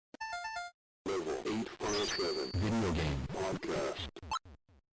24/7 Video Game Podcast.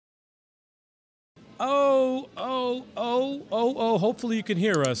 Oh, hopefully you can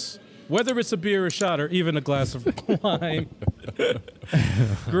hear us. Whether it's a beer, a shot, or even a glass of wine,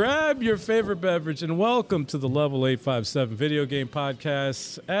 grab your favorite beverage and welcome to the Level 857 Video Game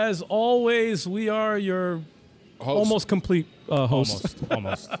Podcast. As always, we are your almost complete host.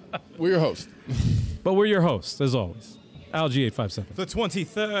 Almost. We're your host. But we're your host, as always. Algie 857. The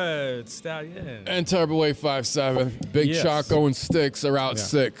 23rd Stallion. And Turbo 857. Big Yes. Choco and Sticks are out Yeah.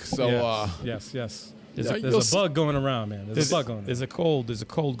 sick. So, yes. There's There's a bug going around, man. There's a bug going on. There's a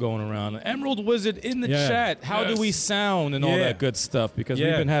cold going around. Emerald Wizard in the Yeah. chat. How do we sound and all Yeah. that good stuff? Because Yeah.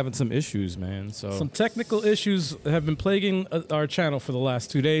 we've been having some issues, man. So Some technical issues have been plaguing our channel for the last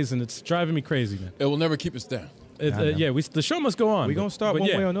 2 days, and it's driving me crazy, man. it will never keep us down. The show must go on. we gonna start But one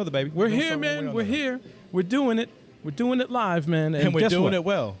yeah, way or another, baby. We're We gonna here, start one way man. or We're another. here. We're doing it. We're doing it live, man. And we're guess doing what? it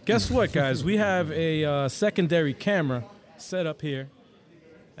well. Guess what, guys? We have a secondary camera set up here,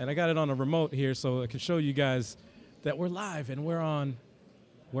 and I got it on a remote here so I can show you guys that we're live and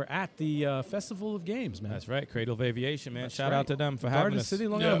we're at the Festival of Games, man. That's right. Cradle of Aviation, man. That's Shout right. out to them for Garden having us. City,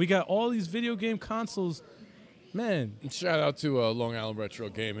 Long Yeah. Island. We got all these video game consoles, man. And shout out to Long Island Retro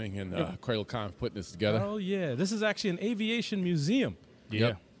Gaming and CradleCon for putting this together. Oh yeah, this is actually an aviation museum Yeah.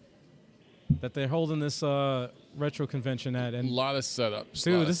 Yep. that they're holding this retro convention at, A and lot of setups.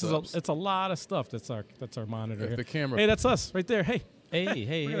 dude, it's a lot of stuff. That's our monitor. If here. the camera- Hey, that's us right there. Hey,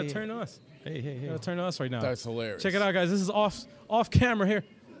 Hey. we're gonna turn to us. Hey. We're gonna turn to us right now. That's hilarious. Check it out, guys. This is off camera here.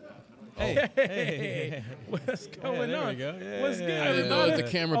 Hey. What's going there on? we go. Yeah, What's yeah, good? yeah. I didn't know that the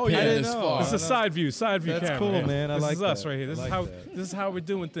camera Oh, panned yeah. this far. This is a side view That's camera. cool, here. man. I this like is us that. right here. I This like is how that. this is how we're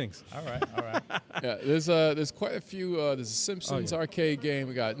doing things. All right. Yeah, there's quite a few. There's a Simpsons Oh, yeah. arcade game.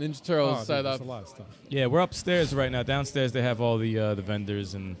 We got Ninja Oh, Turtles dude, set there's up. a lot of stuff. Yeah, we're upstairs right now. Downstairs they have all the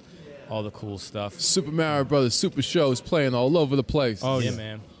vendors and all the cool stuff. Super Mario Brothers Super Show is playing all over the place. Oh, yeah, yeah.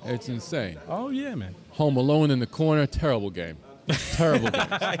 man. It's insane. Oh yeah, man. Home Alone in the corner, terrible game. Terrible game.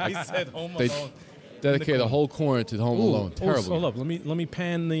 He said Home They Alone. dedicate a whole corner to Home Alone. Terrible. Hold up. Let me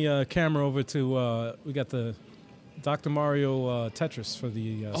pan the camera over to. We got the Dr. Mario Tetris for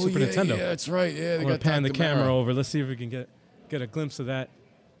the Super Nintendo. Yeah, that's right. Yeah, they I'm gonna got pan the Dr. camera Mario. over. Let's see if we can get a glimpse of that.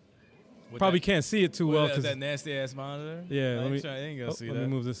 With Probably that- can't see it too well with because that nasty ass monitor. yeah. I Let me ain't gonna see let that. me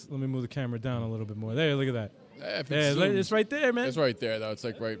move this. Let me move the camera down a little bit more. There, look at that. Yeah, if Yeah, it's zoomed, it's right there, man. It's right there, though. It's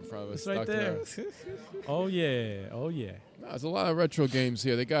like right in front of us. It's right Dr. there. Mario. Oh yeah. No, there's a lot of retro games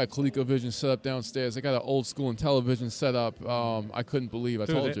here. They got a ColecoVision set up downstairs. They got an old school Intellivision set up. I couldn't believe. I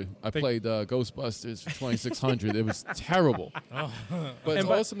Dude, told you. I they- played Ghostbusters for 2600. It was terrible. But it's And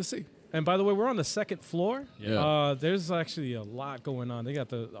by- awesome to see. And by the way, we're on the second floor. Yeah. There's actually a lot going on. They got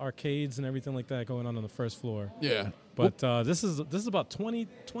the arcades and everything like that going on the first floor. Yeah. But this is about 20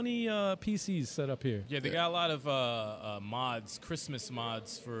 PCs set up here. Yeah, they got a lot of mods, Christmas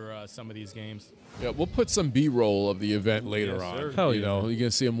mods for some of these games. Yeah, we'll put some B-roll of the event later Yes, on. sir. Hell you yeah. know, you're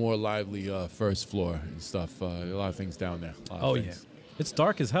gonna see a more lively first floor and stuff. A lot of things down there. A lot of Oh, things. It's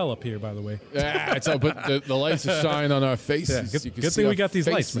dark as hell up here, by the way. Yeah, it's but the lights are shining on our faces. Good, You can good see thing our we got these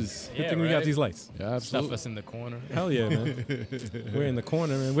lights, man. faces. Good Yeah, thing we got right? these lights. Yeah, Stuff absolutely. us in the corner. Hell yeah, man. We're in the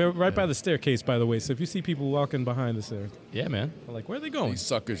corner, man. We're right by the staircase, by the way. So if you see people walking behind us there, Yeah, man. I'm like, where are they going? These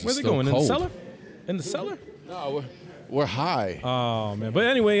suckers are Where are they still going? In cold. the cellar? In the cellar? No, we're high. Oh man. But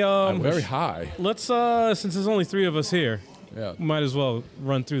anyway, Very high. let's since there's only 3 of us here, Yeah. we might as well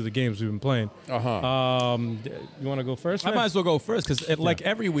run through the games we've been playing. Uh-huh. You want to go first? I man? might as well go first because, like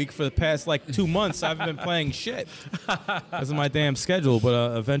every week for the past 2 months, I've been playing shit because of my damn schedule.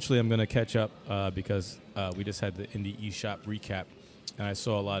 But eventually, I'm gonna catch up because we just had the Indie eShop recap, and I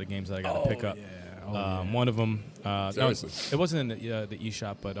saw a lot of games that I got to pick up. One of them, no, Seriously? it wasn't in the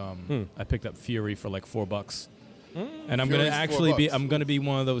eShop, but I picked up Fury for like $4. And I'm Fury's gonna actually be $4. I'm gonna be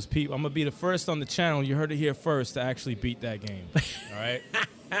one of those people. I'm gonna be the first on the channel. You heard it here first to actually beat that game. All right.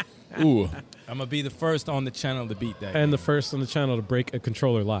 Ooh. I'm gonna be the first on the channel to beat that. And the first on the channel to break a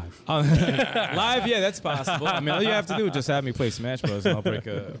controller live. Live, yeah, that's possible. I mean, all you have to do is just have me play Smash Bros. And I'll break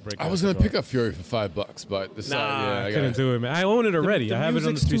a. I was gonna pick up Fury for $5, but decided, yeah, I couldn't do it, man. I own it already. I have it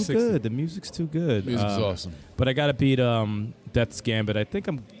on the 360. Too good. The music's too good. Music's awesome. But I gotta beat Death's Gambit. I think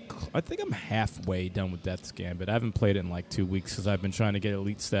I'm halfway done with Death's Gambit. I haven't played it in like 2 weeks because I've been trying to get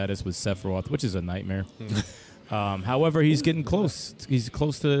elite status with Sephiroth, which is a nightmare. However, he's getting close. He's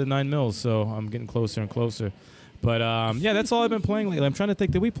close to 9 mils, so I'm getting closer and closer. But yeah, that's all I've been playing lately. I'm trying to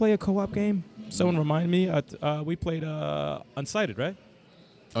think. Did we play a co-op game? Someone remind me. We played Unsighted, right?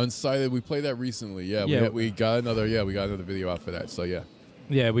 Unsighted, we played that recently. Yeah, Yeah. we got another video out for that. So yeah.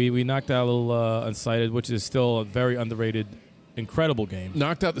 Yeah, we knocked out a little Unsighted, which is still a very underrated Incredible game.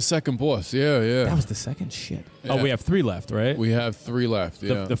 Knocked out the second boss. Yeah. That was the second shit. Yeah. Oh, we have 3 left, right? We have 3 left.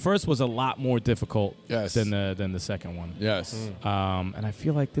 Yeah. The first was a lot more difficult Yes. than the second one. yes. And I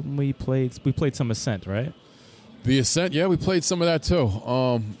feel like that we played some Ascent, right? The Ascent. Yeah, we played some of that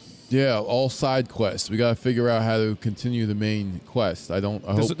too. Yeah, all side quests. We got to figure out how to continue the main quest. I hope.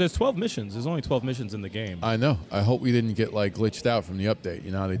 There's 12 missions. There's only 12 missions in the game. I know. I hope we didn't get like glitched out from the update.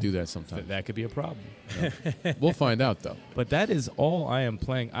 You know how they do that sometimes. That could be a problem. We'll find out though. But that is all I am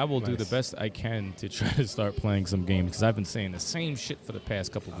playing. I will do the best I can to try to start playing some games because I've been saying the same shit for the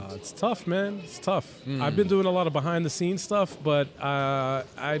past couple weeks. It's tough, man. It's tough. I've been doing a lot of behind the scenes stuff, but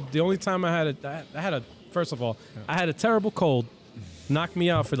the only time first of all, I had a terrible cold, knocked me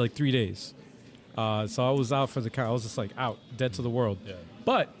out for like 3 days. So I was out for the count. I was just like out, dead to the world. Yeah.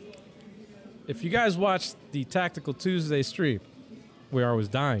 But if you guys watched the Tactical Tuesday stream, where I was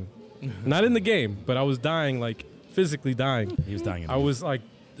dying, not in the game, but I was dying, like physically dying. He was dying. I was like,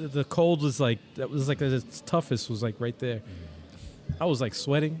 the cold was like, that was like its toughest was like right there. I was like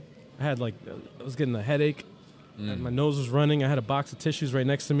sweating. I was getting a headache. And my nose was running. I had a box of tissues right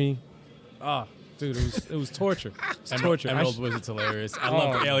next to me. Dude, it was torture. It's torture. Emerald Wizard's hilarious. I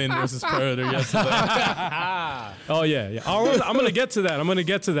loved Alien vs. Predator yesterday. Oh yeah. I'm gonna get to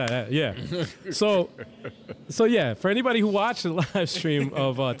that. Yeah. So yeah. For anybody who watched the live stream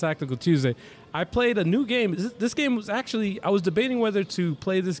of Tactical Tuesday, I played a new game. This game was actually, I was debating whether to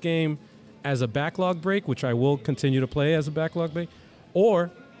play this game as a backlog break, which I will continue to play as a backlog break, or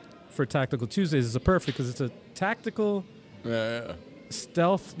for Tactical Tuesdays is a perfect because it's a tactical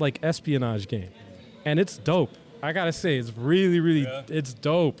stealth like espionage game. And it's dope. I gotta say, it's really, it's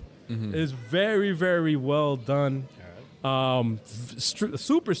dope. It's very, very well done.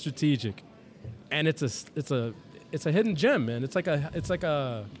 Super strategic, and it's a hidden gem, man. It's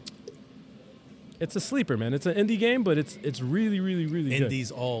a sleeper, man. It's an indie game, but it's really, really, really good. Indies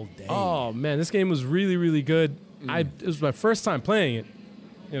all day. Oh man, this game was really, really good. It was my first time playing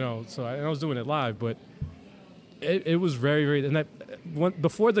it, so I was doing it live, but it was very, very. And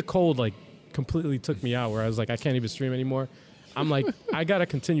before the cold, like, completely took me out where I was like, I can't even stream anymore. I'm like, I got to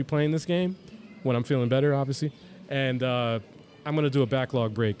continue playing this game when I'm feeling better, obviously. And I'm going to do a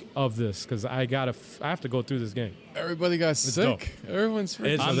backlog break of this because I have to go through this game. Everybody got sick. dope. Everyone's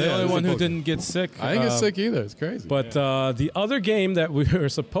freaking I'm Yeah, the only it's one a who book. didn't get sick. I didn't get sick either. It's crazy. But the other game that we were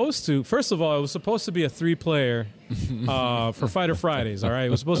supposed to, first of all, it was supposed to be a 3-player for Fighter Fridays, all right?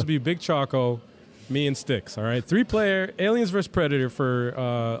 It was supposed to be Big Choco, me and Sticks, all right? 3-player Aliens vs. Predator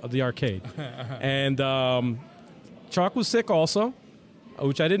for the arcade. And Chalk was sick also,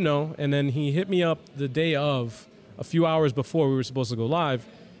 which I didn't know. And then he hit me up the day of, a few hours before we were supposed to go live.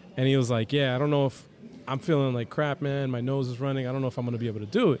 And he was like, yeah, I don't know if I'm feeling like crap, man. My nose is running. I don't know if I'm going to be able to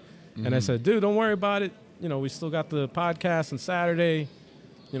do it. And I said, dude, don't worry about it. We still got the podcast on Saturday.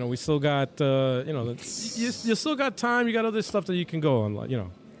 We still got, you still got time. You got other stuff that you can go on. You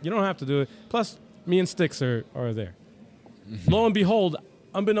don't have to do it. Plus, me and Sticks are there. Lo and behold,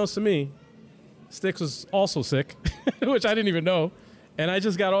 unbeknownst to me, Sticks was also sick, which I didn't even know. And I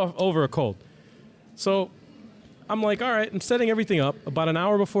just got over a cold. So I'm like, all right, I'm setting everything up about an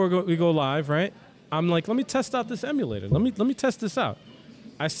hour before we go live, right? I'm like, let me test out this emulator. Let me test this out.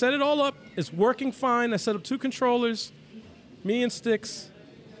 I set it all up. It's working fine. I set up 2 controllers. Me and Sticks,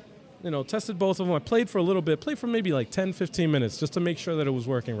 tested both of them. I played for a little bit. Played for maybe like 10, 15 minutes just to make sure that it was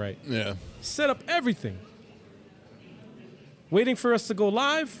working right. yeah. Set up everything. Waiting for us to go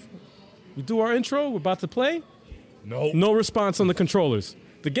live. We do our intro. We're about to play. No response on the controllers.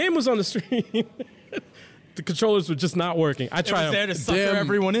 The game was on the stream. The controllers were just not working. I tried. It was there to sucker Damn.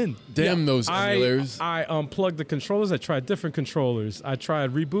 everyone in. Damn those emulators. I unplugged the controllers. I tried different controllers. I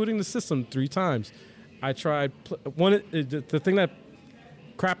tried rebooting the system 3 times. I tried the thing that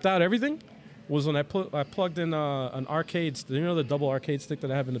crapped out everything was when I plugged in an arcade. The double arcade stick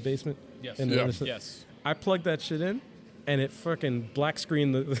that I have in the basement. Yes. Yes. I plugged that shit in, and it fucking black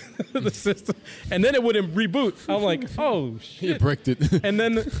screened the system, and then it wouldn't reboot. I'm like, oh shit! You bricked it. And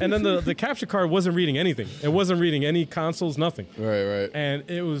then the capture card wasn't reading anything. It wasn't reading any consoles, nothing. right. And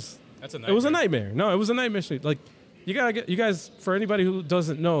it was That's a it was a nightmare. No, it was a nightmare. Like, you guys, for anybody who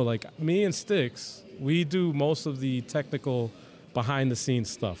doesn't know, like, me and Sticks, we do most of the technical behind the scenes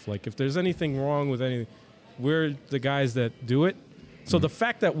stuff. Like, if there's anything wrong with anything, we're the guys that do it. So the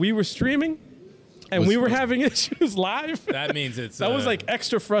fact that we were streaming and Was we were fun. having issues live, That means it's that was like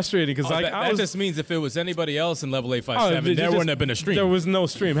extra frustrating because that I was just means if it was anybody else in level oh, 857, there wouldn't have been a stream. There was no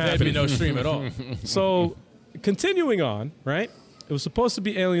stream There'd happening. be no stream at all. So, continuing on, right? It was supposed to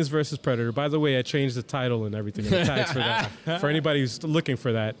be Aliens versus Predator. By the way, I changed the title and everything in the tags for that. For anybody who's looking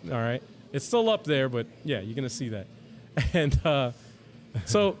for that, all right? It's still up there, but yeah, you're going to see that. And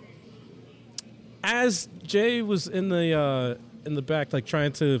so as Jay was in the back, like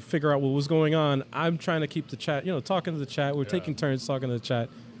trying to figure out what was going on, I'm trying to keep the chat, talking to the chat. We're taking turns talking to the chat.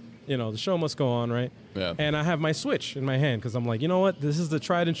 The show must go on, right? Yeah. And I have my Switch in my hand because I'm like, you know what? This is the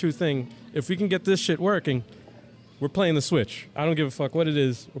tried and true thing. If we can get this shit working, we're playing the Switch. I don't give a fuck what it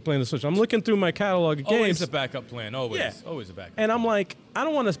is. We're playing the Switch. I'm looking through my catalog of games. Always a backup plan. Always. Yeah. Always a backup. And I'm like, I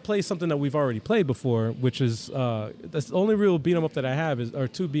don't want to play something that we've already played before, which is that's the only real beat 'em up that I have or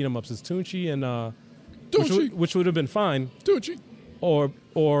two beat 'em ups is Tunchi and Tunchi. which would have been fine, Tunchi. or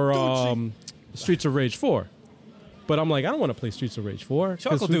Tunchi. Streets of Rage 4. But I'm like, I don't want to play Streets of Rage 4.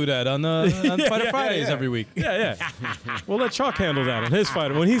 Chuck will do that on Fighter Fridays every week. Yeah. We'll let Chalk handle that on his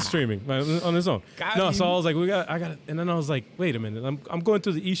fighter when he's streaming on his own. So I was like, I got it. And then I was like, wait a minute. I'm going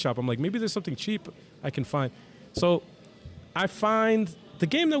through the eShop. I'm like, maybe there's something cheap I can find. So I find the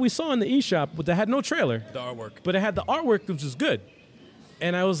game that we saw in the eShop that had no trailer. The artwork. But it had the artwork, which was good.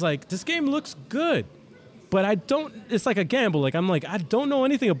 And I was like, this game looks good. But I don't, it's like a gamble. Like, I'm like, I don't know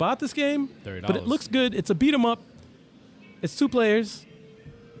anything about this game. $30. But it looks good. It's a beat 'em up. It's 2 players.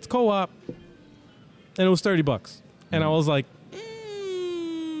 It's co-op. And it was $30. And I was like,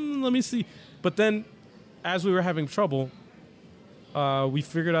 let me see. But then, as we were having trouble, we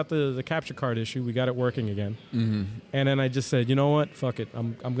figured out the capture card issue. We got it working again. Mm-hmm. And then I just said, you know what? Fuck it.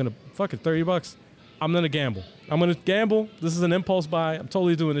 I'm gonna fuck it. $30. I'm gonna gamble. I'm gonna gamble. This is an impulse buy. I'm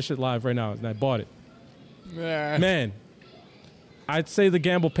totally doing this shit live right now, and I bought it. Man, I'd say the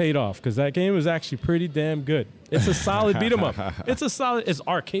gamble paid off because that game is actually pretty damn good. It's a solid beat 'em up. It's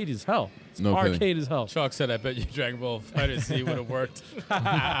arcade as hell. It's No arcade kidding. as hell. Chuck said, I bet you Dragon Ball Fighter Z would have worked.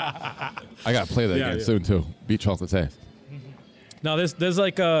 I gotta play that game Yeah. soon too. Beat Chocolate's ass. Now there's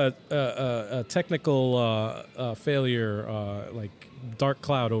like a technical failure, like dark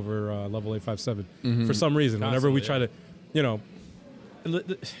cloud over level 857 for some reason. Whenever we try to,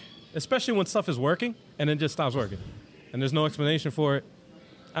 especially when stuff is working and then just stops working, and there's no explanation for it.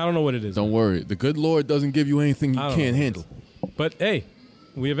 I don't know what it is. Don't worry. The good Lord doesn't give you anything you I don't can't know. handle. But hey,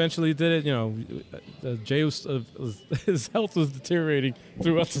 we eventually did it. Jay his health was deteriorating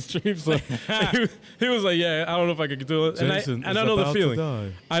throughout the stream, so he was like, "Yeah, I don't know if I could do it." Jason And I is know the about to feeling.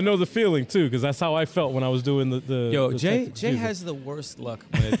 die. I know the feeling too, because that's how I felt when I was doing the. Yo, the Jay music. has the worst luck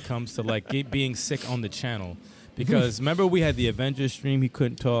when it comes to like being sick on the channel. Because remember we had the Avengers stream, he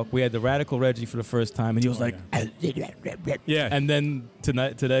couldn't talk. We had the Radical Reggie for the first time, and he was like, Yeah, and then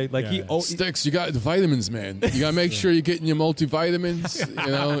today, like Yeah. Sticks, you got the vitamins, man. You gotta make sure you're getting your multivitamins.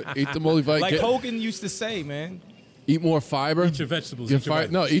 Eat the multivitamin. like Hogan used to say, man. Eat more fiber. eat your vegetables. Get Eat your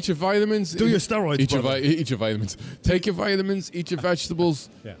vitamins. eat your vitamins. Do your steroids, Eat your, brother. eat your vitamins. Take your vitamins. Eat your vegetables.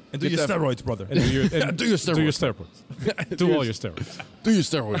 Yeah. And do Get your that- steroids, brother. And do your Do your steroids. Do your steroids. Do all your steroids. Do your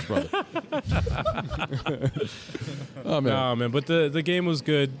steroids, brother. Oh man. Nah, man. But the game was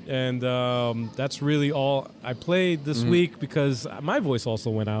good, and that's really all I played this week because my voice also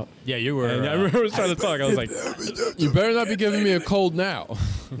went out. Yeah, you were. And I remember I was trying to talk. I was like, You better not be giving me a cold now.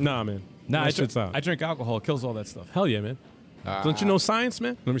 Nah, man. nah, That shit's out. I drink alcohol. It kills all that stuff. Hell yeah, man. Don't you know science,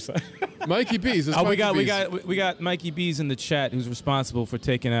 man? Let me say. Mikey B's. It's Oh, we Mikey got B's. we got Mikey B's in the chat who's responsible for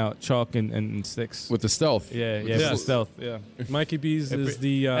taking out Chalk and Sticks. with the stealth. Yeah, With yeah, the with the stealth. stealth. Yeah. Mikey B's is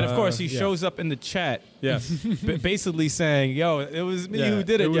the and of course, he yeah. shows up in the chat, Yes. basically saying, "Yo, it was me Yeah, who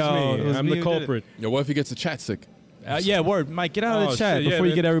did it, it was yo. me. It was I'm me the who did it." culprit. Yo, what if he gets a chat sick? Yeah, word, Mike, get out of Oh, the chat shit, yeah, before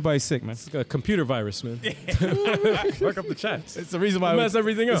you man. get everybody sick, man. It's a computer virus, man. Fuck up the chats. It's the reason why Mess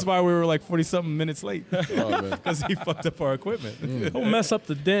everything up. That's why we were like 40-something minutes late Oh man. because he fucked up our equipment. Don't mess up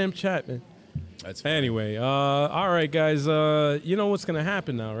the damn chat, man. That's Anyway, all right, guys. You know what's gonna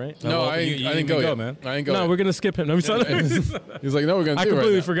happen now, right? No, well, I you didn't didn't go go, yet, man. I didn't go. No, yet. we're gonna skip him. I'm sorry. He's like, no, we're gonna I do it completely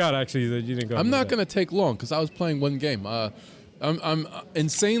right now. forgot actually that you didn't go. I'm not gonna take long because I was playing one game. I'm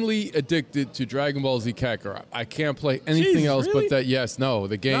insanely addicted to Dragon Ball Z Kakarot. I can't play anything Jesus, else really? but that. Yes, no,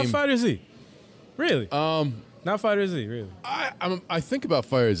 the Not game. Fighter Z. Really? Not Fighter Z. Really? I think about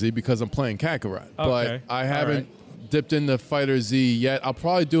Fire Z because I'm playing Kakarot, but Okay. I All haven't right. dipped into Fighter Z yet. I'll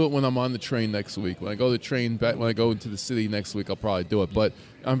probably do it when I'm on the train next week. When I go to the train back, when I go into the city next week, I'll probably do it. But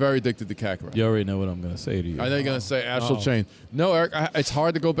I'm very addicted to Kakarot. You already know what I'm gonna say to you. I know you're gonna say Astral Chain. No, Eric, it's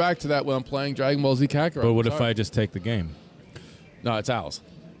hard to go back to that when I'm playing Dragon Ball Z Kakarot. But what if Sorry. I just take the game? No, it's ours.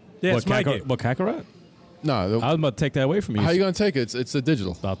 Yeah, what, it's my game. What Kakarot? No, I was about to take that away from you. how you gonna take it? It's a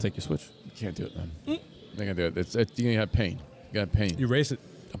digital. I'll take your Switch. You can't do it, man. You're gonna do it. You're gonna have pain. You got pain. You race it.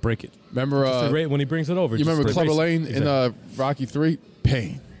 I'll break it. Remember? When he brings it over. You just remember race Clubber it. Lane in Rocky 3?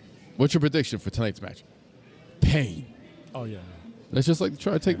 Pain. What's your prediction for tonight's match? Pain. Oh yeah. Let's just like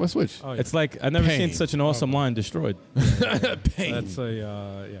try to take my Switch. Oh, yeah. It's like I've never Pain. seen such an awesome line destroyed. Pain. That's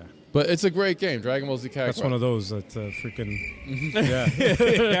a yeah. But it's a great game, Dragon Ball Z Kakarot. That's one of those that freaking.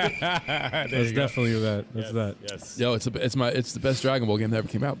 Yeah. That's definitely that. That's that. Yes. Yo, it's the best Dragon Ball game that ever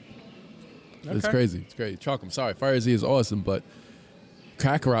came out. It's Okay. crazy. It's great. Chalk, I'm sorry. Fire Z is awesome, but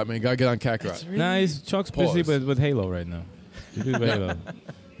Kakarot, man, gotta get on Kakarot. Nah, Chuck's busy Pause. with Halo right now. You do Halo.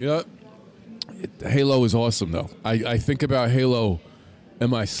 You know, Halo is awesome though. I think about Halo in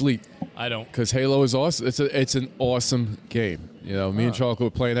my sleep I don't. because Halo is awesome. It's an awesome game. You know, me and Chalk were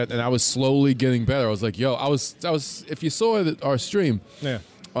playing that, and I was slowly getting better. I was like, yo, I was. If you saw our stream. Yeah.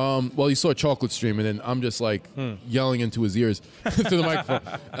 Well, you saw a chocolate stream, and then I'm just like yelling into his ears through the microphone.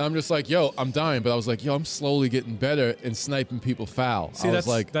 And I'm just like, yo, I'm dying. But I was like, yo, I'm slowly getting better in sniping people foul. See, I was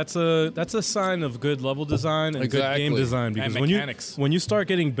that's a sign of good level design and good Exactly. game design because And mechanics. when you start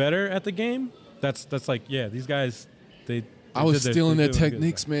getting better at the game, that's like these guys I was stealing their they're doing good.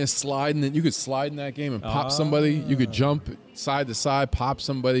 techniques, man. Sliding, and you could slide in that game and pop somebody. You could jump side to side, pop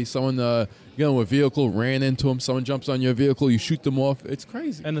somebody. Someone, you know, a vehicle ran into them. Someone jumps on your vehicle, you shoot them off. It's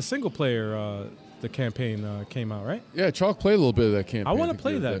crazy. And the single player, the campaign came out, right? Yeah, Chalk played a little bit of that campaign. I want to think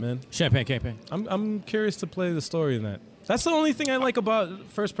play the other that, day. man. Champagne campaign. I'm curious to play the story in that. That's the only thing I like about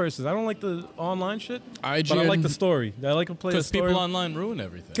first person. I don't like the online shit, but I like the story. I like to play the Because story. people online ruin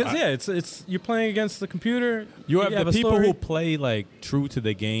everything. Because it's you're playing against the computer. You have the a people story. who play like true to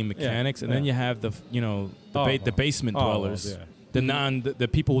the game mechanics, and then you have the the basement dwellers, the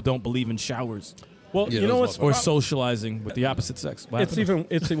people who don't believe in showers Well, Yeah, you know those what's or socializing with the opposite sex. What It's happened?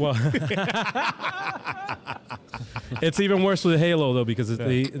 it's even worse with Halo though because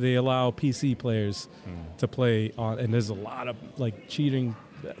they allow PC players to play on, and there's a lot of like cheating.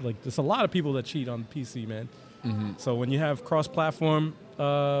 Like there's a lot of people that cheat on PC, man. So when you have cross-platform,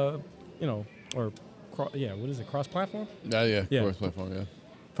 what is it? Cross-platform Yeah, cross platform, yeah.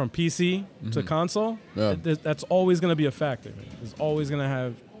 from PC to console. Yeah. That's always going to be a factor. Man. There's always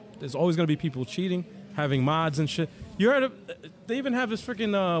going to be people cheating, having mods and shit. You heard of? They even have this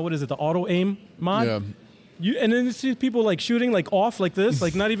freaking the auto aim mod. Yeah. And then you see people like shooting like off like this,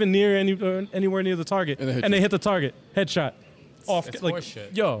 like not even near anywhere near the target, And they hit the target, headshot, off. It's Like,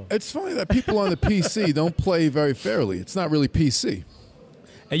 horseshit. yo, It's funny that people on the PC don't play very fairly. It's not really PC.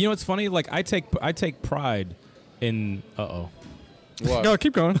 And you know what's funny? Like I take pride in What? yo,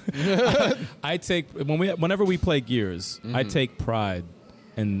 keep going. whenever we play Gears, I take pride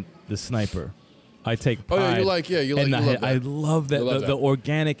in the sniper. I take Oh, pride. yeah, you like in the love head. that. I love that You love the that.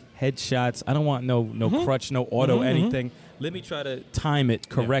 organic headshots. I don't want no crutch, no auto anything. Let me try to time it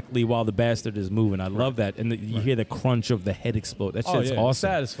correctly while the bastard is moving. I love that, and you hear the crunch of the head explode. That shit's It's awesome.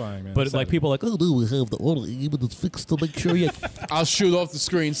 satisfying, man. But It's like people are like, oh no, we have the auto aim and it's fixed to make sure you. I'll shoot off the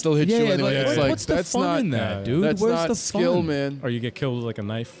screen, still hit you Yeah, anyway. like, It's like what's the that's fun not in that, dude? That's Where's not the skill, fun? man. or you get killed with like a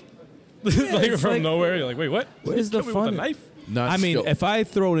knife, it's like from like- nowhere. You're like, wait, what? Where's the Kill me with fun? a knife? Not I mean, skill. if I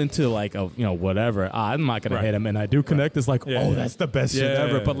throw it into like a whatever, I'm not gonna Right. hit him, and I do connect. It's like, Yeah, yeah. that's the best shit Yeah,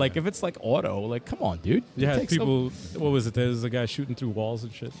 ever. yeah, But yeah. like, if it's like auto, like, come on, dude. You It had takes people. What was it? There's a guy shooting through walls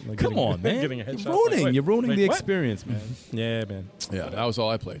and shit. Like Come on, man. Getting a headshot. You're ruining. Like, wait, You're ruining wait, the what? experience, man. Yeah, man. yeah, that was all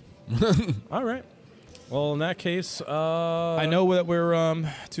I played. All right. Well, in that case, I know that we're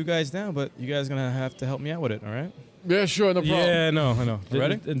 2 guys down, but you guys gonna have to help me out with it. All right. Yeah, sure, no problem. Yeah, no, I know.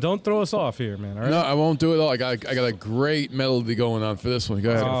 Ready? And don't throw us off here, man. All right. No, I won't do it all. I got a great melody going on for this one. Go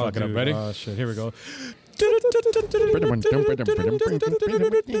ahead. Oh, fuck it up. dude. Ready? Oh shit. Here we go.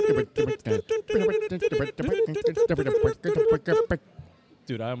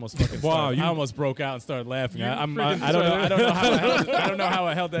 Dude, I almost fucking Wow, started- you- I almost broke out and started laughing. I don't freaking- know. I don't know how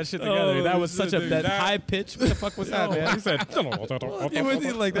I held that shit together. Oh, that was such a dude, that that- high pitch. What the fuck was that, man? He said.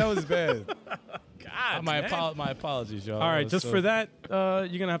 Like that was bad. God, my man. my apologies, y'all. All right, That was just so- for that,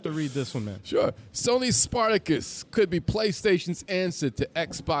 you're gonna have to read this one, man. Sure. Sony Spartacus could be PlayStation's answer to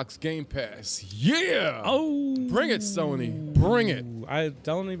Xbox Game Pass. Yeah. Oh, Bring it, Sony. Bring it. I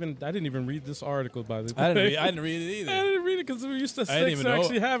didn't even read this article by the way. I didn't read it I either. didn't read it because we're used to I didn't Six even know.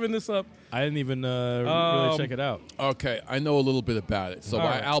 actually having this up. I didn't even really check it out. Okay, I know a little bit about it. So All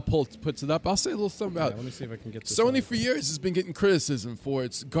while right. Al puts it up, I'll say a little something Yeah, about let it. me see if I can get this. Sony on. for years has been getting criticism for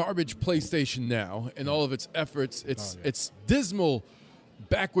its garbage PlayStation Now and all of its efforts, its dismal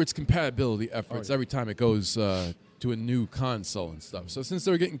backwards compatibility efforts every time it goes to a new console and stuff. So since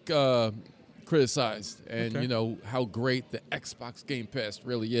they're getting criticized and Okay. you know how great the Xbox Game Pass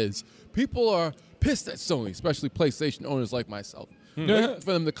really is, people are pissed at Sony, especially PlayStation owners like myself, waiting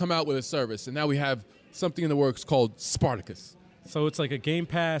for them to come out with a service. And now we have something in the works called Spartacus. So it's like a Game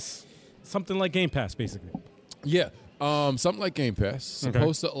Pass, something like Game Pass, basically. Yeah, something like Game Pass,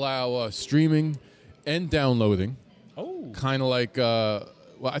 supposed to allow streaming and downloading. Oh, Kind of like, well,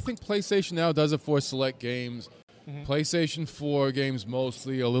 I think PlayStation Now does it for select games. PlayStation 4 games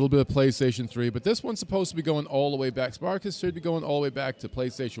mostly, a little bit of PlayStation 3, but this one's supposed to be going all the way back. Spartacus should be going all the way back to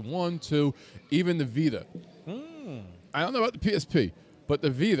PlayStation 1, 2, even the Vita. I don't know about the PSP, but the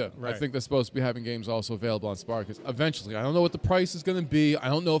Vita, I Right. think they're supposed to be having games also available on Spartacus eventually. I don't know what the price is going to be. I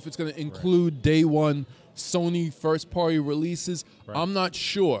don't know if it's going to include day one Sony first-party releases. Right. I'm not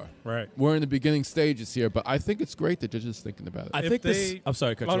sure. Right. We're in the beginning stages here, but I think it's great that you're just thinking about it. I If think this. they- I'm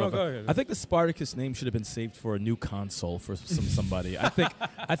sorry, to cut Oh, you no, off. go ahead. I think the Spartacus name should have been saved for a new console for somebody. I think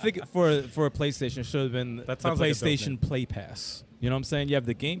for a PlayStation it should have been That the sounds like a dope PlayStation name. Play Pass. You know what I'm saying? You have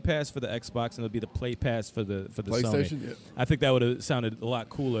the Game Pass for the Xbox, and it'll be the Play Pass for the PlayStation, Sony. yeah. I think that would have sounded a lot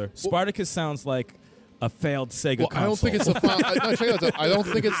cooler. Spartacus sounds like a failed Sega Well, console. I don't think it's the final. No, check it out. I don't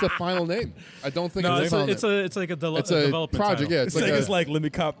think it's the final name. I don't think No, it's the final name. it's like a It's a development project. title. Yeah, it's like Sega's a, like, let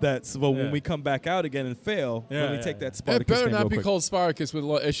me cop that. So Yeah. when we come back out again and fail, Yeah, let me yeah, take yeah. that It Spartacus better name not real be quick. called Spartacus.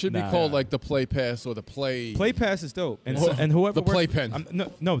 It should be Nah. called like the Play Pass or the Play. Play Pass is dope, and, Well, and whoever the works- Playpen.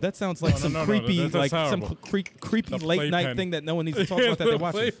 No, that sounds like No, some no, no, creepy, that's like some horrible. creepy The late night Playpen. thing that no one needs to talk about that they're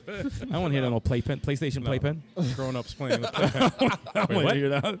watching. I don't want to hear that no Playpen, PlayStation Playpen. Grown-ups playing the Playpen. I want what? to hear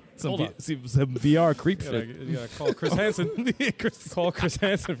that. Some, Hold on. some VR creep You shit. gotta call Chris Hansen. Call Chris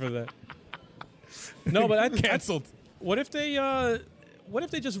Hansen for that. No, but I Canceled. What if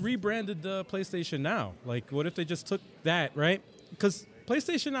they just rebranded the PlayStation Now? Like, what if they just took that, right? Because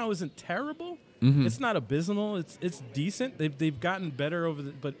PlayStation Now isn't terrible. It's not abysmal. It's decent. They've gotten better over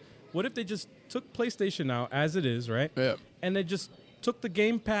the. But what if they just took PlayStation Now as it is, right? Yeah. And they just took the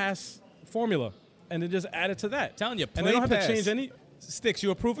Game Pass formula and they just added to that. Telling you, and they don't have Play to Pass. change any. Sticks,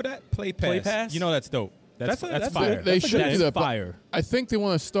 you approve of that? Play Pass. Play Pass? You know that's dope. That's That's fire. They That's a should good do name. that. but Fire. I think they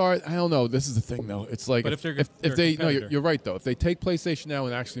want to start. I don't know. This is the thing, though. It's like But if they're- if they're a they no, competitor. you're right though. If they take PlayStation Now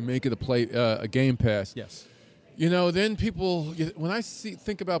and actually make it a Game Pass, Yes. then people. When I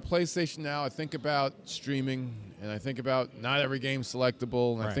think about PlayStation Now, I think about streaming, and I think about not every game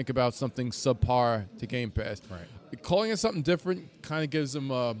selectable, and I Right. think about something subpar to Game Pass. Right. Calling it something different kind of gives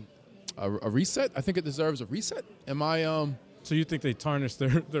them a reset. I think it deserves a reset. Am I? So you think they tarnished their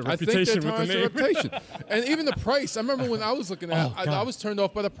I think reputation they're with the tarnished their name? reputation, and even the price. I remember when I was looking at, Oh, I God. was turned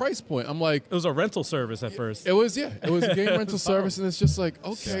off by the price point. I'm like, It was a rental service at first. it was a game rental service, and it's just like,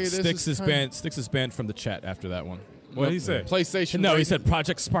 okay, this Sticks is kinda- banned. Sticks is banned from the chat after that one. What did he say? PlayStation. No, right, he said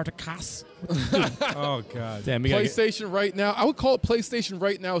Project Spartacus. Oh God. Damn, we gotta get, PlayStation right now. I would call it PlayStation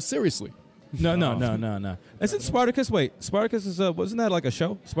right now. Seriously, no. Isn't Spartacus? Wait, Spartacus is wasn't that like a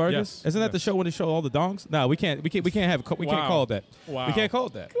show? Spartacus? Yes, Isn't that the yes. show when they show all the dongs? No, we can't have we can't Wow. call it that. Wow. We can't call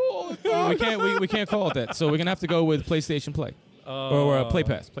it that. we can't call it that. So we're gonna have to go with PlayStation Play or Play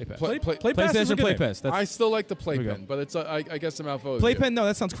Pass. Play Pass. Play Pass is a PlayStation good Play name. Pass. That's I still like the we go. Playpen, but it's I guess I'm outvoted. Playpen. No,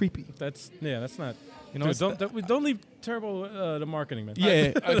 that sounds creepy. That's not. You know, Dude, it's- don't leave terrible the marketing, man.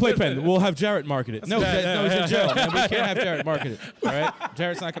 Yeah, Playpen. We'll have Jarrett market it. No, Yeah, he's in jail. Man. We can't have Jarrett market it. All right,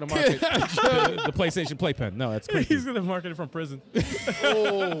 Jarrett's not going to market the PlayStation Playpen. No, that's creepy. He's gonna market it from prison.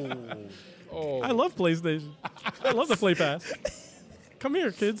 Oh, I love PlayStation. I love the Play Pass. Come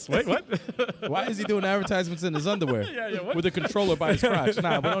here, kids. Wait, what? Why is he doing advertisements in his underwear Yeah, what? with a controller by his crotch?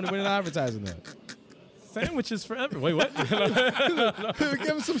 Nah, we're not advertising that. Sandwiches forever. Wait, what? give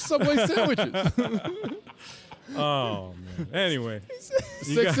him some Subway sandwiches. Oh man. Anyway.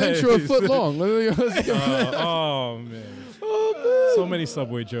 You 6 guys- inch or a foot long. Oh man. So many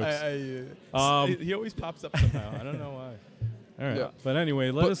Subway jokes. He always pops up somehow. I don't know why. All right. Yeah. But anyway,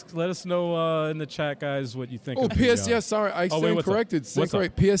 let us know in the chat, guys, what you think. Oh, of the, PS. Yes, sorry, I stand what's up? corrected. Stand What's up?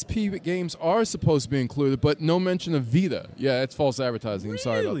 correct. PSP games are supposed to be included, but no mention of Vita. Yeah, it's false advertising. I'm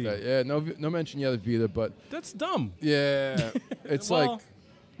sorry about Really? that. Yeah, no mention yet of Vita, but That's dumb. yeah, it's Well, like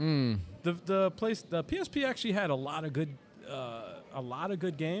the PSP actually had a lot of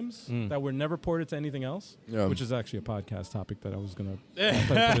good games that were never ported to anything else, Yeah. which is actually a podcast topic that I was gonna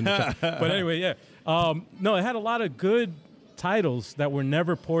put in the chat. But anyway, yeah, no, it had a lot of good titles that were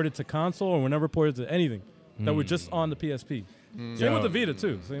never ported to console or were never ported to anything that were just on the PSP. Same with the Vita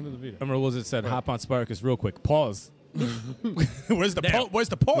too. Same with the Vita. Remember, what was it said? Hop on Spartacus real quick. Pause. Where's the Damn. where's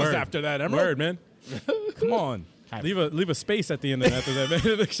the pause Word. after that, Emerald? Word, man. Come on. Leave a space at the end of after that,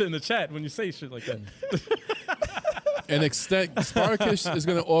 man. In the chat when you say shit like that. Spartacus is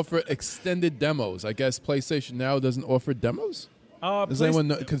going to offer extended demos. I guess PlayStation Now doesn't offer demos. Does anyone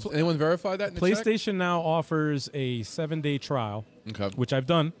know, can anyone verify that? In the chat? PlayStation Now offers a 7-day trial, Okay. which I've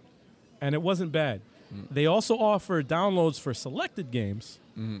done, and it wasn't bad. They also offer downloads for selected games.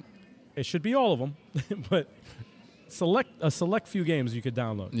 It should be all of them, but a select few games you could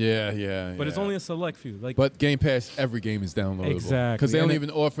download. Yeah. But it's only a select few. Like But Game Pass, every game is downloadable. Exactly. Because they And don't it-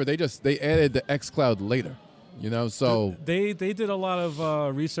 even offer. They added the XCloud later. You know, so They did a lot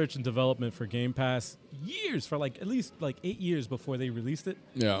of research and development for Game Pass years, for like at least like 8 years before they released it.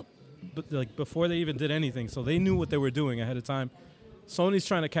 yeah. But like before they even did anything, so they knew what they were doing ahead of time. Sony's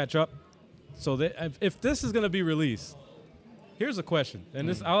trying to catch up. So if this is going to be released, here's a question, and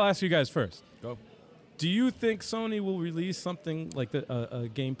this I'll ask you guys first. Go. Do you think Sony will release something like a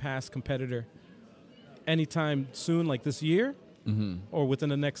Game Pass competitor anytime soon, like this year, or within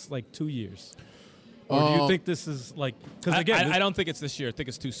the next like 2 years? Or do you think this is like, because again, I don't think it's this year. I think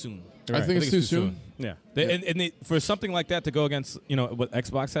it's too soon. I think it's too soon. yeah. For something like that to go against, what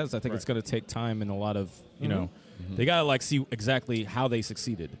Xbox has, I think it's going to take time and a lot of, they got to like see exactly how they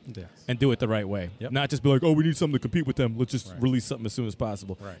succeeded Yes. and do it the right way. Yep. Not just be like, oh, we need something to compete with them. Let's just Right. release something as soon as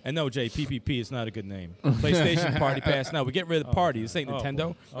possible. Right. And no, Jay, PPP is not a good name. PlayStation Party Pass. No, we get rid of the party. This ain't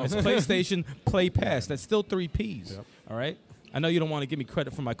Nintendo. It's PlayStation Play Pass. That's still 3 Ps. Yep. All right? I know you don't want to give me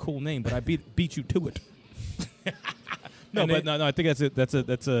credit for my cool name, but I beat you to it. No, And but no, I think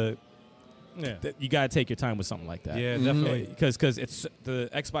that's a Yeah. you got to take your time with something like that. Yeah, definitely. Because it's the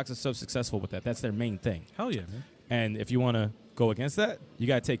Xbox is so successful with that. That's their main thing. Hell yeah, man. And if you want to go against that, you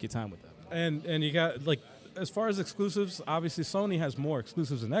got to take your time with that. And you got like, as far as exclusives, obviously Sony has more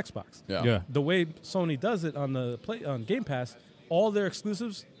exclusives than Xbox. Yeah. The way Sony does it on on Game Pass, all their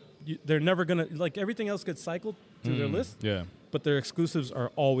exclusives, they're never gonna, like, everything else gets cycled through their list. Yeah. But their exclusives are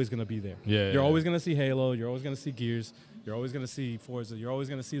always going to be there. Yeah, You're yeah. always going to see Halo. You're always going to see Gears. You're always going to see Forza. You're always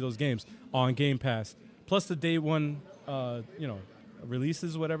going to see those games on Game Pass. Plus the day one,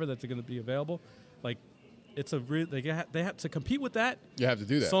 releases, whatever, that they're going to be available. Like, it's they have to compete with that. You have to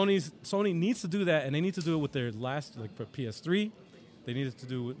do that. Sony needs to do that, and they need to do it with their last, like, for PS3. They needed to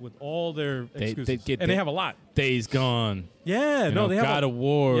do it with all their exclusives. they They have a lot. Days Gone. Yeah, They have God of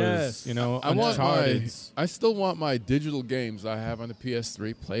Wars. Yes. Uncharted. I still want my digital games I have on the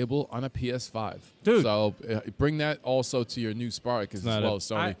PS3 playable on a PS5. Dude. So bring that also to your new Spartacus as not well, a-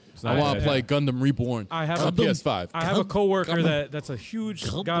 Sony. it's I not want a- to play Gundam Reborn I have on a- PS5. I have a coworker that's a huge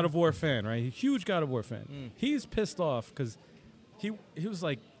God of War fan, right? Huge God of War fan. He's pissed off because he was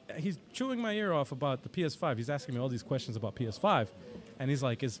like, he's chewing my ear off about the PS5. He's asking me all these questions about PS5, and he's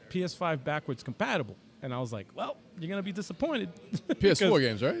like, "Is PS5 backwards compatible?" And I was like, "Well, you're gonna be disappointed PS4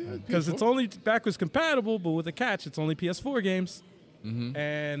 games, right? because it's PS4? only backwards compatible, but with a catch, it's only PS4 games,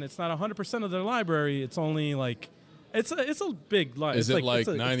 and it's not 100% of their library. It's only like." It's a big line. Is it's it like it's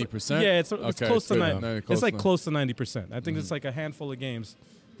 90%? Yeah, it's Okay, close it's to good 90. enough. It's Close like enough. close to 90%. I think it's like a handful of games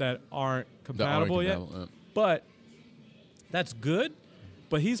that aren't compatible yet. compatible, yeah. But that's good.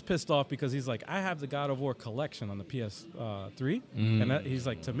 But he's pissed off because he's like, I have the God of War collection on the PS3, and he's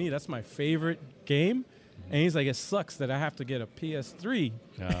like, to me, that's my favorite game. And he's like, it sucks that I have to get a PS3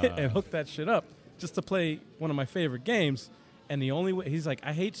 and hook that shit up just to play one of my favorite games. And the only way, he's like,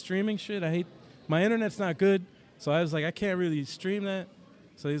 I hate streaming shit. My internet's not good. So I was like, I can't really stream that.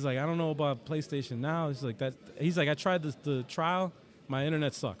 So he's like, I don't know about PlayStation Now. He's like, I tried the trial. My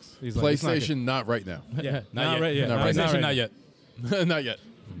internet sucks. He's like, it's not good. PlayStation, not right now. Yeah, Not yet. right yet. Not Not right PlayStation, right not yet. yet. Not yet.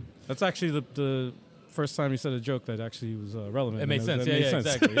 That's actually the first time you said a joke that actually was relevant. It made sense. That Yeah, made yeah,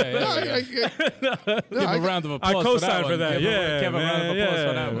 sense. exactly. Yeah. Give a round of I applause co-signed for for that. Give a Yeah, round of man. applause for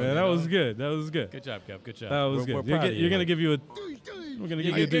Yeah, that one. man. That was good. That was good. Good job, Kev. Good job. That was We're good. proud of You're gonna man. give you a. We're gonna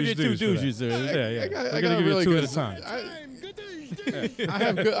give you a give you douche two douche for that. douches. Yeah, yeah. I got We're a gonna give you really two good- at a time.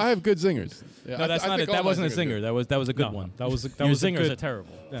 I have good zingers. Yeah, No, that's I not think it. all That my wasn't a zingers are singer. good. That was a good No, one. that was a Your good. zingers are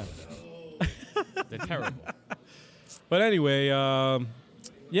terrible. Yeah. They're terrible. But anyway,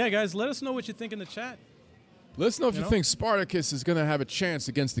 yeah, guys, let us know what you think in the chat. Let us know if you know? think Spartacus is going to have a chance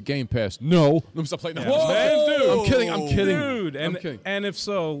against the Game Pass. No. Let me stop playing. Yeah. Whoa! Man, dude. I'm kidding. I'm kidding. Dude, I'm kidding. and if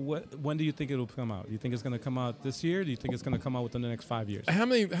so, when do you think it'll come out? Do you think it's going to come out this year? Do you think it's going to come out within the next 5 years? How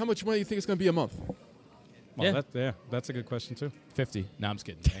much money do you think it's going to be a month? Well, that's a good question too. 50. No, I'm just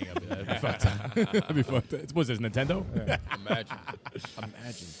kidding. Hang up. That'd be fucked. That'd be fucked. What's this, Nintendo?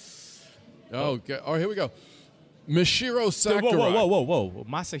 Imagine. Oh, okay. All right, here we go. Mishiro Sakurai. Whoa.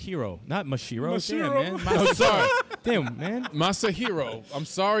 Masahiro. Not Mashiro. Mashiro. Damn, man. I'm sorry. Damn, man. Masahiro. I'm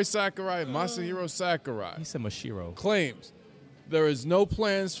sorry, Sakurai. Masahiro Sakurai He said Mashiro. claims there is no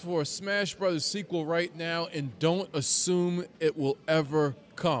plans for a Smash Brothers sequel right now, and don't assume it will ever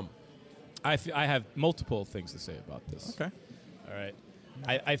come. I have multiple things to say about this. Okay. All right.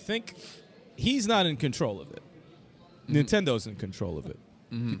 I think he's not in control of it. Nintendo's in control of it.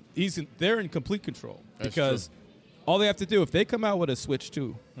 They're in complete control. That's because true. all they have to do, if they come out with a Switch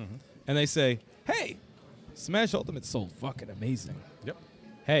 2 and they say, hey, Smash Ultimate sold fucking amazing. Yep.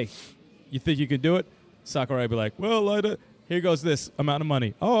 Hey, you think you can do it? Sakurai be like, well, here goes this amount of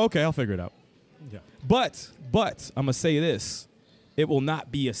money. Oh, okay, I'll figure it out. Yeah. But I'm going to say this. it will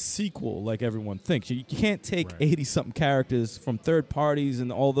not be a sequel like everyone thinks. You can't take Right. 80-something characters from third parties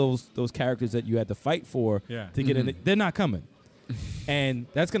and all those characters that you had to fight for Yeah. to get in it. They're not coming. And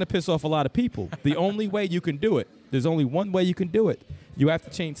that's going to piss off a lot of people. The only way you can do it, there's only one way you can do it. You have to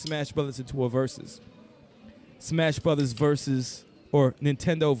change Smash Brothers into a versus. Smash Brothers versus, or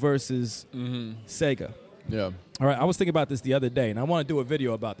Nintendo versus Sega. Yeah. All right, I was thinking about this the other day, and I want to do a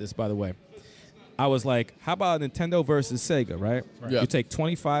video about this, by the way. I was like, how about Nintendo versus Sega, right? Yeah. You take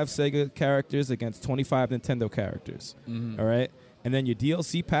 25 Sega characters against 25 Nintendo characters, all right? And then your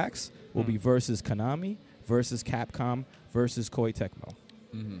DLC packs will be versus Konami, versus Capcom, versus Koei Tecmo.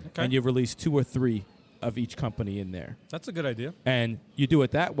 Okay. And you release 2 or 3 of each company in there. That's a good idea. And you do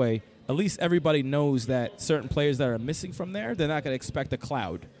it that way, at least everybody knows that certain players that are missing from there, they're not going to expect a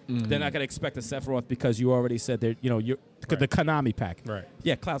Cloud. They're not going to expect a Sephiroth because you already said they're, you're the Konami pack. Right.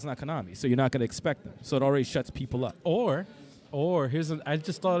 Yeah, Cloud's not Konami, so you're not going to expect them. So it already shuts people up. Or I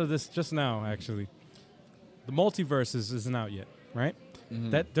just thought of this just now, actually. The Multiverses isn't out yet, right?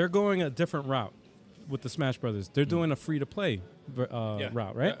 That they're going a different route with the Smash Brothers. They're doing a free-to-play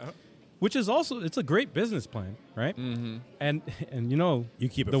route, right? Which is also, it's a great business plan, right? And You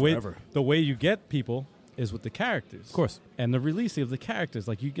keep it the forever. the way you get people is with the characters, of course. and the release of the characters.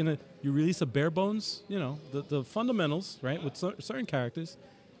 Like you release a bare bones, the fundamentals, right, with certain characters.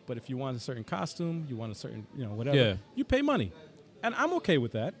 But if you want a certain costume, you want a certain, whatever, Yeah. you pay money, and I'm okay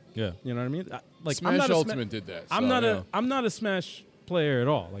with that. Yeah. You know what I mean? Like Smash I'm not Ultimate did that. I'm so, not yeah. I'm not a Smash player at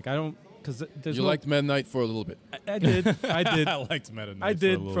all. Like I don't because there's You no, liked Meta Knight for a little bit. I did I liked Meta Knight I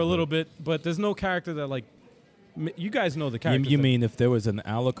did for a little bit, but there's no character that like you guys know the character. You mean if there was an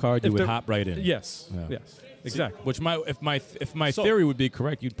Alucard, you If would there- hop right in? Yes. Yeah. Yes. Exactly. Which if my So- theory would be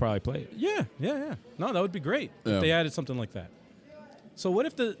correct, you'd probably play it. Yeah. No, that would be great Yeah. if they added something like that. So what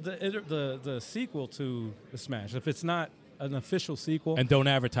if the sequel to the Smash, if it's not an official sequel? And don't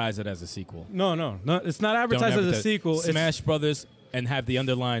advertise it as a sequel. No, it's not Don't advertised as a advertise- sequel. Smash Brothers and have the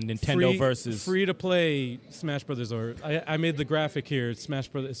underlying Nintendo versus. free to play Smash Brothers, or I made the graphic here. It's Smash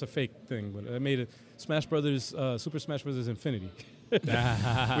Brothers. It's a fake thing, but I made it Smash Brothers, Super Smash Brothers Infinity,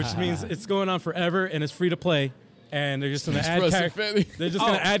 which means it's going on forever and it's free to play. And they're just going to Smash add Bros. characters. Infinity. They're just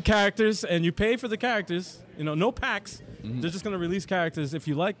going to add characters, and you pay for the characters. No packs. They're just going to release characters. If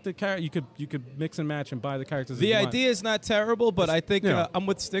you like the character, you could mix and match and buy the characters. The if you want. idea is not terrible, but I think you know. I'm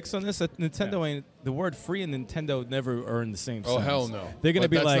with Sticks on this. Nintendo ain't the word free and Nintendo never earn the same. Oh, sense. hell no. They're gonna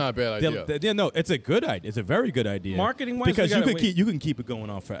But be that's like, not a bad idea. Yeah, no, it's a good idea. It's a very good idea. Marketing-wise, because we you gotta can wait. you can keep it going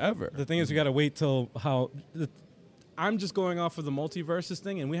on forever. The thing is, we got to wait till I'm just going off of the multiverses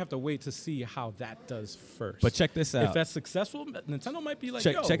thing, and we have to wait to see how that does first. But check this If out. that's successful, Nintendo might be like,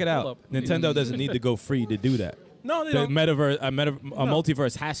 Check it hold out. up. Nintendo doesn't need to go free to do that. No, they The don't. metaverse, a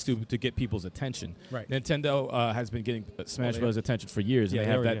multiverse has to get people's attention. Right. Nintendo has been getting Smash they- Bros. Attention for years, Yeah, and they they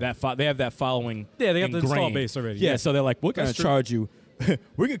have already they have that following. Yeah, they got the install ingrained. base already, Yeah, yeah. so they're like, we're going That's to true. charge you.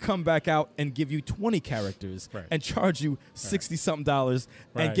 We're gonna come back out and give you 20 characters Right. and charge you $60-something and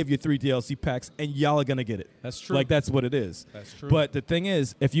Right. give you 3 DLC packs, and y'all are gonna get it. That's true. Like that's what it is. That's true. But the thing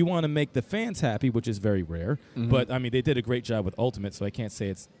is, if you want to make the fans happy, which is very rare, but I mean they did a great job with Ultimate, so I can't say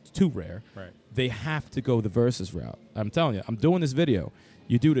it's too rare. Right. They have to go the versus route. I'm telling you, I'm doing this video.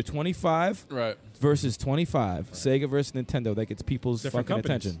 You do the 25 Right. versus 25, Sega versus Nintendo. That gets people's Different fucking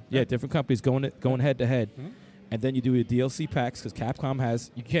companies. attention. Yeah, different companies going head to head. Mm-hmm. And then you do your DLC packs because Capcom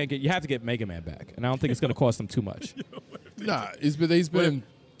has you have to get Mega Man back, and I don't think it's going to cost them too much. Nah, he's been.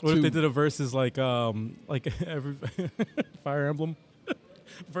 What if two- they did a versus like every Fire Emblem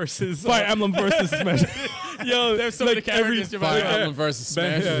versus Fire Emblem versus Smash. Yo, there's so many characters, Fire Emblem versus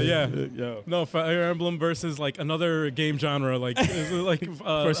Smash? Yeah. Yo. No, Fire Emblem versus like another game genre, like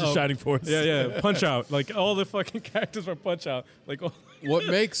Versus Shining Force. Yeah. Punch Out. Like all the fucking characters from Punch Out. Like What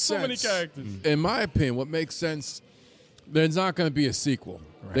makes so sense? many characters. In my opinion, what makes sense? There's not going to be a sequel.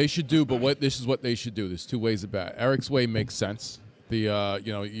 They should do, but this is what they should do. There's 2 ways about it. Eric's way makes sense.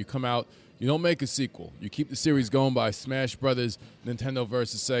 You come out, you don't make a sequel. You keep the series going by Smash Brothers, Nintendo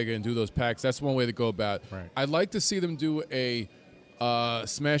versus Sega, and do those packs. That's one way to go about it. Right. I'd like to see them do a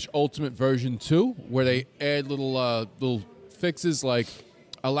Smash Ultimate version 2, where they add little fixes like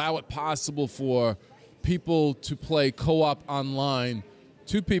allow it possible for people to play co-op online.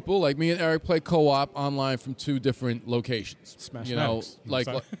 2 people like me and Eric play co-op online from 2 different locations. Smash you know, Max. like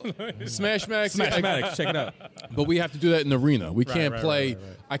Smash Max. Smash Maddox, check it out. But we have to do that in the arena. We can't right, play. right.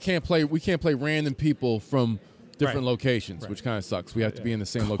 I can't play. We can't play random people from different Right. locations, which kind of sucks. We have to be in the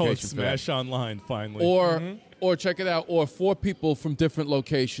same Oh, location for that. Smash Online finally. Or check it out. Or 4 people from different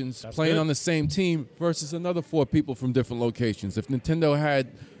locations playing good. on the same team versus another 4 people from different locations. If Nintendo had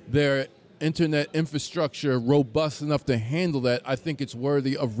their internet infrastructure robust enough to handle that, I think it's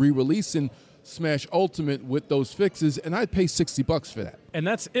worthy of re-releasing Smash Ultimate with those fixes, and I'd pay $60 for that. And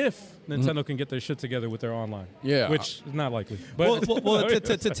that's if Nintendo can get their shit together with their online. Yeah. Which is not likely. But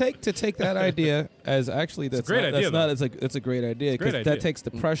to take that idea as actually that's a great not, idea, that's not it's a great idea great because idea. that takes the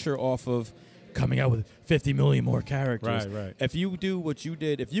pressure off of coming out with 50 million more characters. Right. If you do what you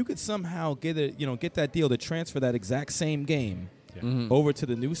did, if you could somehow get that deal to transfer that exact same game over to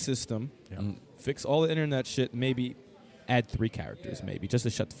the new system, fix all the internet shit, maybe add 3 characters, maybe just to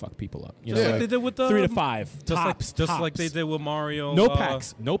shut the fuck people up. You know, like like they did with 3 to 5, just like they did with Mario. No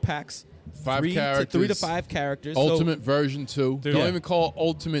packs. 5 3 characters. 3 to 5 characters. Ultimate version 2. Dude. Don't Yeah. even call it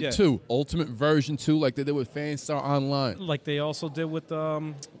Ultimate 2. Ultimate version 2, like they did with Fanstar Online. Like they also did with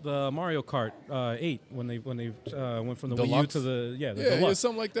the Mario Kart 8 when they went from the Wii U Deluxe? to the Yeah, Deluxe.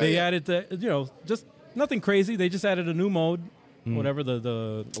 something like that. They yeah. added just nothing crazy. They just added a new mode, whatever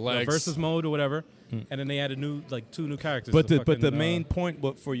the Legs. versus mode or whatever, and then they added 2 new characters. But to the main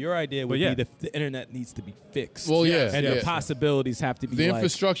point for your idea would yeah. be the internet needs to be fixed. Well, Yes. yeah. and yeah. the possibilities have to be The like,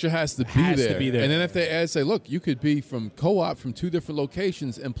 infrastructure has to be has to there. be there. And then if they add, say, look, you could be from co-op from 2 different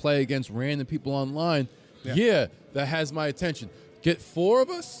locations and play against random people online. Yeah, that has my attention. Get 4 of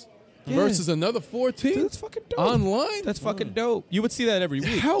us versus another 4 teams Dude, that's fucking dope. online. That's fucking dope. You would see that every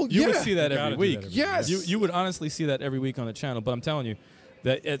week. Hell You would yeah. see that You every gotta do week. that every Yes. You would honestly see that every week on the channel. But I'm telling you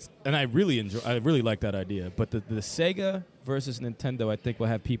that and I really like that idea. But the Sega versus Nintendo, I think will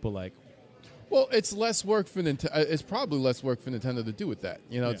have people like, Well, it's less work for Nintendo. It's probably less work for Nintendo to do with that.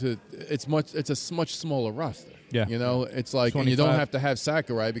 You know, it's a much smaller roster. Yeah. You know, it's like, and you 25. don't have to have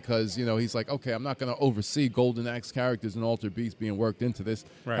Sakurai because he's like, okay, I'm not going to oversee Golden Axe characters and Altered Beast being worked into this.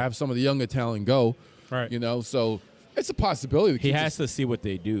 Right. Have some of the younger talent go. Right. You know, so it's a possibility. He has to see what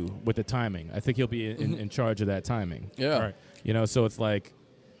they do with the timing. I think he'll be in charge of that timing. Yeah. Right. You know, so it's like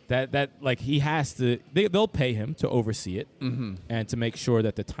that like he has to. They'll pay him to oversee it and to make sure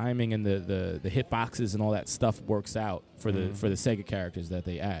that the timing and the hit boxes and all that stuff works out for the Sega characters that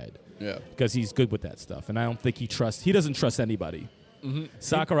they add. Yeah. Because he's good with that stuff, and I don't think he doesn't trust anybody.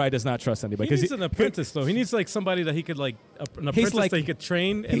 Sakurai does not trust anybody. He needs an apprentice though. He needs like somebody that he could an apprentice like- that he could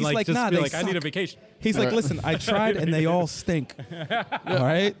train and he's like like, just nah, be they like, I need a suck. vacation. he's like, listen, I tried and they all stink. All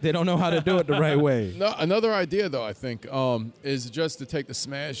right, they don't know how to do it the right way. No, another idea, though, I think, is just to take the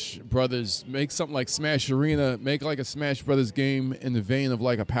Smash Brothers, make something like Smash Arena, make like a Smash Brothers game in the vein of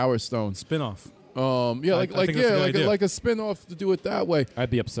like a Power Stone. Spin-off. Yeah, I think that's a good idea. like a spin-off to do it that way. I'd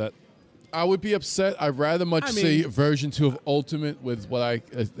be upset. I would be upset. I'd rather much see version 2 of Ultimate with what I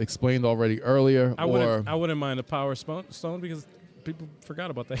explained already earlier. I wouldn't mind a Power Stone because people forgot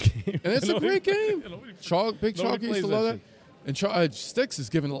about that game. And it's a great game. Nobody- Big Chalk nobody used to plays love that that. And Sticks is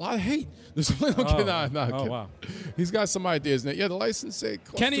giving a lot of hate. Oh, wow. He's got some ideas. Yeah, the license.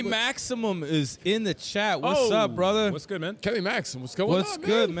 Kenny Maximum is in the chat. What's up, brother? What's good, man? Kenny Maxim, what's going What's on,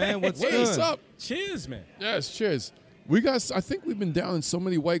 good, man? man? What's What's good? up? Cheers, man. Yes, cheers. I think we've been down in so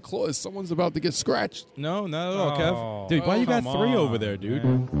many white claws. Someone's about to get scratched. No, not at all, Kev. Oh, Dude, why you got come 3 on, over there, dude?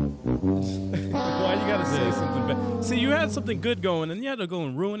 Why you gotta say something bad? See, you had something good going, and you had to go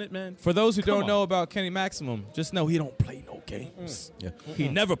and ruin it, man. For those who Come don't on. know about Kenny Maximum, just know he don't play no games. Yeah. He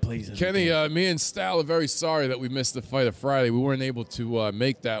never plays any Kenny, games. me and Stal are very sorry that we missed the fight of Friday. We weren't able to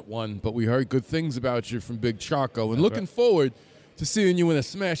make that one, but we heard good things about you from Big Choco, and looking forward to seeing you in a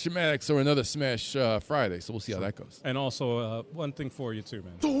Smash-O-Matics or another Smash Friday. So we'll see how that goes. And also, one thing for you too,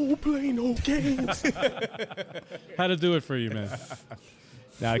 man. Don't play no games. How to do it for you, man.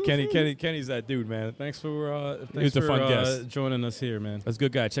 Nah, Kenny's that dude, man. Thanks for was a fun guest. joining us here, man. That's a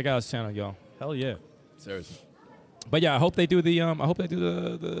good guy. Check out his channel, y'all. Hell yeah. Seriously. But yeah, I hope they do the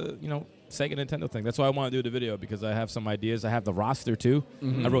Sega Nintendo thing. That's why I want to do the video, because I have some ideas. I have the roster too.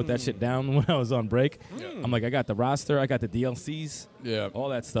 I wrote that shit down when I was on break. I'm like, I got the roster, I got the DLCs, Yeah. all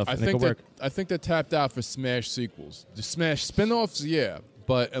that stuff. I and it think could work. they're tapped out for Smash sequels. The Smash spin-offs, yeah,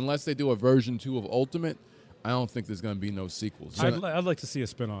 but unless they do a version 2 of Ultimate, I don't think there's going to be no sequels. I'd like to see a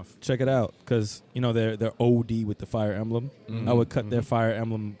spin-off. Check it out, because they're OD with the Fire Emblem. I would cut their Fire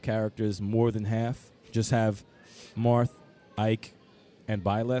Emblem characters more than half. Just have Marth, Ike, and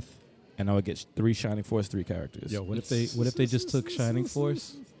Byleth, and I would get 3 Shining Force 3 characters. Yo, what if they just took Shining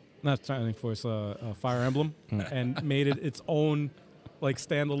Force, not Shining Force, Fire Emblem, and made it its own like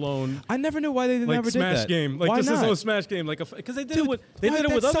standalone I never knew why they like never did Smash that. game, like why just not? its own Smash game, like because they did Dude, it with they did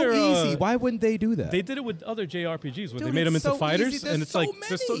it with that's other so easy. Why wouldn't they do that? They did it with other JRPGs where they Dude, made them it's into so fighters, easy. and There's it's so like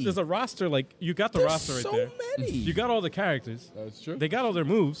many. there's a roster, like you got the There's roster right so there. many. You got all the characters. That's true. They got all their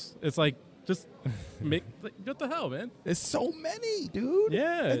moves. It's like just make like, what the hell, man? There's so many, dude.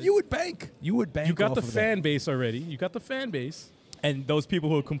 Yeah. And you would bank. You would bank. You got off the of fan base already. You got the fan base. And those people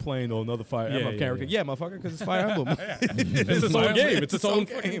who complain, oh, another Fire Emblem character. Yeah, motherfucker, because it's Fire Emblem. It's its own game. It's its own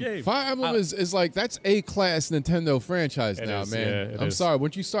fucking game. Fire Emblem is like, that's A-class Nintendo franchise now, is, man. yeah, it I'm is. sorry.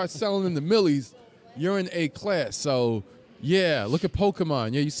 Once you start selling in the millies, you're in A-class. So, yeah, look at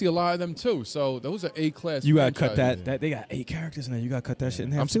Pokemon. Yeah, you see a lot of them, too. So, those are A-class You got to cut franchises. that. They got 8 characters in there. You got to cut that shit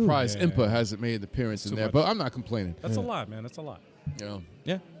in half, I'm surprised Yeah. Impa hasn't made an appearance in Too there, much. but I'm not complaining. That's a lot, man. That's a lot. You know,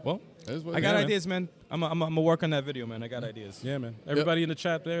 Yeah, well, that is what I it got is. ideas, man. I'm going to work on that video, man. I got ideas. Yeah, man. Everybody in the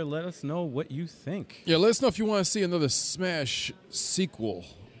chat there, let us know what you think. Yeah, let us know if you want to see another Smash sequel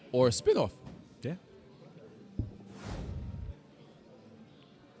or a spin-off. Yeah.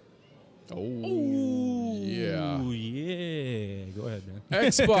 Oh, yeah. Ooh, yeah. Go ahead, man.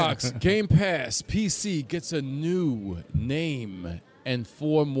 Xbox Game Pass PC gets a new name and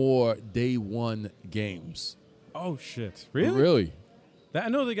 4 more day one games. Oh shit! Really? Really? I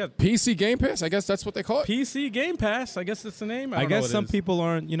know they got PC Game Pass? I guess that's what they call it. PC Game Pass. I guess that's the name. I don't know guess what it some is. people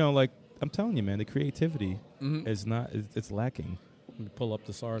aren't, like, I'm telling you, man, the creativity is not, it's lacking. Let me pull up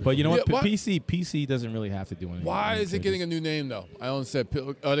this article. But you know what? Yeah, what? PC doesn't really have to do anything. Why is it getting a new name though? I don't understand.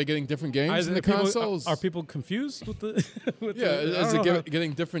 Are they getting different games in the consoles? Are people confused with the? With Yeah, the, I is don't it know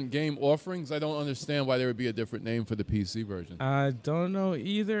getting different game offerings? I don't understand why there would be a different name for the PC version. I don't know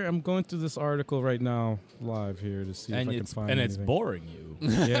either. I'm going through this article right now, live here, to see if I can find it's anything. boring you.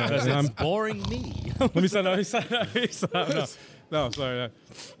 Yeah, Because and I'm it's boring me. Let me stop. No, sorry. No.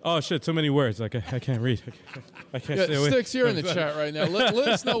 Oh shit! Too many words. I can't read. I can't Yeah, stay away. Sticks, you're in the chat right now. Let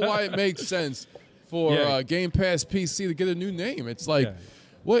us know why it makes sense for Yeah. Game Pass PC to get a new name. It's like, Yeah.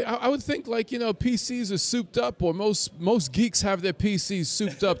 well, I would think like PCs are souped up, or most geeks have their PCs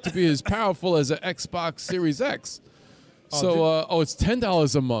souped up to be as powerful as an Xbox Series X. So, it's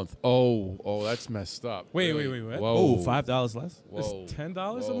 $10 a month. Oh, that's messed up. Wait, Really. what? Whoa, Oh, $5 less? Whoa. It's $10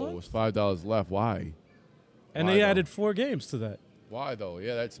 a Whoa, month, It's $5 left. Why? and Why they though? added 4 games to that. Why though?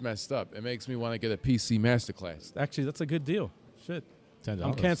 Yeah, that's messed up. It makes me want to get a PC Masterclass. Actually, that's a good deal. Shit, $10.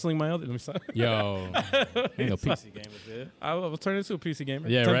 I'm canceling my other. Let me stop. Yo. Ain't no PC game is there. I will turn it into a PC gamer.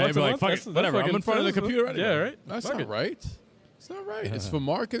 Yeah, $10 right. a Be like, month? fuck it, That's whatever, I'm fucking- in front of the that's- computer anyway. Yeah, right. That's Fuck not it. right. It's not right. It's for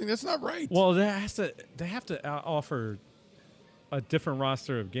marketing. That's not right. Well, they have to offer a different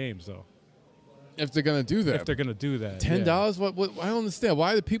roster of games though. if they're gonna do that, If they're gonna do that, $10. What? I don't understand.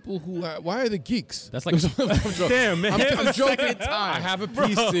 Why are the people who? Why are the geeks? That's like Yeah. Damn, man. I'm joking. I have a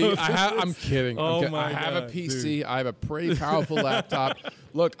PC. I'm kidding. Oh I'm kidding. my I have a God, PC. dude. I have a pretty powerful laptop.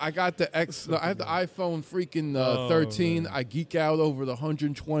 Look, I got the I have the iPhone freaking 13. man. I geek out over the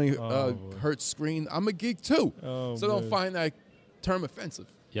 120 boy. hertz screen. I'm a geek too. Oh, So don't man. find that term offensive.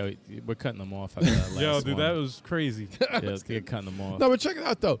 Yo, we're cutting them off after that last Yo, dude, one. that was crazy. Yeah, they're cutting them off. No, but check it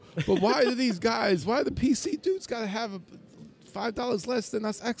out though. But why do these guys? Why the PC dudes got to have $5 less than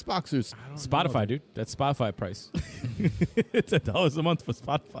us Xboxers? Spotify, dude. That's Spotify price. It's $1 a month for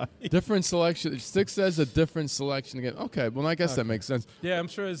Spotify. Different selection. Sticks says a different selection again. Okay, well I guess that makes sense. Yeah, I'm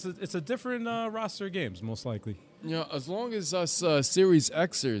sure it's a different roster of games, most likely. You know, as long as us Series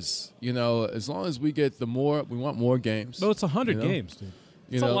Xers, as long as we get we want more games. No, it's 100 You know? games, dude.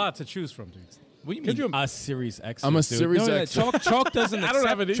 You It's a know? lot to choose from, dude. What do you Could mean? you- A Series X. I'm a dude? Series No, X. Chalk doesn't. I don't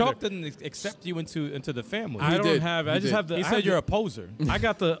have it either. Chalk doesn't accept you into the family. I don't did. have. He I just did. have the. He I said have you're the- a poser. I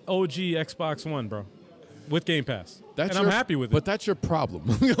got the OG Xbox One, bro, with Game Pass, That's and I'm your- happy with But it. that's your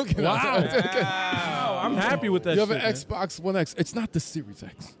problem. Okay, Wow, I'm happy with that. You have shit, an man. Xbox One X. It's not the Series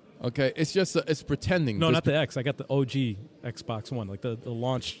X. Okay, it's just it's pretending. No, Just not the X. I got the OG Xbox One, like the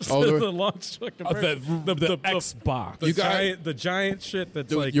launch. Oh, the launch. Like The Xbox. The You got- giant shit that's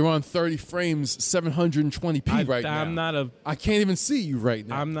Dude, like. you're on 30 frames, 720p right now. I'm not a. I can't even see you right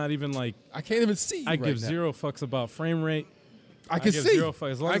now. I'm not even like. I can't even see you I right give now. zero fucks about frame rate. I can give see. zero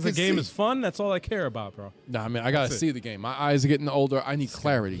fucks. As long I as the can game see. is fun, that's all I care about, bro. Nah, man, I gotta That's it. see the game. My eyes are getting older. I need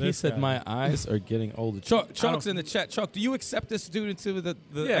clarity. He This said guy. my eyes are getting older. Chalk's in the chat. Chalk, do you accept this dude into the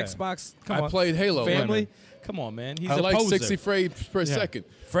Yeah. Xbox? Come I on. played Halo. Family. Come on, man. He's I a like poser. 60 frames per second.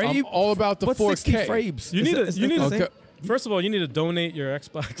 Frame? I'm all about the What's 4K. 60 frames? You Is need that- to. is You that need the to. same? Okay. First of all, you need to donate your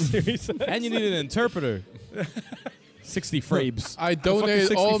Xbox Series. And you need an interpreter. 60 frames. I fucking donated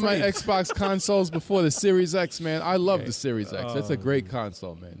 60 all of my frames. Xbox consoles before the Series X, man. I love the Series X. That's a great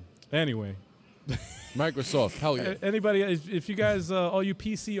console, man. Anyway, Microsoft, hell yeah. anybody, if you guys, all you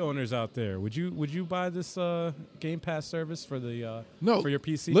PC owners out there, would you buy this Game Pass service for the No, for your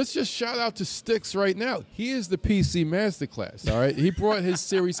PC? Let's just shout out to Sticks right now. He is the PC masterclass, all right? He brought his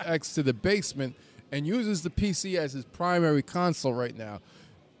Series X to the basement and uses the PC as his primary console right now.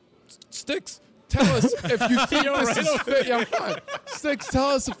 Sticks, tell us if you think this is fair. Yeah, I'm fine. Sticks,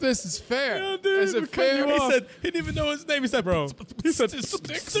 tell us if this is fair. Yeah, dude, is we're it cutting fair? you off. He didn't even know his name. He said, Bro, he said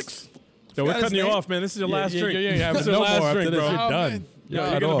Sticks. Yo, we're Forgot his cutting you name. off, man. This is your last drink. Yeah, This is your no last more after drink, this. bro. You're Oh, done. man. Yo,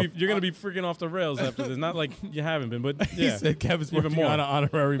 Cut off. you're gonna be freaking off the rails after this. Not like you haven't been, but He yeah. said Kevin's Even working more. on an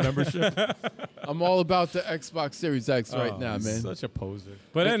honorary membership. I'm all about the Xbox Series X right Oh, now, man. Such a poser.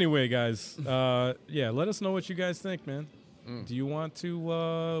 But anyway, guys, yeah, let us know what you guys think, man. Mm. Do you want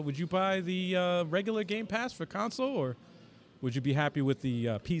to? Would you buy the regular Game Pass for console, or would you be happy with the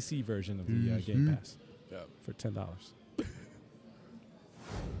PC version of the Game Pass Yeah. for $10?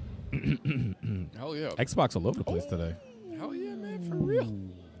 Hell yeah. Xbox all over the place today. Hell yeah, man. For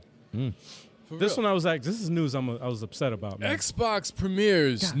real. For This real. one I was like, this is news I was upset about, man. Xbox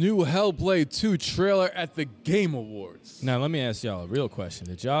premieres new Hellblade 2 trailer at the Game Awards. Now, let me ask y'all a real question.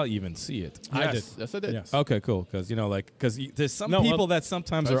 Did y'all even see it? I did. Yes, I did. Yes. Okay, cool. Because, there's some No, people that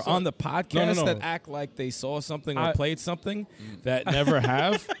sometimes I are saw- on the podcast No. that act like they saw something or I- played something that never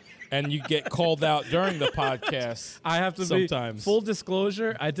have, and you get called out during the podcast. I have to Sometimes. be full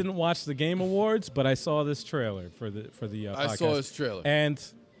disclosure. I didn't watch the Game Awards, but I saw this trailer for the I podcast. saw this trailer. And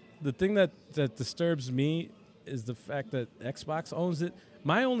the thing that disturbs me is the fact that Xbox owns it.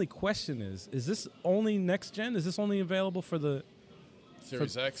 My only question is this only next gen? Is this only available for the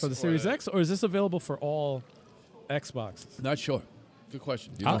Series X. for the or Series X, or is this available for all Xboxes? Not sure. Good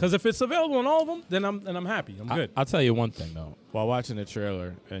question. Do you know? Because if it's available on all of them, then I'm happy. I'm good. I'll tell you one thing, though. While watching the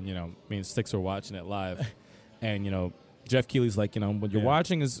trailer, and, me and Sticks were watching it live, and, Jeff Keighley's like, what you're Yeah.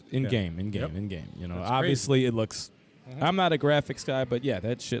 watching is Yep. in-game. That's Obviously, it looks... I'm not a graphics guy, but yeah,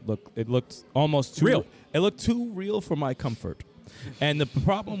 that shit looked almost too Real. It looked too real for my comfort. And the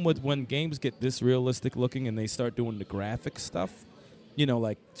problem with when games get this realistic looking and they start doing the graphic stuff,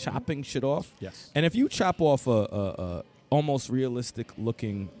 like chopping shit off. Yes. And if you chop off a almost realistic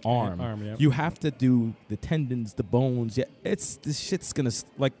looking arm, yeah. you have to do the tendons, the bones. Yeah, this shit's gonna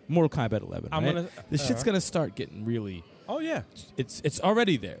like Mortal Kombat 11. I'm right? gonna- This shit's gonna start getting really. Oh yeah. It's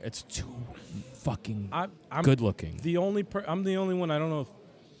already there. It's too fucking I'm good looking. I'm the only one. I don't know if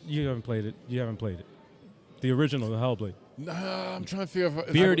you haven't played it. You haven't played it. The original, the Hellblade. Nah, I'm trying to figure out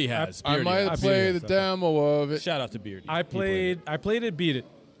if Beardy has. I Beardy might has. have played the Beardy has, demo of it. Shout out to Beardy. I He played played it, beat it.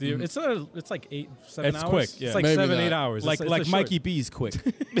 It's like 7 It's hours. quick, yeah. It's like Maybe 7, not. 8 hours. it. Like It's a short. Mikey B's quick.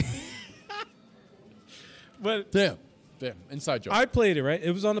 But Damn. Inside joke. I played it, right?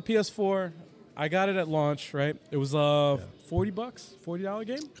 It was on the PS4. I got it at launch, right? It was $40, $40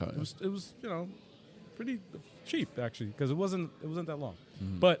 game. Okay. It was pretty cheap actually because it wasn't that long.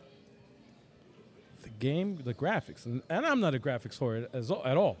 Mm-hmm. But the game, the graphics, and I'm not a graphics whore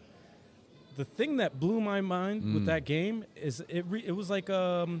at all. The thing that blew my mind with that game is it was like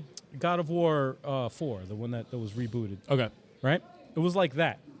God of War 4, the one that was rebooted, Okay. right? It was like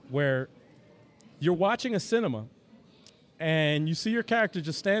that where you're watching a cinema and you see your character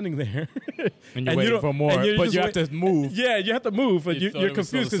just standing there. And you're you waiting don't- for more, and you're but just you have to move. Yeah, you have to move, but You thought you're it was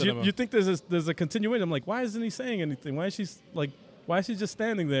still confused the because cinema. you think there's a continuation. I'm like, why isn't he saying anything? Why is she just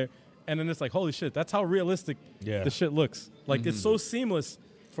standing there? And then it's like, holy shit, that's how realistic Yeah. the shit looks. Like it's so seamless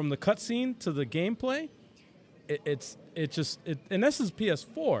from the cutscene to the gameplay. And this is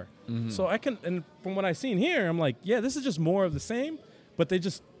PS4, so and from what I've seen here, I'm like, yeah, this is just more of the same, but they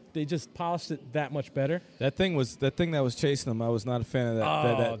just polished it that much better. That thing that was chasing him. I was not a fan of that.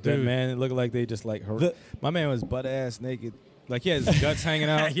 Oh, that dude. man, it looked like they just like hurt. My man was butt ass naked. Like he had his guts hanging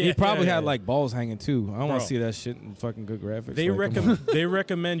out. Yeah, he probably yeah, had yeah. like balls hanging too. I don't want Bro. to see that shit in fucking good graphics. They Like, come on.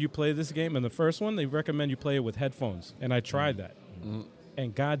 recommend you play this game, and the first one they recommend you play it with headphones, and I tried that.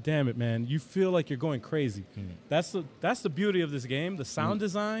 And god damn it, man, you feel like you're going crazy. That's the beauty of this game. The sound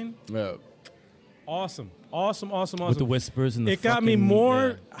design, Yeah. awesome. with the whispers and the It got me fucking-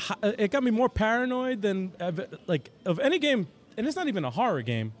 more. It got me more paranoid than of any game, and it's not even a horror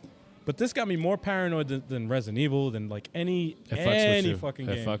game, but this got me more paranoid than Resident Evil, than like any It fucks with you. fucking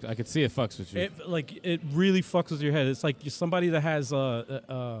It game. I could see it fucks with you. It really fucks with your head. It's like you're somebody that has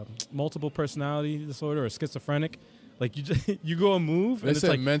multiple personality disorder or schizophrenic. Like you go and move, They and it's said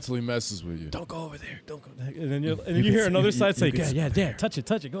like, mentally messes with you. don't go over there, don't go there. And then you hear another side say, yeah, touch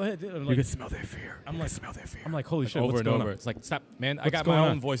it, go ahead. And I'm like, smell their fear. I'm like, smell their fear. I'm like, holy shit, Over what's and going over. on? It's like, stop, man. I What's got going my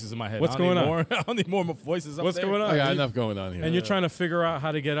on? own voices in my head. What's I don't going need on? more. I don't need more voices up What's there. going on? I got And you- enough going on here. And you're trying to figure out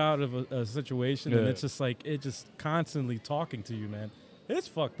how to get out of a situation, and Yeah. it's just like it just constantly talking to you, man. It's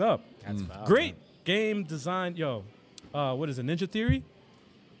fucked up. That's foul, Great man. game design, yo. What is it, Ninja Theory?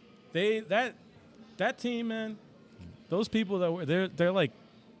 That team, man. Those people that were they're like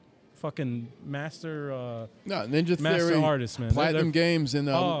fucking master no, Ninja master Theory, artists, man. Platinum They're- Games, and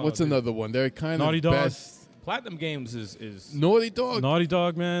Oh, what's dude. another one? They're kind Naughty of Dog. best. Platinum Games is Naughty Dog. Naughty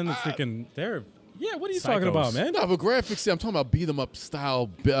Dog, man. Freaking, they're Yeah, what are you talking about, man? No, but graphics. I'm talking about beat 'em up style.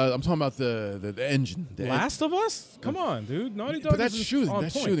 I'm talking about the engine. The Last of Us? Come on, dude. Naughty Dog but that's is shooting. on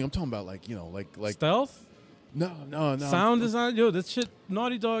That's point. shooting. I'm talking about like Stealth? no. Sound design? Yo, this shit,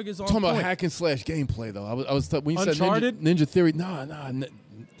 Naughty Dog is on I'm talking point. about hack and slash gameplay though. I was when you Uncharted? said Ninja Theory. No,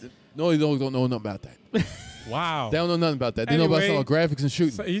 don't know nothing about that. Wow. They don't know nothing about that. They know about Anyway, some graphics and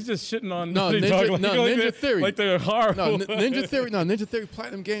shooting. So he's just shitting on No, Naughty Ninja- Dog. no, like Ninja Theory. Like they're horrible. No, Ninja Theory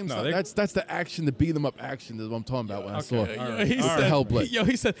Platinum Games. No, they- that's the action, the beat 'em up action is what I'm talking about when I saw Okay, it. all right. He All said, right. Hellblade. Yo,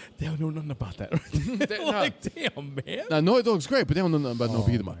 he said they don't know nothing about that. They- like, damn, man. Now, Naughty Dog's great, but they don't know nothing about no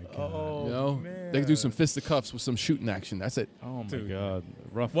beat 'em up. Oh, You know, man. they can do some fisticuffs with some shooting action. That's it. Oh my Dude. god,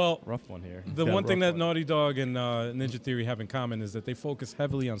 rough. Well, rough one here. The Yeah, one thing rough that one. Naughty Dog and Ninja Theory have in common is that they focus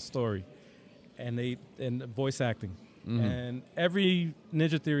heavily on story and voice acting. And every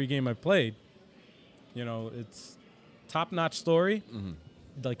Ninja Theory game I've played, you know, it's top-notch story.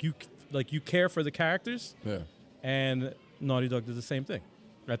 Like you care for the characters, Yeah. and Naughty Dog did the same thing.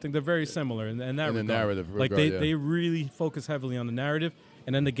 I think they're very similar in that In the regard. narrative Like regard, yeah. they really focus heavily on the narrative,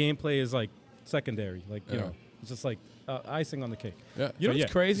 and then the gameplay is like secondary. Like you Yeah. know, it's just like icing on the cake. Yeah. You know But what's yeah.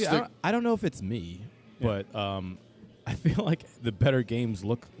 crazy? Stick- I don't know if it's me, but I feel like the better games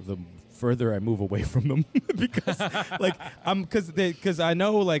look the further I move away from them because like because I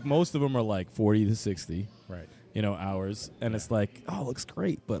know like most of them are like 40 to 60 Right. hours, and it's like, oh, it looks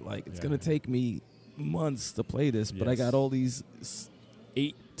great, but like it's gonna take me months to play this, but I Yes. got all these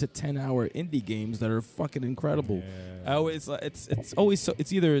 8 to 10 hour indie games that are fucking incredible. Yeah. It's always so,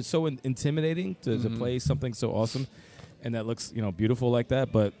 it's either so intimidating to play something so awesome and that looks beautiful like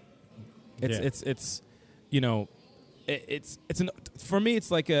that, but it's for me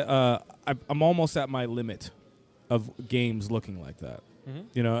it's like I'm almost at my limit of games looking like that.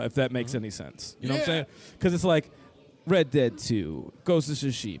 If that makes any sense. You know what I'm saying? Because it's like Red Dead 2, Ghost of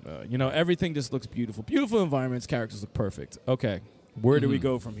Tsushima. Everything just looks beautiful. Beautiful environments, characters look perfect. Okay, where do we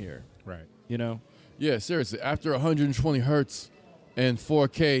go from here? Right. Yeah, seriously. After 120 hertz and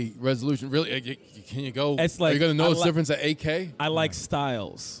 4K resolution, really, can you go? It's are like- you gonna I notice like- difference at 8K? I like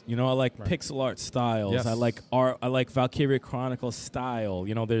styles. I like Right. pixel art styles. Yes. I like art. I like Valkyria Chronicles style.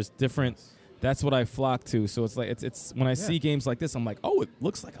 There's different. That's what I flock to. So it's like it's when I see games like this, I'm like, oh, it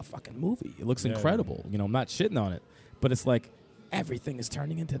looks like a fucking movie. It looks Yeah. incredible. I'm not shitting on it, but it's like everything is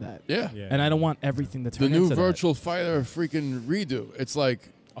turning into that. Yeah. Yeah. And I don't want everything to The turn new into Virtual Fighter freaking redo. It's like,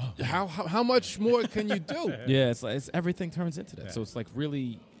 how much more can you do? that. Yeah, it's everything turns into that. Yeah. So it's like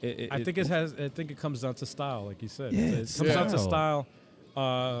really. I think it comes down to style, like you said. Yeah, It it's comes down to style.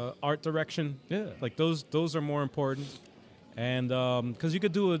 style, art direction. Yeah. Like those are more important. And because you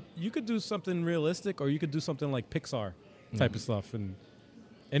could do something realistic, or you could do something like Pixar type of stuff, and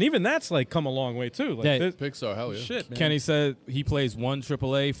even that's like come a long way too. Like Yeah. this- Pixar, hell yeah. shit, man. Kenny said he plays one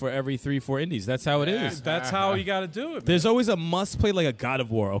AAA for every 3-4 indies. That's how it is. That's how you got to do it. Man. There's always a must play, like a God of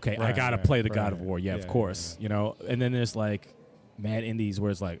War. Okay, I Right, gotta right, play the God right. of War. Yeah, of Yeah, course. And then there's like mad indies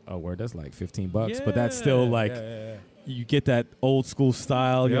where it's like, oh, where that's like $15, but that's still like yeah. you get that old school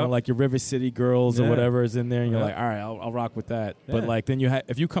style. Yep. Like your River City Girls or Yeah. whatever is in there, and you're Yep. like, all right, I'll rock with that. But Yeah. like then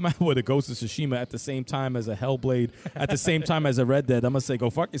if you come out with a Ghost of Tsushima at the same time as a Hellblade, at the same time as a Red Dead, I'm gonna say go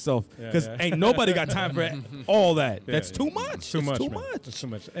fuck yourself Yeah, because yeah. ain't nobody got time for all that. Yeah, That's yeah. too much. Too It's much. Too man. much. It's too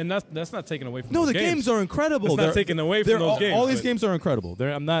much. And that's not taking away from No, those the games are incredible. It's not They're- taking away from they're those games. All these but- games are incredible.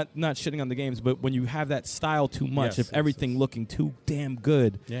 I'm not shitting on the games, but when you have that style too much, Yes, if everything looking too damn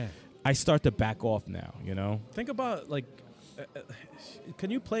good, Yeah. I start to back off now. Think about like,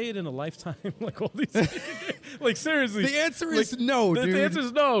 can you play it in a lifetime? Like all these, like seriously. The answer Like, is no, the dude. answer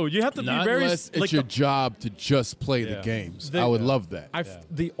is no. You have to Not be very unless it's like your job to just play the Yeah. games. The- I would love that.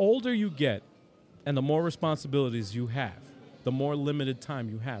 the older you get, and the more responsibilities you have, the more limited time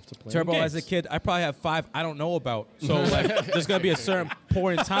you have to play. Turbo, games. as a kid, I probably have 5 I don't know about. So like, there's gonna be a certain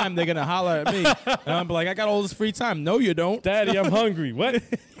point in time they're gonna holler at me, and I'm like, I got all this free time. No, you don't. Daddy, I'm hungry. What? I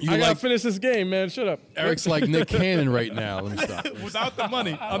gotta like- finish this game, man. Shut up. Eric's like Nick Cannon right now. Let me stop. Without the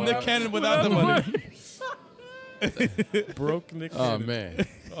money, I'm Nick Cannon without the money. Broke Nick. Oh Cannon. man.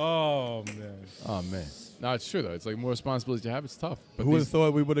 Oh man. Oh man. No, it's true though. It's like more responsibilities you have. It's tough. But Who would have these-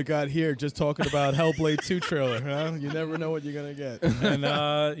 thought we would have got here just talking about Hellblade 2 trailer, huh? You never know what you're gonna get. And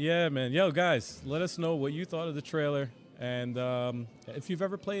yeah, man. Yo, guys, let us know what you thought of the trailer, and if you've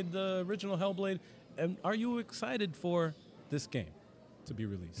ever played the original Hellblade, and are you excited for this game to be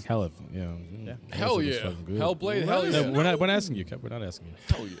released? Hell of yeah. Hell yeah. Hellblade. Hell us yeah. No, we're not asking you, Kev. We're not asking you.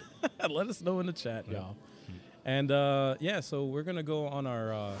 Hell yeah. Let us know in the chat, y'all. And yeah, so we're gonna go on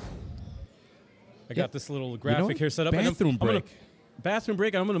our. I got this little graphic what? here set up. and Bathroom I'm gonna- break. Bathroom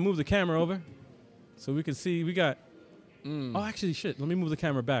break. I'm gonna move the camera over, so we can see. We got. Oh, actually, shit. Let me move the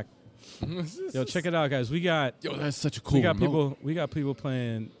camera back. Yo, check it out, guys. We got Yo, that's such a cool remote. we got people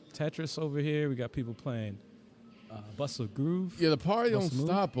playing Tetris over here. We got people playing Bustle Groove. Yeah, the party don't Must move.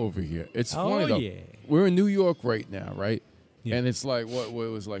 stop over here. It's Oh, funny though. yeah. We're in New York right now, right? Yeah. And it's like what it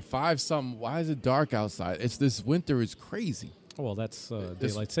was like 5-something. Why is it dark outside? It's this winter is crazy. Oh, well, that's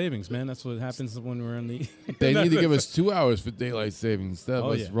This- daylight savings, man. That's what happens when we're in the. They need to give us 2 hours for daylight savings instead of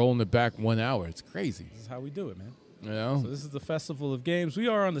Oh, us yeah. rolling it back 1 hour. It's crazy. This is how we do it, man. You know? So this is the Festival of Games. We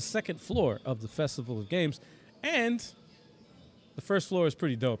are on the second floor of the Festival of Games, and the first floor is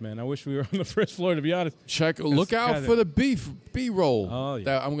pretty dope, man. I wish we were on the first floor, to be honest. Look out kinda- for the B-roll. Oh, yeah.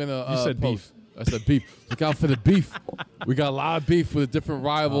 That I'm gonna. You said post. I said beef. Look out for the beef. We got a lot of beef with different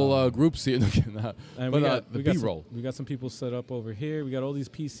rival groups here. And But we the got B-roll. we got some people set up over here. We got all these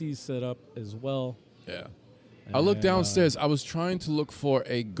PCs set up as well. Yeah. I looked And, downstairs. I was trying to look for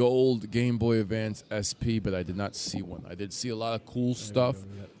a gold Game Boy Advance SP, but I did not see one. I did see a lot of cool stuff.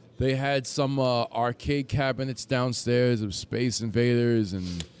 They had some arcade cabinets downstairs of Space Invaders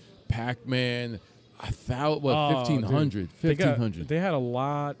and Pac-Man. I thought, what, Oh, 1,500? They got- 1,500. They had a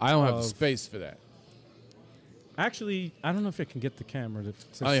lot. I don't have the of- space for that. Actually, I don't know if it can get the camera to I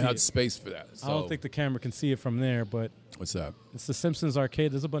see don't have it. space for that. I don't So- think the camera can see it from there, but What's that? it's the Simpsons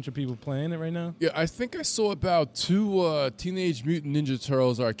arcade. There's a bunch of people playing it right now. Yeah, I think I saw about 2 Teenage Mutant Ninja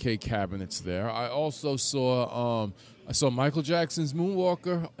Turtles arcade cabinets there. I also saw Michael Jackson's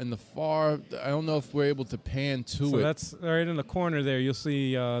Moonwalker in the far. I don't know if we're able to pan to So it. that's right in the corner there. You'll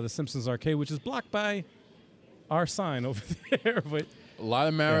see the Simpsons arcade, which is blocked by our sign over there. But A lot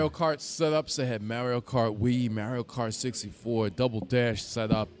of Mario Kart setups. They had Mario Kart Wii, Mario Kart 64, Double Dash set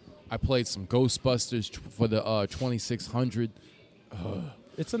up. I played some Ghostbusters for the 2600.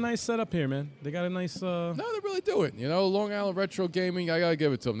 it's a nice setup here, man. They got a nice. No, they really do it. You know, Long Island Retro Gaming, I got to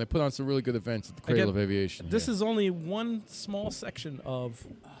give it to them. They put on some really good events at the Cradle of Aviation. This here. is only one small section of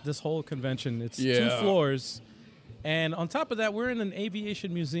this whole convention. It's 2 Yeah. floors, and on top of that, we're in an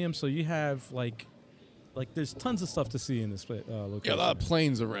aviation museum. So you have like there's tons of stuff to see in this location. Yeah, a lot of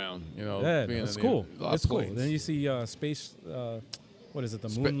planes around, you know. Yeah, being it's in cool. there. A lot It's of cool. planes. Then you see space. What is it? The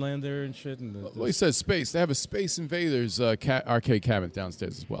Moonlander and shit. And Well, he says space. They have a Space Invaders arcade cabinet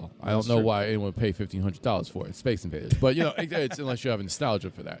downstairs as well. I don't know true. why anyone would pay $1,500 for it. Space Invaders, but you know, it's unless you have nostalgia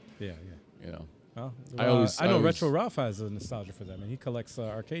for that. yeah. You know, Well, I I know always- Retro Ralph has a nostalgia for that, man. He collects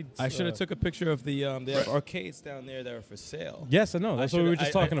arcades. I should have took a picture of the they have arcades down there that are for sale. Yes, I know. That's what we were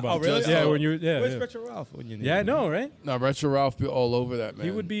just talking about. Oh, really? Yeah, Oh. when you Where's yeah. Retro Ralph when you need Yeah, I him? know, right? no, Retro Ralph be all over that, man.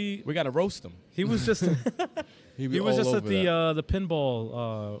 He would be. We got to roast him. He was just. He'd be he was all just at over that. the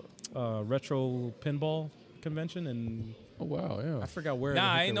pinball retro pinball convention, and Oh wow, yeah. I forgot where. Nah, the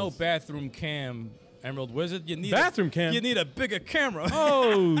heck ain't it no was. bathroom cam, Emerald Wizard. You need Bathroom cam? You need a bigger camera.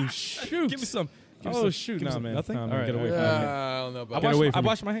 Oh shoot! Give me some. Give me Oh some- shoot! give me Nah, some- man. Nothing. Nah, All man, right, get away all from right. me. I don't know I about Get wash, away I from me.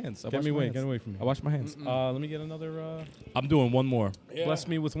 wash my hands. I Get wash me my away. hands. Get away from me. I wash my hands. Let me get another. I'm doing one more. Bless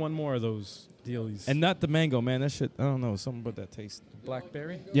me with one more of those dealies. And not the mango, man. That shit, I don't know. Something about that taste.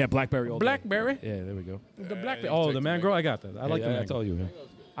 blackberry. Yeah, blackberry. All day. Blackberry. Yeah, there we go. The blackberry. you Oh, take the the mango. I got that. I like the yeah, mango. that's all you.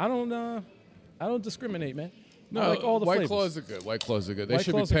 Yeah. I don't discriminate, man. No, I like all the White flavors. Claws are good. White Claws are good. They White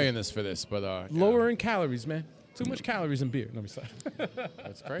should be Claws are paying us for this, but yeah. Lower in calories, man. Too much calories in beer. No, I'm sorry.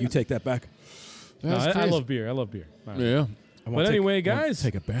 That's crazy. You take that back. No, That's I crazy. love beer. I love beer. All right. Yeah. But anyway, guys,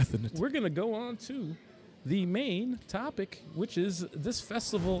 take a bath in it. we're going to go on to the main topic, which is this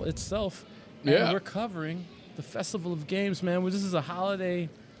festival itself. And Yeah. we're covering the Festival of Games, man. This is a holiday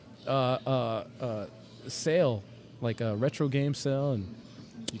sale, like a retro game sale, and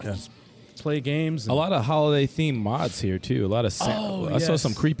you can just play games. A And lot of holiday themed mods here too. A lot of Oh, I saw yes.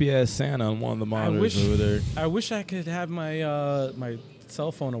 some creepy ass Santa on one of the monitors over there. I wish I could have my my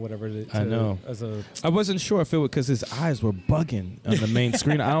cell phone or whatever. I know. As a I wasn't sure if it was because his eyes were bugging on the main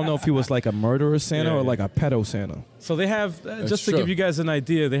screen. I don't know if he was like a murderer Santa Yeah, or yeah. like a pedo Santa. So they have, just to true. give you guys an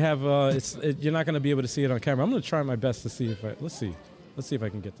idea, they have, you're not going to be able to see it on camera. I'm going to try my best to see if let's see if I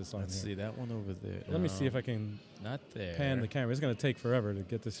can get this on Let's here. see that one over there. Let me see if I can Not there. pan the camera. It's going to take forever to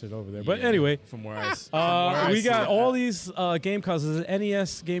get this shit over there. But Yeah, anyway, from where I we got all these game consoles, there's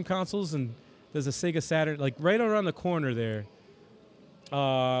NES game consoles, and there's a Sega Saturn, like right around the corner there,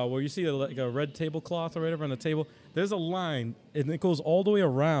 where you see like a red tablecloth or whatever on the table. There's a line, and it goes all the way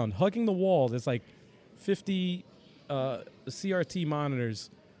around, hugging the wall. There's like 50 CRT monitors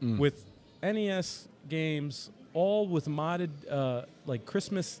with NES games, all with modded, like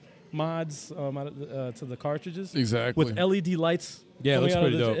Christmas mods to the cartridges. Exactly. With LED lights. Yeah, it coming looks out of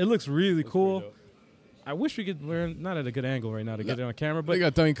pretty the- dope. It looks really cool. I wish we could. We're not at a good angle right now to get it on camera, but They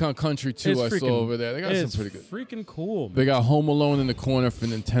got Donkey Kong Country too. it's I freaking, saw over there. They got some it's pretty good. freaking cool. They got Home Alone in the corner for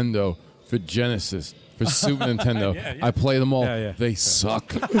Nintendo. for Genesis, for Super Nintendo. I play them all. Yeah, yeah. They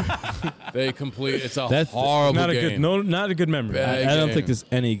suck. They complete. It's a That's horrible Not a game. good, no, not a good memory. Bad I don't game. think there's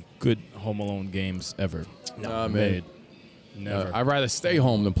any good Home Alone games ever Nah, man. made. Never. I'd rather stay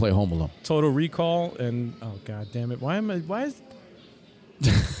home than play Home Alone. Total Recall and oh god damn it! Why is?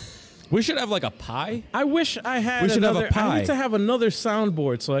 We should have like a pie. I wish I had. We should have a another, I pie. need to have another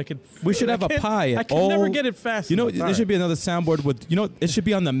soundboard so I could. We should have a pie. I can never get it fast. You know, enough. there should be another soundboard with. You know, it should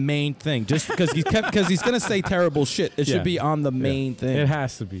be on the main thing. Just because he's gonna say terrible shit. It Yeah. should be on the main thing. It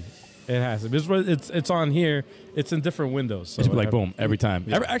has to be. It has to be. It's on here. It's in different windows. So It should be like I- boom every time.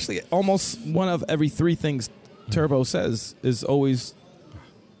 Yeah. Actually, almost one of every three things Turbo says is always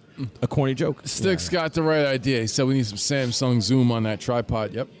a corny joke. Sticks got the right idea. He said we need some Samsung Zoom on that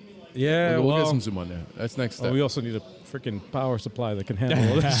tripod. Yep. Yeah. we'll well, get some Zoom on there. That's next step. we also need a freaking power supply that can handle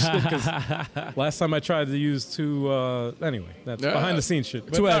all this shit. 'Cause last time I tried to use two. Anyway, that's Yeah. behind the scenes shit.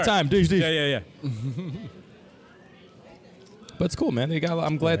 But Two at all a right. time. Dish, dish. Yeah. But it's cool, man. They got.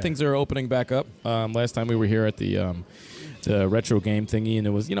 I'm glad Yeah. things are opening back up. Last time we were here at the retro game thingy, and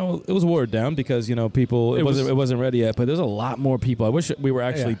it was it was watered down because people it wasn't ready yet. But there's a lot more people. I wish we were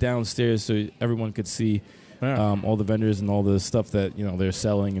actually Yeah. downstairs so everyone could see Yeah. all the vendors and all the stuff that they're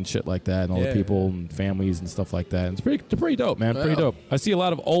selling and shit like that, and all Yeah. the people and families and stuff like that. And it's pretty dope, man. Pretty Yeah. dope. I see a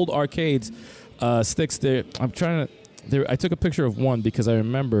lot of old arcades. Sticks there. I'm trying to. I took a picture of one because I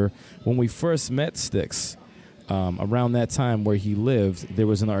remember when we first met Sticks. Around that time where he lived, there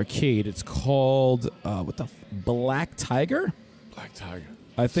was an arcade. It's called Black Tiger. Black Tiger.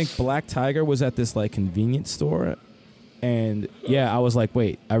 I think Black Tiger was at this like convenience store, and yeah, I was like,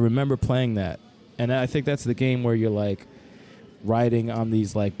 wait, I remember playing that, and I think that's the game where you're like riding on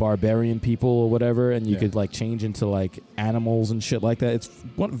these like barbarian people or whatever, and you Yeah. could like change into like animals and shit like that. It's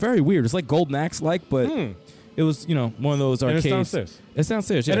very weird. It's like Golden Axe like, but it was one of those And arcades. it's downstairs. It's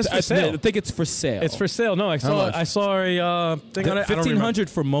downstairs. Yeah, And it's for sale. I think it's for sale. It's for sale. No, I How saw much? a thing on it. I don't remember. $1,500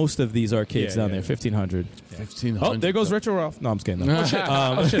 for most of these arcades Yeah, down yeah. there. $1,500. 1,500. Oh, there goes Retro Ralph. No, I'm just kidding. No.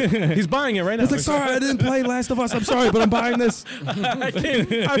 Oh, shit. He's buying it right now. It's like, sorry, I didn't play Last of Us. I'm sorry, but I'm buying this.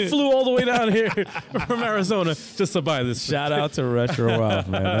 I flew all the way down here from Arizona just to buy this. Shout out to Retro Ralph,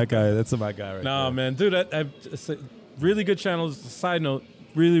 man. That guy, that's my guy right Nah, there. man, dude, it's a really good channel. Side note,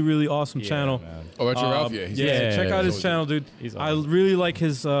 really, really awesome channel. man. Oh, Retro Ralph, yeah. He's yeah. Check out his He's channel, dude. He's I awesome. really like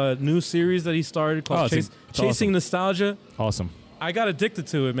his new series that he started Oh, called it's Chasing awesome. Nostalgia. Awesome. I got addicted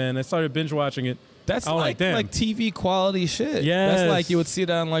to it, man. I started binge watching it. That's I was like damn. TV quality shit. Yes. That's like you would see it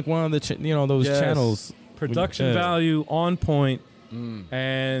on like one of the those Yes. channels. Production Yeah. value on point,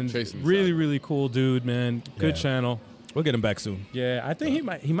 and Chasing really, Nostalgia. really cool dude, man. Good Yeah. channel. We'll get him back soon. Yeah, I think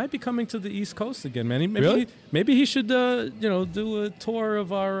he might be coming to the East Coast again, man. Really? Maybe he should do a tour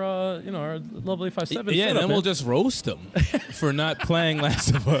of our our lovely 5-7. Yeah, and setup, then we'll man. just roast him for not playing Last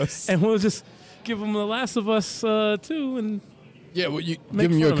of Us. and we'll just give him The Last of Us too, and Yeah, well, you Make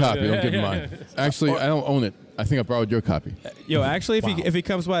give him your fun of it, copy. yeah, Don't give him yeah, mine. Actually, I don't own it. I think I borrowed your copy. Yo, actually, if he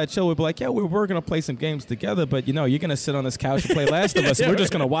comes by a chill, we'll be like, yeah, we're gonna play some games together, but you're gonna sit on this couch and play Last of Us, and we're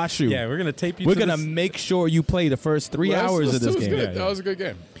just gonna watch you. yeah, we're gonna tape you. We're to gonna this. make sure you play the first 3 hours of this was game. Good. Yeah, That was a good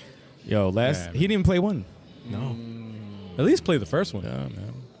game. Yo, Yeah, he didn't even play one. No, at least play the first one. Yeah,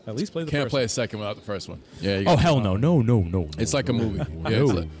 man. At least play the Can't first. play a second without the first one. Yeah. You Oh got- hell no. It's like a movie. Yeah,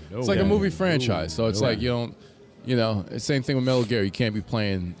 No, it's like a no, movie franchise. So it's no. like you don't. It's same thing with Metal Gear. You can't be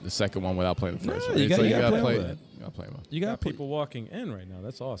playing the second one without playing the first No, one. you It's gotta- like you gotta play play. all that. You gotta play them. You Got got people walking in right now.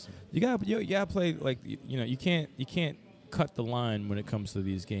 That's awesome. You gotta play like you can't cut the line when it comes to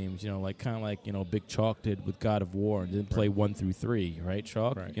these games. Like kind of like Big Chalk did with God of War and didn't play 1 through 3, right,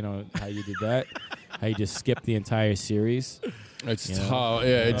 Chalk? Right. How you did that? How you just skipped the entire series? It's Yeah. tough.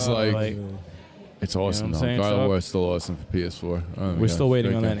 Yeah, it's like it's awesome. what I'm though. saying, God of Chuck? War is still awesome for PS4. Oh my We're God, still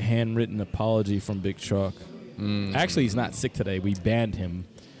waiting great on that game. handwritten apology from Big Chalk. Actually, he's not sick today. We banned him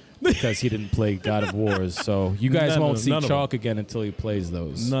because he didn't play God of Wars. So you guys None won't of- see none of Chalk again until he plays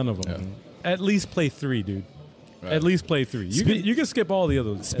those. None of them. At least play 3, dude. Right. At least play 3. You can skip all the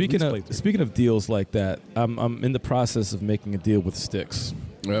others. Speaking At least play 3. speaking of deals like that, I'm in the process of making a deal with Styx.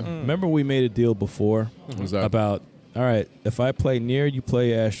 Yeah. Remember we made a deal before What's that? about, all right, if I play Nier, you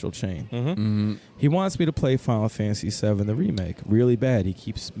play Astral Chain. Mm-hmm. He wants me to play Final Fantasy VII, the remake, really bad. He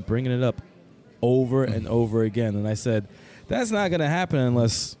keeps bringing it up over and over again. And I said, that's not going to happen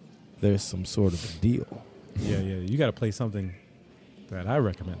unless there's some sort of a deal. Yeah. You got to play something that I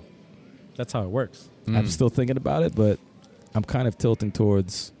recommend. That's how it works. I'm still thinking about it, but I'm kind of tilting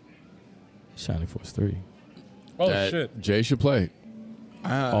towards Shining Force 3. Oh That shit! Jay should play.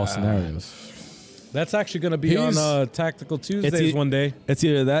 All scenarios. That's actually going to be on He's- Tactical Tuesdays one day. It's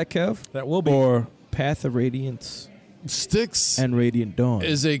either that, Kev, That will be. or Path of Radiance Styx and Radiant Dawn.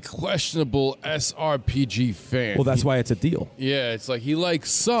 is a questionable SRPG fan. Well, that's why it's a deal. Yeah, it's like he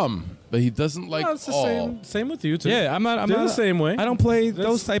likes some, but he doesn't like No, it's the all. same with you too. Yeah, I'm not They're the same way. I don't play That's,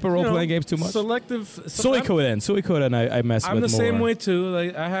 those type of role playing games too much. Selective. Suikoden, I mess with I'm the more. same way too.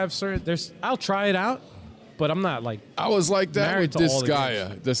 Like I have certain. I'll try it out, but I'm not like. I was like that Married with to all the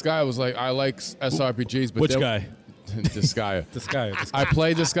Disgaea. Disgaea was like, I like SRPGs, but Which guy? Disgaea. This guy. I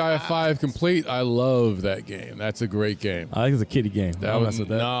played Disgaea 5 complete. I love that game. That's a great game. I think it's a kiddie game. That I'll was, mess with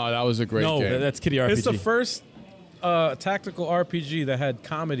that. No, that was a great No, game. that's kiddie RPG. It's the first tactical RPG that had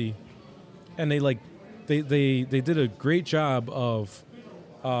comedy, and they did a great job of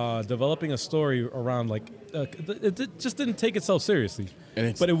developing a story around it just didn't take itself seriously, And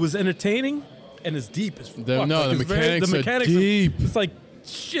it's- but it was entertaining and it's deep as fuck. No, the it's mechanics are deep. It's like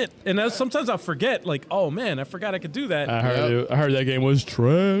shit, and sometimes I forget. Like, oh man, I forgot I could do that. I heard that game was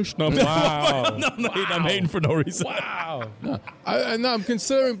trash. No, Wow. I'm hating for no reason. Wow. I'm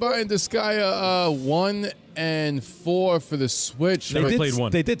considering buying Disgaea 1 and 4 for the Switch. Never but played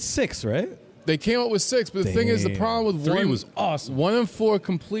 1. They did 6, right? They came up with 6, but the thing is, the Damn. problem with 3 1 was awesome. 1 and 4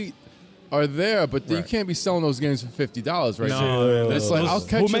 complete are there, but you Right. can't be selling those games for $50 right now. No, It's like, I'll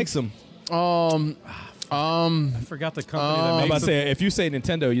catch Who them- makes them? I forgot the company that I'm makes about to them. say, if you say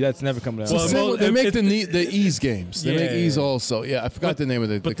Nintendo, that's never coming out. Well, Same with- they it- make it- the Ease games. They make Yeah. Ease also. Yeah, I forgot the name of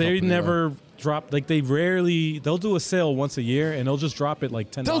the But the they company, never drop. Like they'll do a sale once a year, and they'll just drop it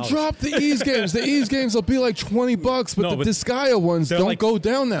like $10. They'll drop the Ease games. The Ease games will be like $20, but No, the but Disgaea ones they're don't like- go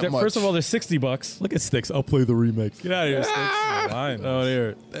down that much. First of all, they're $60. Look at Sticks. I'll play the remake. Get out of here, Sticks. Fine. Oh,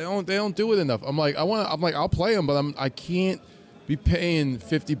 there. they don't do it enough. I'm like, I'll play them, but I can't be paying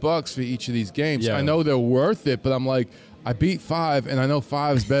 $50 for each of these games. Yeah. I know they're worth it, but I'm like, I beat 5, and I know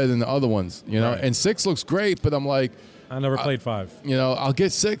 5 is better than the other ones, you know. Right. And 6 looks great, but I'm like, I never played 5. you know, I'll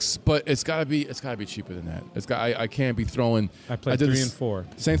get 6, but it's gotta be cheaper than that. I can't be throwing. I played did 3 this- and 4.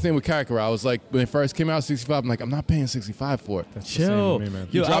 Same thing with Kakarot. I was like, when it first came out, 65. I'm like, I'm not paying 65 for it. That's the Chill. same with me, man.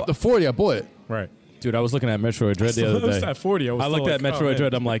 You Yo, dropped the 40, I bought it. Right. Dude, I was looking at Metroid Dread the I other was day. at 40. I was I still looked at like, oh, Metroid man.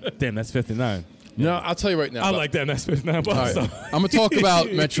 Dread. I'm like, damn, that's 59. No, I'll tell you right now. I but- like that. That's 59 All bucks. right. I'm going to talk about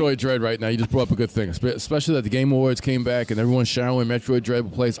Metroid Dread right now. You just brought up a good thing, especially that the Game Awards came back and everyone's showering Metroid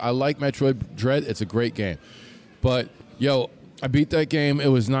Dread plays. I like Metroid Dread. It's a great game. But, yo, I beat that game. It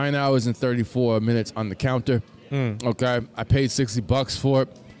was 9 hours and 34 minutes on the counter. Okay? I paid $60 for it.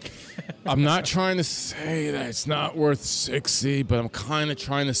 I'm not trying to say that it's not worth 60, but I'm kind of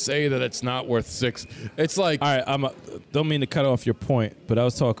trying to say that it's not worth 6. It's like, All right, don't mean to cut off your point, but I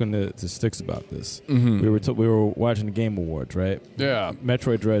was talking to Sticks about this. We were watching the Game Awards, right? yeah.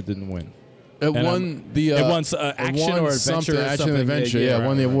 Metroid Dread didn't win. It And won the it won action or something, adventure. Or action something. adventure. Yeah, it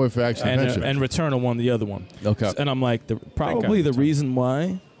won the award for action adventure. And Returnal won the other one. Okay. And I'm like, probably the reason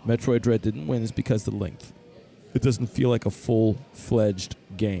why Metroid Dread didn't win is because the length. It doesn't feel like a full-fledged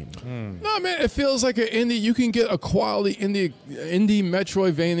game. No, man, it feels like an indie. You can get a quality indie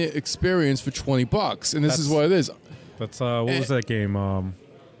Metroidvania experience for $20, and this is what it is. That's what was that game?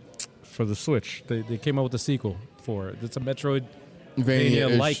 For the Switch, they came out with a sequel for it. It's a Metroidvania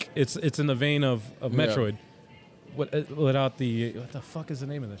Vania-ish. like. It's in the vein of Metroid. Without the what the fuck is the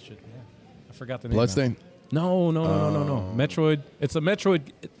name of that shit? Yeah. I forgot the name. now. Bloodstain. No. Metroid. It's a Metroid.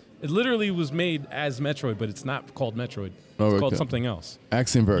 It literally was made as Metroid, but it's not called Metroid. Oh, It's called okay. something else.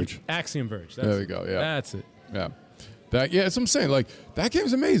 Axiom Verge. Axiom Verge. That's There we it. go, yeah. That's it. Yeah. That's what I'm saying. Like, that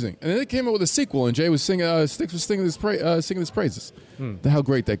game's amazing. And then it came out with a sequel, and Jay was singing, Sticks was singing his praises. How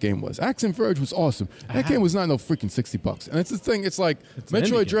great that game was. Axiom Verge was awesome. That game was not no freaking $60. And it's the thing, it's like, It's an indie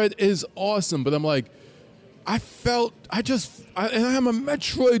Metroid game. Dread is awesome, but I'm like, and I'm a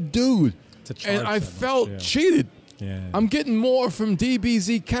Metroid dude. To charge And I that much, felt yeah. cheated. Yeah. I'm getting more from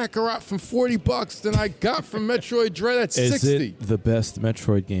DBZ Kakarot from $40 than I got from Metroid Dread at Is 60. it the best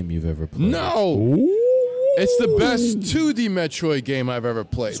Metroid game you've ever played? No. It's the best 2D Metroid game I've ever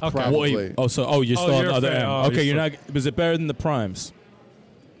played, Okay. probably. Wait, you're still on you're other fair. M. Oh, Okay, you're you're not. Is it better than the Primes?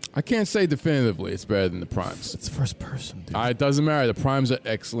 I can't say definitively it's better than the Primes. It's first person, dude. It doesn't matter. The Primes are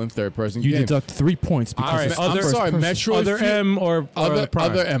excellent third-person You games. deduct 3 points because I'm, it's I'm first sorry, person. Metroid Other fe- M or other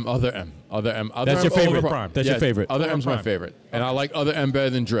Prime? other M. Other That's your M over favorite. Prime. That's your favorite. Other Over M's my Prime. favorite, and I like Other M better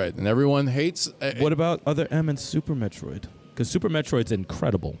than Dread. And everyone hates. What about other M and Super Metroid? Because Super Metroid's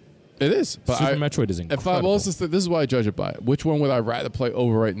incredible. It is, but Super Metroid is If incredible. I was to, this is why I judge it by. Which one would I rather play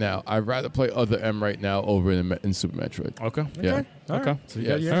over right now? I'd rather play Other M right now over in Super Metroid. Okay. Yeah. All right. Okay. So you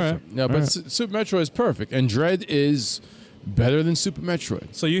got your All answer. right. No, but Super Metroid is perfect, and Dread is better than Super Metroid.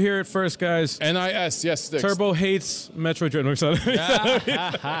 So you hear it first, guys. NIS, yes, Sticks. Turbo hates Metroid Dread. No, sorry.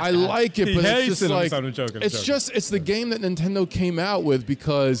 I like it, He but it's hates just it. like I'm joking, it's just it's the game that Nintendo came out with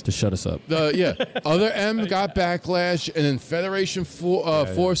because To shut us up. other M got backlash, and then Federation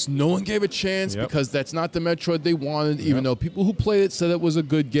Force, no one gave a chance Yep. because that's not the Metroid they wanted. Even though people who played it said it was a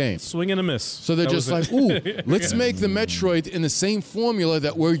good game. Swing and a miss. So they're That just was like, it. ooh, let's make the Metroid in the same formula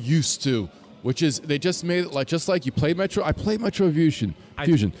that we're used to, which is they just made it like just like you played Metro. I played Metroid Fusion.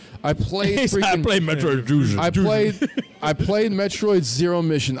 I played freaking. Metroid Fusion. I played Metroid Zero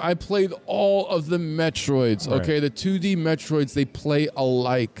Mission. I played all of the Metroids. Right. Okay, the 2D Metroids, they play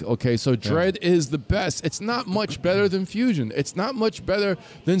alike. Okay, so Dread is the best. It's not much better than Fusion. It's not much better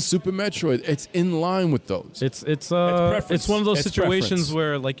than Super Metroid. It's in line with those. It's preference. one of those It's situations preference.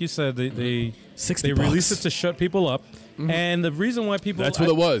 where, like you said, they $60 release it to shut people up. And the reason why people That's what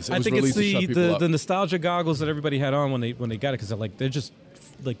it was. It I was think it's released to shut people up. the nostalgia goggles that everybody had on when they got it because they're just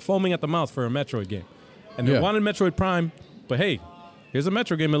like foaming at the mouth for a Metroid game, and they Yeah. wanted Metroid Prime, but hey, here's a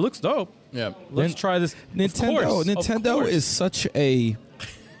Metroid game. It looks dope. Yeah. Let's try this. Nintendo Of course. is such a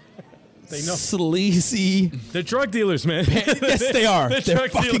They know. sleazy. They're drug dealers, man. Yes, they are. They're drug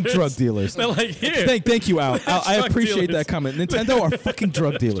fucking dealers. drug dealers. They're like, here. Thank you, Al. I Drug appreciate dealers. that comment. Nintendo are fucking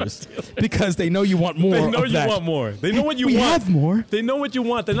drug dealers because they know you want more. They know of you that. want more. They know what you we want. have more. They know what you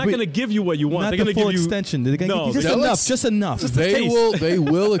want. They're not We- going to give you what you want. Not They're the going to full give you extension. They're gonna No, give you just they'll enough. ex- Just enough. They taste.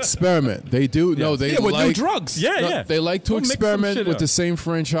 will experiment. They do. No, they yeah, with like new drugs. Yeah, no, yeah. They like to We'll mix some experiment shit with up. the same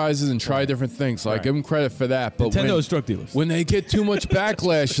franchises and try different things. So I Right. give them credit for that. But Nintendo when, is drug dealers. when they get too much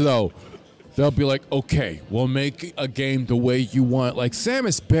backlash, though, they'll be like, okay, we'll make a game the way you want. Like,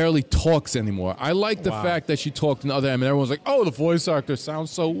 Samus barely talks anymore. I like the fact that she talked in other M, and everyone's like, oh, the voice actor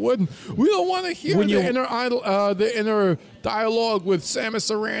sounds so wooden. We don't want to hear the inner dialogue with Samus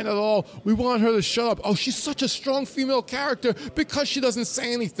Aran at all. We want her to shut up. Oh, she's such a strong female character because she doesn't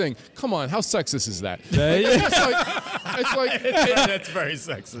say anything. Come on, how sexist is that? It's like That's very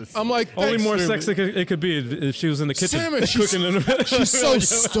sexist. I'm like, Only thanks, more Samus. sex if could be if she was in the kitchen Samus, cooking in the She's so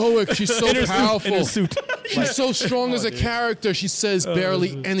stoic. She's so powerful. In a suit. She's so strong as a character. She says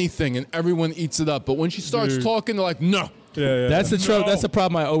barely anything, and everyone eats it up. But when she starts talking, they're like, no. Yeah. That's the trouble. That's the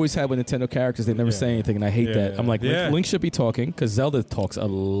problem I always had with Nintendo characters. They never say anything, and I hate Yeah, that. yeah. I'm like, Yeah. Link should be talking because Zelda talks a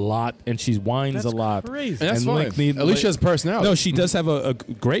lot and she whines That's a lot. crazy. And that's And fine. Link need- At least she has personality. No, she does have a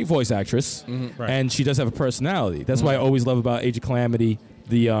great voice actress, Right. and she does have a personality. That's what I always love about Age of Calamity,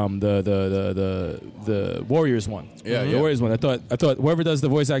 the Warriors one. Yeah, the yeah. Warriors one. I thought whoever does the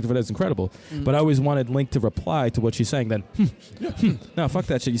voice actor for that is incredible. But I always wanted Link to reply to what she's saying. Then, no, fuck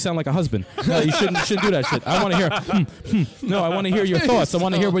that shit. You sound like a husband. No, you shouldn't do that shit. I want to hear. No, I want to hear your thoughts. I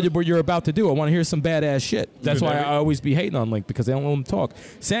want to hear what you're about to do. I want to hear some badass shit. That's why I always be hating on Link because they don't let him talk.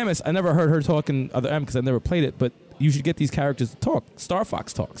 Samus, I never heard her talk in other M because I never played it. But you should get these characters to talk. Star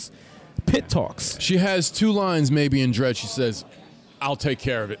Fox talks. Pit talks. She has 2 lines maybe in Dread. She says, I'll take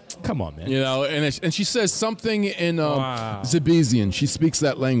care of it. Come on, man. You know, and she says something in Wow. Zebezian. She speaks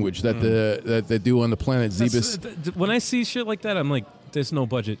that language that that they do on the planet Zebes. When I see shit like that, I'm like, there's no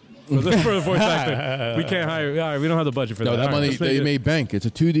budget for the voice actor. We can't hire. All right, we don't have the budget for No, that. that All right, money let's make they it- made bank. It's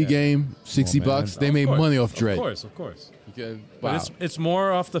a 2D game, $60. They made Of course, money off Dread. Of course. Okay, But wow. it's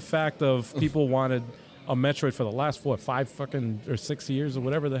more off the fact of people wanted a Metroid for the last 5 fucking or 6 years or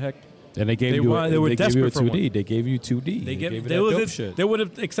whatever the heck. And they gave They you. wanted- they were they gave you a desperate for 2D. one. They gave you 2D. They gave you they that dope would shit. they would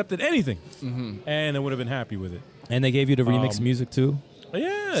have accepted anything, and they would have been happy with it. And they gave you the remix music too.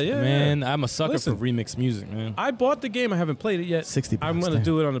 Yeah. Man, I'm a sucker Listen. for remix music, man. I bought the game. I haven't played it yet. $60 I'm gonna damn.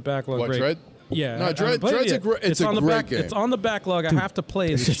 do it on the backlog. What, break. Dread? Yeah. No, I haven't played it Dread's a yet. gr- it's a on the great back. game. It's on the backlog. I have to play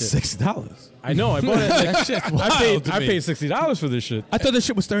this It's shit. $60. I know. I bought it. Like, That shit's I wild paid. to I me. paid $60 for this shit. I thought this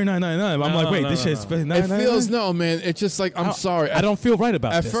shit was $39.99. I'm No, like, wait, no, this no, shit's no. It $59.99. feels no, man. It's just like I'm sorry. I don't feel right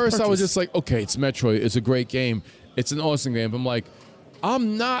about At this. first, I was purchase. just like, okay, it's Metroid. It's a great game. It's an awesome game. But I'm like,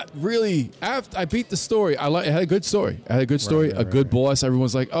 I'm not really. After I beat the story, it had a good story. I had a good story, a good boss.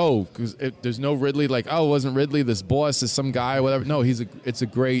 Everyone's like, oh, because there's no Ridley. Like, oh, it wasn't Ridley. This boss is some guy, whatever. No, it's a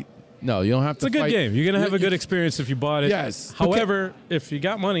great. No, you don't have to. It's a good fight. game. You're gonna have a good experience if you bought it. Yes. However, if you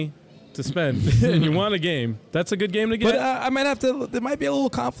got money to spend and you want a game, that's a good game to get. But I might have to. There might be a little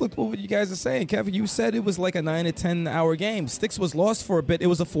conflict with what you guys are saying, Kevin. You said it was like a 9 to 10 hour game. Sticks was lost for a bit. It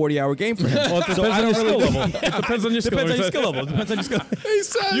was a 40-hour game for him. Well, it depends on your skill level. It depends on your skill Depends on your level. skill level. Depends on your skill. He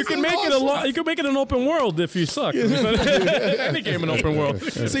says You can it make it lost- you can make it an open world if you suck. Any game an open world.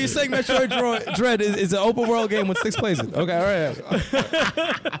 So you're saying Metroid Dread is an open world game when Sticks plays it? Okay, all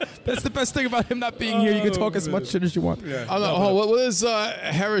right. That's the best thing about him not being here. You can talk as much shit as you want. I don't know. What is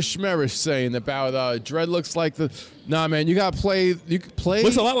Harris Schmerit? Irish saying about Dread looks like the. Nah, man, you got to play. You could play.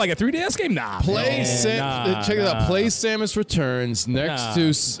 Looks a lot like a 3DS game. Nah. Play check it out. Play Samus Returns next to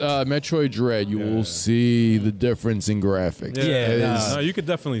Metroid Dread. You will see the difference in graphics. No, you could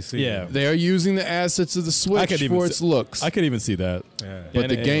definitely see. Yeah. it. They are using the assets of the Switch for its looks. I could even see that. Yeah. But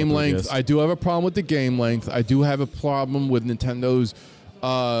the game length, I do have a problem with the game length. I do have a problem with Nintendo's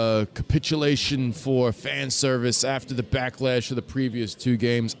capitulation for fan service after the backlash of the previous two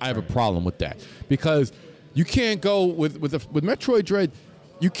games. I have a problem with that because you can't go with Metroid Dread.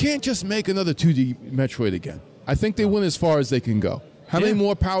 You can't just make another 2D Metroid again. I think they went as far as they can go. How many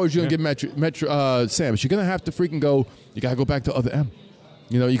more powers you gonna give Samus? You're gonna have to freaking go. You gotta go back to Other M.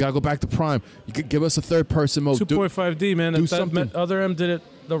 You know, you gotta go back to Prime. You could give us a third-person mode. 2.5D, man. do That something. Other M did it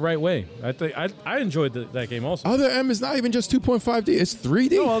the right way. I think I enjoyed that game also. Other M is not even just 2.5D. It's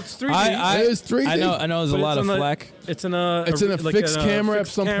 3D. No, well, it's 3D. It is 3D. I know. There's a But lot it's of in a- flack. It's in a fixed camera at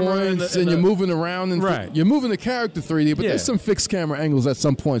some points, and you're moving around, and Right. you're moving the character 3D. But Yeah. there's some fixed camera angles at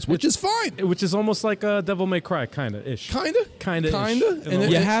some points, which is fine. which is almost like a Devil May Cry kind of ish. Kinda. Kinda. And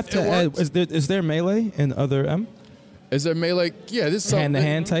You it- have to it add. works. Is there melee in Other M? Is there melee? Yeah, this is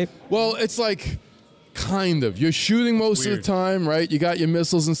Hand-to-hand type? Well, it's like kind of. You're shooting most of the Weird. time, right? You got your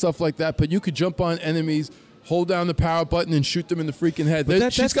missiles and stuff like that, but you could jump on enemies, hold down the power button, and shoot them in the freaking head.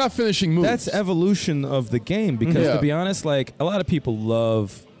 But She's got finishing moves. That's evolution of the game because, Yeah. to be honest, like a lot of people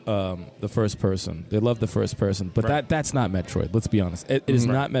love the first person. They love the first person, but that's not Metroid. Let's be honest. It is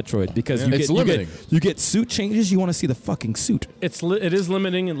not Metroid because It's limiting. you get suit changes. You want to see the fucking suit. It is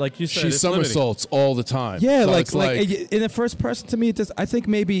limiting, and like you said, She it's limiting. somersaults all the time. Yeah, So like it's in the first person, to me, it does. I think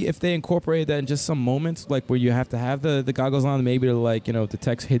maybe if they incorporated that in just some moments, like where you have to have the goggles on, maybe to like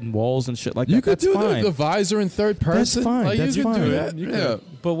detect hidden walls and shit like that. you could that's do fine. the visor in third person. fine. Like, That's you could fine. do that. You could. Yeah.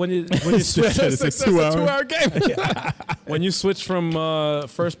 But when you switch That's a 2-hour game. when you switch from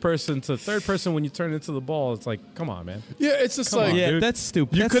first person to third person, when you turn into the ball, it's like, come on, man. Yeah, it's just Come like on, yeah, dude. that's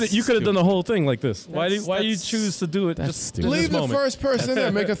stupid. You could have done the whole thing like this. Why do you That's- choose to do it that's just stupid. in this leave the moment? first person in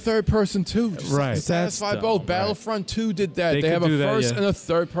there, make a third person too. Just Right. satisfy That's both. dumb, Battlefront 2 did that. They They have could a do that, first yeah. and a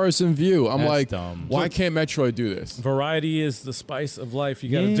third person view. I'm That's like, dumb. why can't Metroid do this? Variety is the spice of life. You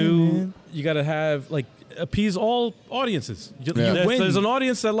got to Yeah, do. man. You got to have like appease all audiences. Yeah. There's an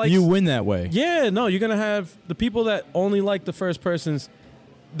audience that likes. you win that way. Yeah, no, you're gonna have the people that only like the first persons.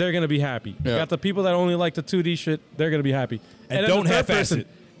 They're gonna be happy. You Yeah. got the people that only like the 2D shit. They're gonna be happy. And then don't the third half-ass person- it.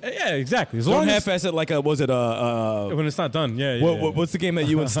 Yeah, exactly. As Don't long as half-ass it like was it when it's not done. Yeah, yeah. what's the game that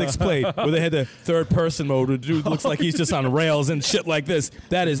you and Sticks played where they had the third person mode where the dude looks like he's just on rails and shit like this?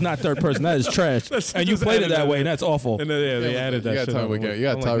 That is not third person. That is trash. And you just played it added that that way, in. and that's awful. And then, they added that You gotta shit. tell me on what the game. You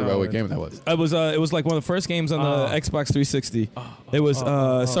gotta I'm tell like, me about no, what man. game that was. It was like one of the first games on the Xbox 360. It was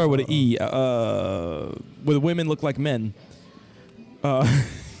started with an E, where the women look like men.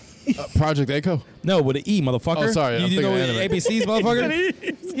 Project Echo. No, with an E, motherfucker. Oh, sorry, I'm You know thinking anime. ABCs,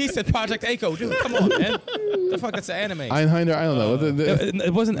 motherfucker? He said Project Echo. Dude, come on, man. The fuck, it's an anime. Einhinder. I don't know.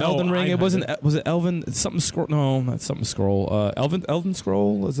 It wasn't No, Elden Ring. I It wasn't. Was it Elven? Something scroll? No, not something scroll. Elden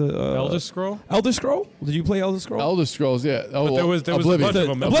Scroll was it? Elder Scroll. Elder Scroll? Did you play Elder Scroll? Elder Scrolls. Yeah. Oh, But there was a Oblivion. bunch of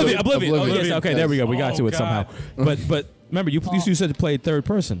them. Oblivion. Oh, Oblivion. yes. Okay, there we go. We got Oh, to it God. somehow. But remember, you said to play third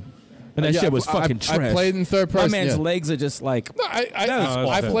person, and that Yeah, shit was fucking I trash. played in third My person. man's yeah. legs are just like. No, was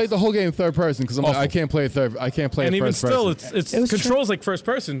I awful. played the whole game in third person because Awful. I can't play third. I can't play And even first still, person. it's It was controls like first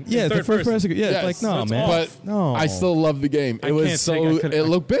person. Yeah, in the third first person. Yeah, Yes, it's like no, that's man. awful. But No. I still love the game. I It was can't so. think I could- It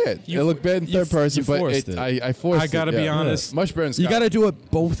looked bad. You- It looked bad in you- third person, you but forced it. I forced it. I gotta be yeah. honest. Much better than You Sky. got to do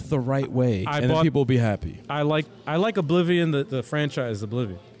it both the right way, I and then bought- people will be happy. I like Oblivion, the franchise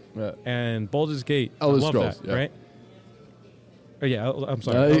Oblivion, Yeah. and Baldur's Gate. Elder I love Scrolls, that, yeah. right? Oh yeah, I'm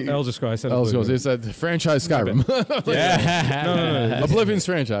sorry. Elder Scrolls. I said Elder Scrolls. Oblivion. It's a franchise Skyrim. Yeah. No. Oblivion's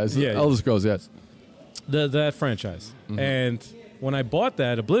franchise. Yeah. Elder Scrolls. Yes. That franchise. Mm-hmm. And when I bought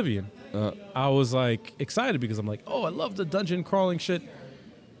that Oblivion, Uh, I was like excited because I'm like, oh, I love the dungeon crawling shit.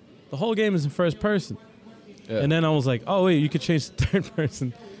 The whole game is in first person. Yeah. And then I was like, oh wait, you could change to third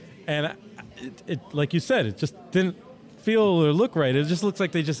person. And it like you said, it just didn't feel or look right. It just looks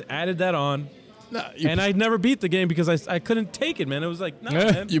like they just added that on. No, And I never beat the game because I couldn't take it, man. It was like, no,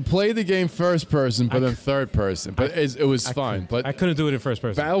 man. you played the game first person, but in third person. But it was fine. But I couldn't do it in first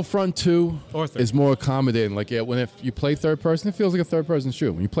person. Battlefront 2 Or third. is more accommodating. Like, yeah, if you play third person, it feels like a third person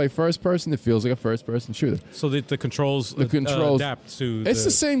shooter. When you play first person, it feels like a first person shooter. So the controls, adapt to. It's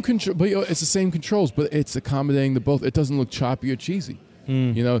the same control, but it's the same controls, but it's accommodating to both. It doesn't look choppy or cheesy.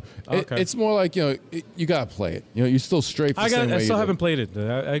 You know, Okay. it's more like you gotta play it. You know, you're still straight. The same way I still you haven't do. played it.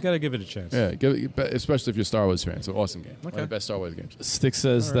 I gotta give it a chance. Yeah, especially if you're a Star Wars fan. It's an awesome game. One of the best Star Wars games. Stick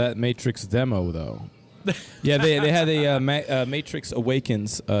says that Matrix demo though. Yeah, they had a Matrix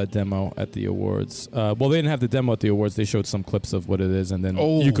Awakens demo at the awards. Well, they didn't have the demo at the awards. They showed some clips of what it is, and then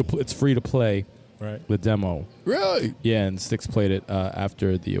you could. It's free to play. Right. The demo. Really? Yeah, and Sticks played it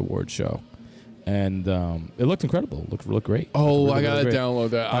after the award show, and it looked incredible. Looked great. Oh, Looked I gotta great.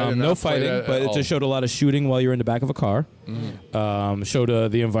 download that. I did No not play fighting, that but at it just all. showed a lot of shooting while you're in the back of a car.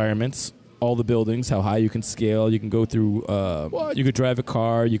 Showed the environments, all the buildings, how high you can scale. You can go through. What? You could drive a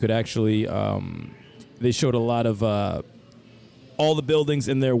car. You could actually. They showed a lot of all the buildings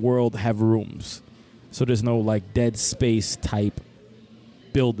in their world have rooms, so there's no like dead space type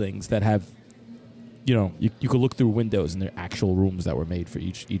buildings that have. You know, you could look through windows and they're actual rooms that were made for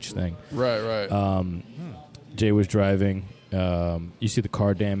each thing. Right. Jay was driving. You see the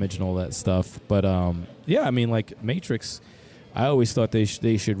car damage and all that stuff. But yeah, I mean, like Matrix, I always thought they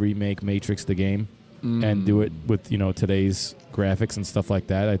should remake Matrix the game and do it with today's graphics and stuff like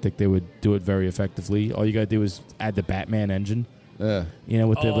that. I think they would do it very effectively. All you gotta do is add the Batman engine. Yeah.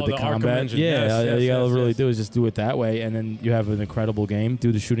 With the Arkham combat. engine. Yeah, Yes, all yes, you gotta yes, really yes. do is just do it that way, and then you have an incredible game.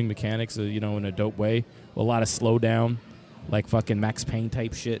 Do the shooting mechanics, in a dope way. A lot of slowdown, like fucking Max Payne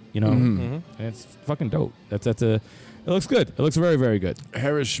type shit. And it's fucking dope. It looks good. It looks very, very good.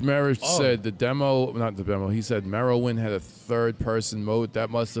 Harris Schmerich said he said Morrowind had a third-person mode.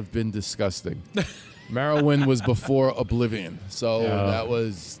 That must have been disgusting. Morrowind was before Oblivion, so that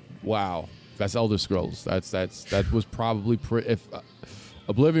was wow. That's Elder Scrolls. That was probably if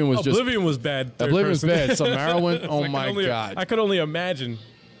Oblivion was Oblivion was bad. third Oblivion was person. bad. So Morrowind, oh my god, I could only imagine.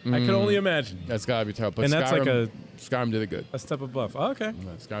 I could only imagine. that's gotta be terrible. But And that's like Skyrim did it good. a step above. Oh, okay.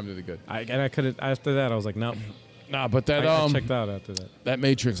 No, Skyrim did it good. I couldn't. After that, I was like, no. Nah, but that I checked out after that. that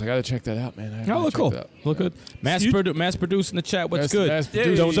Matrix, I gotta check that out, man. Oh, look cool. Look good. Mass produce in the chat. What's good? Mass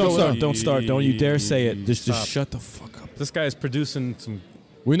produced. Don't Yeah, start. yeah. Don't start. Don't you dare say it. Just Stop. shut the fuck up. This guy's producing some.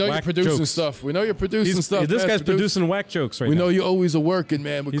 We know you're Whack producing jokes. stuff. We know you're producing stuff. This Mass guy's produced. producing whack jokes right We now. know you always are working,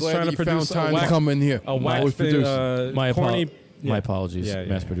 man. We're He's glad trying that to you found produce a time to whack- come in here. a whack Always producing. corny. My apologies. Yeah,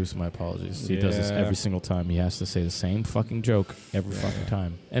 Mass yeah. producer, my apologies. He does this Yeah. every single time. He has to say the same fucking joke every fucking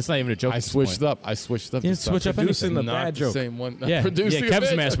time. And it's not even a joke. I at this switched point. up. I switched up. Yeah, the stuff. switch up Producing anything. the Not bad the joke. same one. Not Yeah, producing Kev's a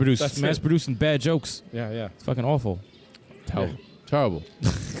bad mass joke. produced. That's Mass it. producing bad jokes. Yeah. It's fucking awful. Terrible.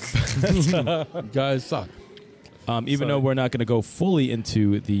 You guys suck. Even Sorry. though we're not going to go fully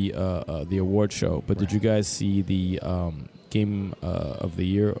into the award show, but did you guys see the game of the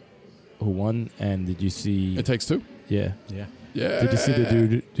year who won? And did you see? It takes two. Yeah. Yeah. Did you see the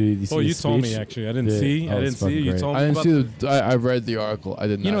dude? Did you see Oh, you the told me speech? actually. I didn't Yeah. see. Oh, I it's didn't see. fucking You great. told I me didn't about see the. I read the article. I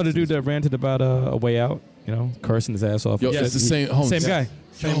did not. You know the see dude that ranted about a way out. Cursing his ass off. Yo, and it's the shit? same. Same guy.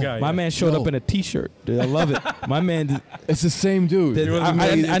 Same guy. My yeah. man showed Yo. up in a T-shirt. Dude, I love it. My man. It's the same dude.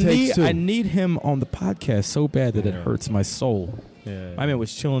 I need him on the podcast so bad that it hurts my soul. Yeah. My man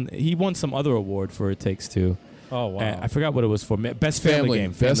was chilling. He won some other award for It Takes Two. Oh wow. And I forgot what it was for. Best family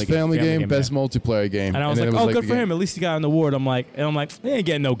game. Best family game. yeah. Best multiplayer game. And I was then like, it oh, like good the for game. him. At least he got an award. I'm like, they ain't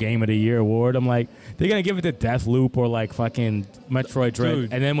getting no Game of the Year award. I'm like, they're gonna give it to Deathloop or like fucking Metroid Dread.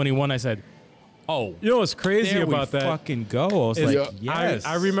 Dude. And then when he won, I said, oh, You know what's crazy there about we that? fucking go. I was is like, yes.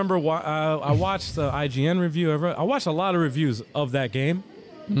 I remember I watched the IGN review. I watched a lot of reviews of that game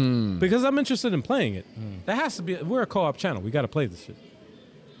because I'm interested in playing it. That has to be. We're a co-op channel. We got to play this shit.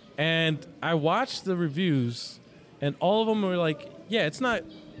 And I watched the reviews, and all of them were like, "Yeah, it's not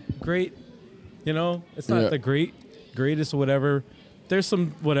great. It's not Yeah. the greatest or whatever. There's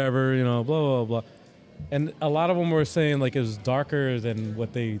some whatever. Blah blah blah." And a lot of them were saying like it was darker than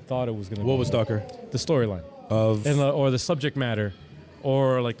what they thought it was going to be. What was darker? The storyline Of or the subject matter,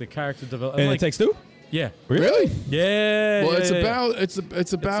 or like the character development. And Like, It Takes Two? yeah, Really? yeah. Well, yeah, it's yeah. about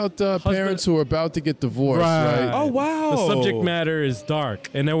it's about parents who are about to get divorced, Right. right? Oh, wow. The subject matter is dark,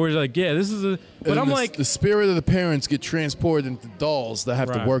 and then we're like, yeah, this is a. But And I'm the, like the spirit of the parents get transported into dolls that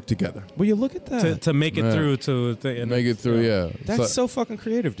have to Right. work together. Will you look at that? to make it Yeah. through to the, and Make it through, yeah. That's so fucking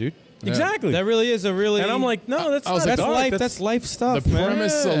creative, dude. exactly. That really is a really. And I'm like, no, that's I was not like, that's dark. life. That's life stuff, the man.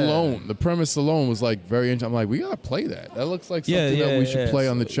 premise alone was like very interesting. I'm like, we gotta play that. That looks like something that we should play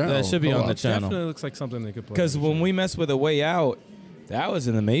on the channel. That should be on the channel. Definitely looks like something they could play. Because when we messed with A Way Out, that was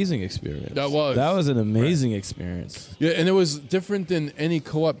an amazing experience. That was. an amazing experience. Yeah, and it was different than any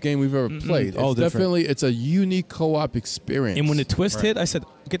co-op game we've ever played. all It's different. definitely it's a unique co-op experience. And when the twist hit, I said,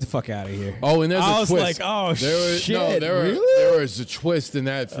 "Get the fuck out of here." Oh, and there's I a was twist. like, "Oh there was, shit, No, really?" there was a twist in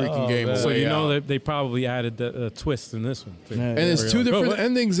that freaking game. so Way you know Out. that they probably added the twist in this one. Too. Yeah, And there's two Oh, different what?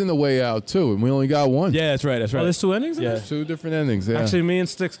 endings in the Way Out too, and we only got one. Yeah, that's right. That's Oh, right. there's two endings. In Yeah. this? Two different endings. Yeah. Actually, me and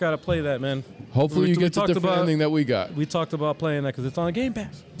Sticks got to play that, man. hopefully you we get the talked different about- ending that we got. We talked about playing that because it's on Game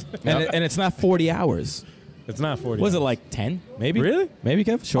Pass. and it's not 40 hours. It's not 40. Was it hours. like 10? Maybe. Really? Maybe,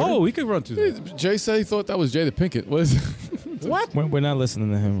 Kev. Shorter? Oh, we could run through that. Jay said he thought that was Jada Pinkett. Was What We're not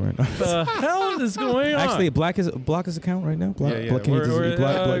listening to him right now. the hell is going on? Actually, block his account right now. Block, Yeah. can you just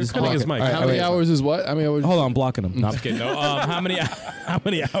We're just cutting block his it? mic. All right, how all many right. hours is what? I mean, hours. Hold on, I'm blocking him. No, I'm kidding. No, how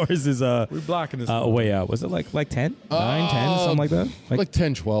many hours is We're blocking this. way out? Was it like 10? 9, 10, something like that? Like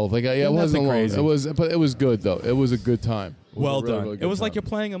 10, 12. Like, yeah, it wasn't nothing long. crazy. But it was good though. It was a good time. It was well a really, done. really It good was like time. you're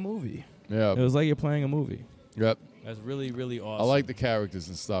playing a movie. Yeah. It was like you're playing a movie. Yep. That's really, really awesome. I like the characters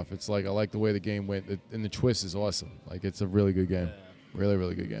and stuff. It's like I like the way the game went, and the twist is awesome. Like it's a really good game, really,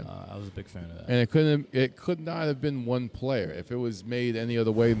 really good game. I was a big fan of that. And it could not have been one player. If it was made any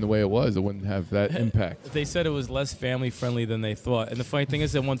other way than the way it was, it wouldn't have that impact. They said it was less family friendly than they thought, and the funny thing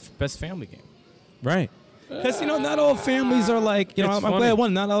is, they won best family game. Right. Because not all families are like It's I'm funny. glad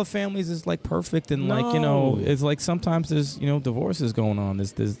one. Not all families is like perfect, and No. it's like sometimes there's divorces going on.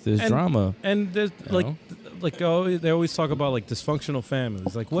 There's And- drama. And there's know? they always talk about like dysfunctional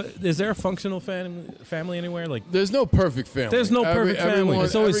families. Like, what is there a functional family anywhere? Like, There's no perfect family. There's no perfect family. everyone-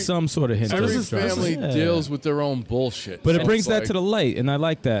 There's There's always every- some sort of hint. Every of drama. family Yeah. deals with their own bullshit. But So it brings it's that like- to the light, and I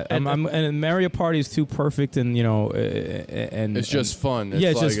like that. And Mario Party is too perfect, and and It's just fun. yeah,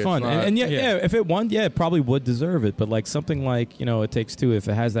 it's like, just fun. not- And yeah, if it won, yeah, it probably would deserve it. But like something like It Takes Two, if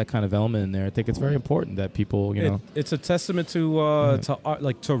it has that kind of element in there, I think it's very important that people it's a testament to art,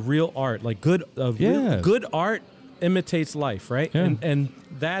 like to real art. Like Yeah. good art imitates life, right? Yeah. And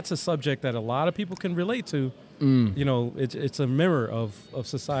that's a subject that a lot of people can relate to. It's a mirror of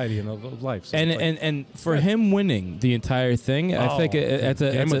society and of life. So it's like- and for him winning the entire thing, I think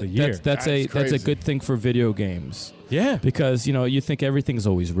Game of the year. that's a crazy. good thing for video games. yeah, Because you think everything's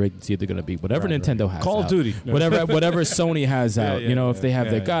always rigged. It's either going to be whatever Right, Nintendo has, Call of out, Duty. No. whatever Sony has Yeah, out. yeah, If they have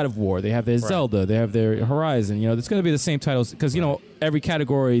yeah, their yeah. God of War, they have their Zelda, they have their Horizon. It's going to be the same titles because every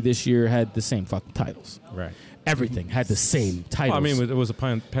category this year had the same fucking titles. right. Everything had the same titles. I mean, it was a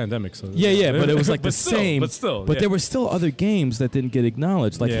pandemic, so Yeah, but it was like but the still, same. But still, But yeah. there were still other games that didn't get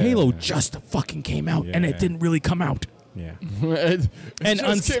acknowledged. Like Yeah. Halo just fucking came out, and Yeah. it didn't really come out. yeah. It And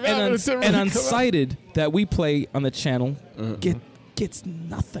just came out and it didn't really come out. Unsighted that we play on the channel gets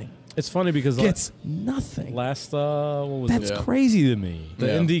nothing. It's funny because Gets nothing. last what was That's it? Yeah. crazy to me. The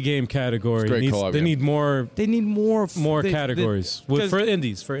Yeah. indie game category It's a great needs, co-op they game. need more They need more categories for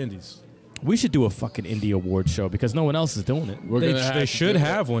indies. We should do a fucking indie award show because no one else is doing it. We're They, gonna have they to should do that.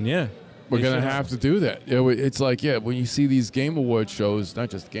 have one, yeah. We're They gonna should have to do that. It's like when you see these game award shows, not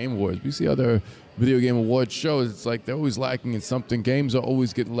just game awards, we see other video game award shows. It's like they're always lacking in something. Games are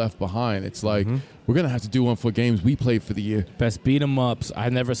always getting left behind. It's like we're gonna have to do one for games we played for the year. Best beat 'em ups.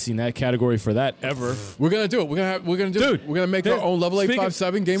 I've never seen that category for that ever. We're gonna do it. We're gonna do Dude, it. We're gonna make our dude, own level speaking-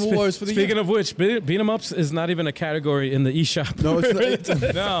 857 game awards for the Speaking year. of which, beat 'em ups is not even a category in the eShop. No, it's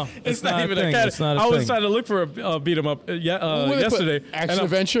not. No, It's not even a a thing. category. It's not a I was thing. trying to look for a beat 'em up What do they put? yesterday. Action and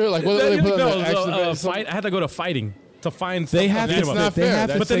adventure? Like what do they put on no, the action no, adventure? fight. I had to go to fighting to find. They stuff have to to- beat 'em That's up. not they fair. have-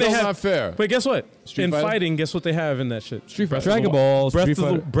 That's but then they still have not fair. But guess what? Street in Fighter? fighting, guess what they have in that shit? Street Fighter. Dragon Ball, Breath Street of, the,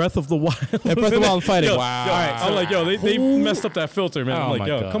 Fighter. Breath of the Wild. Yeah, Breath of the Wild fighting. Yo, Wow. All right, I'm like, they messed up that filter, man. Oh I'm my like,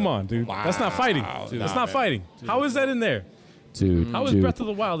 yo, God. come on, dude. That's not fighting. That's not fighting. How is that in there? Dude, How is dude. Breath of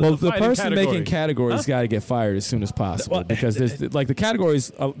the Wild? Well, in the the fighting person category? making categories got to get fired as soon as possible Well, because there's like the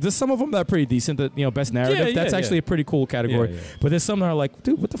categories. There's some of them that are pretty decent. That best narrative. Yeah, that's yeah, actually yeah. a pretty cool category. Yeah, yeah. But there's some that are like,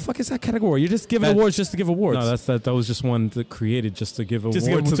 dude, what the fuck is that category? You're just giving That- awards just to give awards. No, that was just one that created just to give just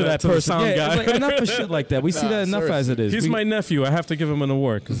award give to that person. person. Sound Yeah, guy. it's like, enough of shit like that. We see that enough as it is. He's We- my nephew. I have to give him an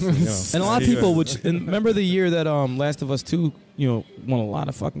award. 'Cause, and a lot of people, and remember the year that Last of Us 2, won a lot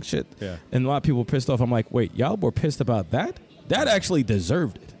of fucking shit. Yeah. And a lot of people were pissed off. I'm like, wait, y'all were pissed about that? That actually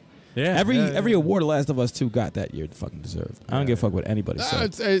deserved it. Yeah, Every award The Last of Us 2 got that year fucking deserved. I don't give a fuck what anybody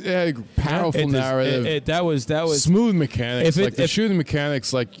said. It had a powerful narrative. That was smooth mechanics. if it- Like the if- shooting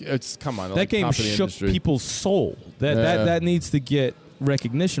mechanics, like it's come on. that like game top of the shook industry. people's soul. Yeah. That needs to get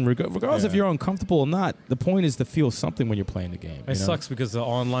recognition, regardless if Yeah. you're uncomfortable or not. The point is to feel something when you're playing the game. It sucks because the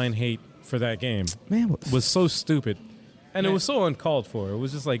online hate for that game man. was so stupid. And Man. it was so uncalled for. It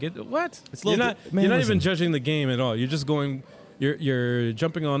was just like, what? It's You're little not, bit- man, you're not listen. even judging the game at all. You're just going, you're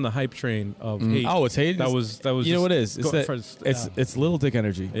jumping on the hype train of hate. Oh, it's hate. That was You know just what it is? It's go- that for- it's little dick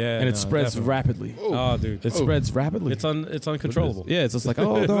energy. Yeah, and it no, spreads definitely. rapidly. Oh, dude. It spreads rapidly. It's uncontrollable. Yeah, it's just like,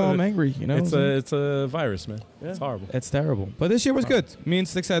 oh no, I'm angry. It's a virus, man. It's horrible. It's terrible. But this year was good. Me and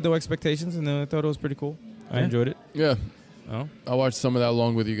Sticks had no expectations, and I thought it was pretty cool. I Yeah. enjoyed it. Yeah, Oh, I watched some of that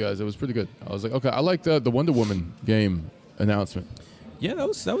along with you guys. It was pretty good. I was like, okay, I like the Wonder Woman game announcement. Yeah, that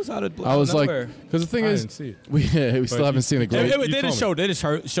was out of. I was like, nowhere. because the thing I is, didn't see it. we still haven't seen the They, great. You they told just showed. They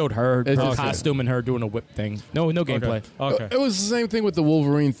just showed her It's okay. costume and her doing a whip thing. No gameplay. Okay. It was the same thing with the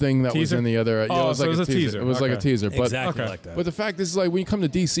Wolverine thing that was Teaser? in the other. Oh, it was so like it was a teaser. It was like a Okay. teaser, but Exactly Okay. like that. But the fact is, like, when you come to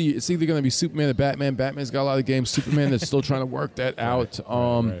DC, it's either going to be Superman or Batman. Batman's got a lot of games. Superman, they're still trying to work that out.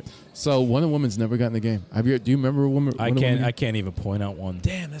 right. So Wonder Woman's never gotten the game. Do you remember Wonder I Woman? can't even point out one.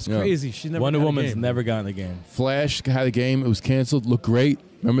 Damn, that's Yeah. crazy. She never Wonder got a Woman's game. never gotten a game. Flash had a game. It was canceled. Looked great.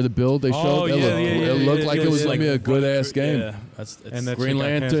 Remember the build they showed? Oh, It yeah, looked, yeah, it yeah, looked yeah, like yeah, it was yeah. going to be a good ass game. Yeah, that's And that Green shit got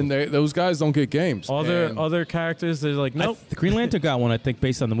Lantern, canceled. those guys don't get games. And Other characters, they're like, nope. The Green Lantern got one, I think,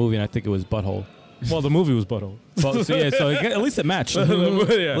 based on the movie, and I think it was Butthole. Well, the movie was butthole. But, so at least it matched. Yeah.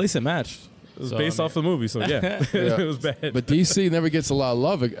 At least it matched. It was So, based I mean- off the movie, so yeah, Yeah. it was bad. But DC never gets a lot of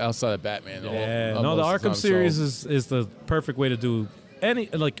love outside of Batman. yeah, most no, the of Arkham time, series so- is the perfect way to do any.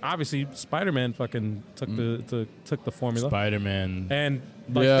 Like, obviously, Spider-Man fucking took the formula, Spider-Man. and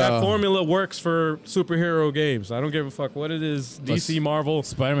like Yeah. that formula works for superhero games. I don't give a fuck what it is. DC, Marvel,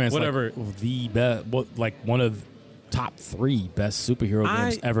 Spider-Man's whatever. like the best, like one of top 3 best superhero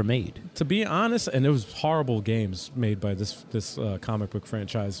games ever made. To be honest, and it was horrible games made by this comic book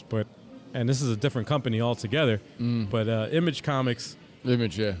franchise, and this is a different company altogether. But Image Comics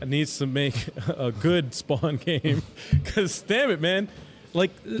Image, yeah. needs to make a good Spawn game, because damn it, man,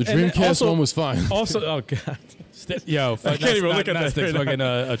 like The Dreamcast one was fine. also. Oh god, Yo, I can't even look at that That's right fucking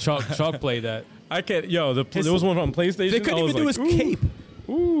a chalk play that. I can't. Yo, there was one on PlayStation. They couldn't I was even do his like, cape.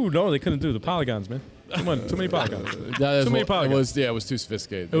 Ooh, no, they couldn't do the polygons, man. Come on, too many polygons. That is Too many it polygons. was too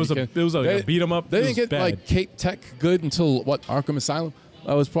sophisticated. It was a They- beat 'em up. They It didn't was get bad. like Cape Tech good until what, Arkham Asylum?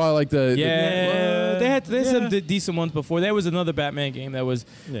 That was probably like the Yeah, they had some Yeah. decent ones before. There was another Batman game that was,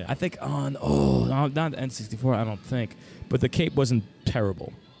 Yeah. I think, on not N64. I don't think, but the cape wasn't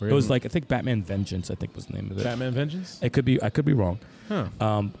terrible. It was Really? like, I think Batman Vengeance, I think was the name of it. Batman Vengeance. I could be wrong. Huh.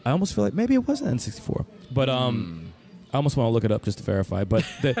 I almost feel like maybe it was N64, but I almost want to look it up just to verify. But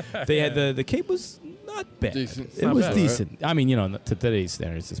they had the cape was not bad. Decent. It Not was bad, decent. I mean, to today's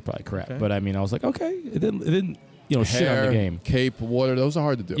standards, it's probably crap. Okay. But I mean, I was like, okay, it didn't shit on hair, the game. cape, water. Those are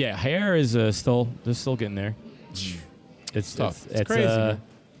hard to do. Yeah, hair is they're still getting there. It's tough. It's crazy, man.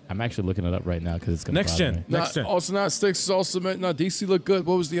 I'm actually looking it up right now because it's gonna Next bother gen. me. Next gen. Also not Sticks. Also not DC looked good.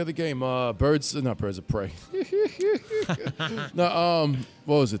 What was the other game? Not Birds of Prey. No,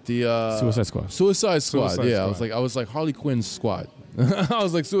 what was it? The Suicide Squad. Suicide Squad. Suicide Yeah, Squad. I was like Harley Quinn's squad. I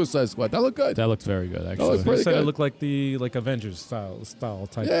was like Suicide Squad. That looked good. That looked very good looked actually. pretty They said it good. looked like the Avengers style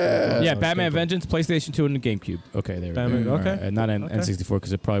type. Yeah. Yeah, Batman Vengeance, PlayStation 2, and the GameCube. Okay, there we Batman- go. okay. All right, and not Okay. N64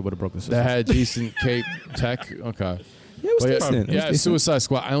 because it probably would have broken the system. That had decent cape tech. Okay. yeah, it was But decent. It was yeah, decent. Suicide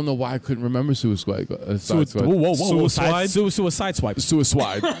Squad. I don't know why I couldn't remember Suicide Squad. Whoa, Suicide? Suicide swipe.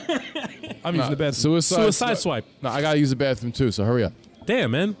 Suicide. I'm using the bathroom. Suicide Swipe. No, I gotta use the bathroom too. So hurry up.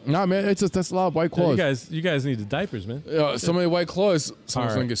 Damn, man. Nah, man, that's a lot of white Yeah, claws. you guys need the diapers, man. So many white claws. Someone's All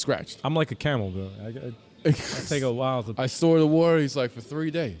right. gonna get scratched. I'm like a camel, bro. I take a while to. I store the water. He's like for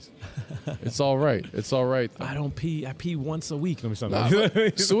 3 days. It's all right. It's all right. I don't pee. I pee once a week. Let me stop. Nah,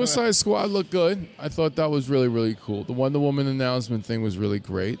 but Suicide Squad looked good. I thought that was really, really cool. The Wonder Woman announcement thing was really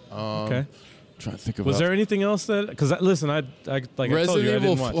great. Okay. Trying to think of Was there anything else that? Because listen, I like I told you, I Resident didn't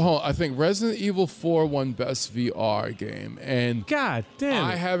Evil. watch. Hold on, I think Resident Evil 4 won Best VR game, and God damn.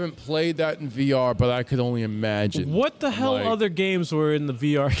 I it. haven't played that in VR, but I could only imagine. What the hell Like- other games were in the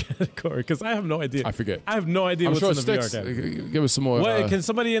VR category? Because I have no idea. I forget. I have no idea I'm what's sure in the Sticks. VR category. Give us some more. What, can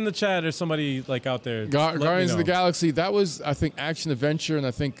somebody in the chat or somebody like out there? let me Guardians of the know. Galaxy. That was, I think, action adventure, and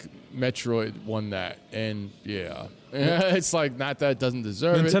I think Metroid won that. And yeah, it's like not that it doesn't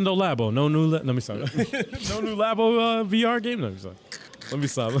deserve it. Nintendo Labo. No new. Let me stop. No new Labo VR game. Let me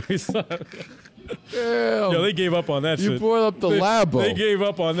stop. Let me stop. Damn. Yo, they gave up on that You shit. brought up the Labo. They gave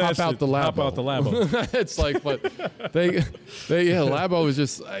up on that Hop shit. out the Labo. Hop out the Labo. It's like, but Labo was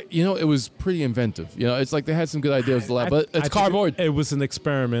just, it was pretty inventive. It's like they had some good ideas with the Labo, but I it's think cardboard. It was an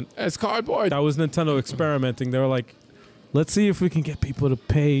experiment. It's cardboard. That was Nintendo experimenting. They were like, let's see if we can get people to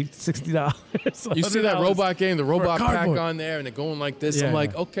pay $60. You see that $100 robot game, the robot pack cardboard. on there, and they're going like this. Yeah. I'm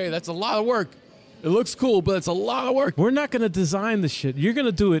like, okay, that's a lot of work. It looks cool, but it's a lot of work. We're not going to design the shit. You're going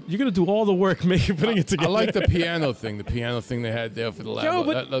to do it. You're going to do all the work putting it I together. like the piano thing. The piano thing they had there for the Labo. Yo,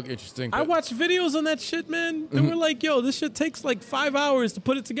 but that looked interesting. I but watched videos on that shit, man. And we're like, yo, this shit takes like 5 hours to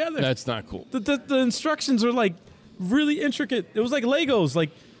put it together. That's not cool. The instructions are like really intricate. It was like Legos.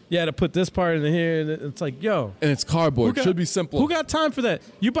 Like, yeah, to put this part in here. And it's like, yo. And it's cardboard. Should be simple. Who got time for that?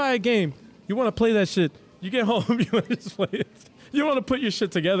 You buy a game. You want to play that shit. You get home. You want to just play it. You want to put your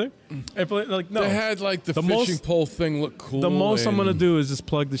shit together and play like no. They had like the The fishing most- pole thing look cool. The most I'm and gonna do is just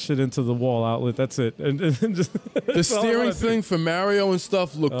plug the shit into the wall outlet. That's it. And just The that's all I steering wanna do. thing for Mario and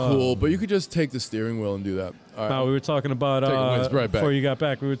stuff look cool, but you could just take the steering wheel and do that. All right. No, we were talking about Take a whiz, right back. before you got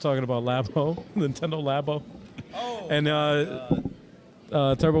back. We were talking about Labo, Nintendo Labo,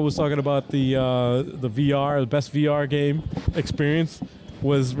 and Turbo was talking about the VR. The best VR game experience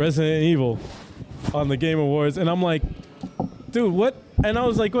was Resident Evil on the Game Awards, and I'm like, dude, what? And I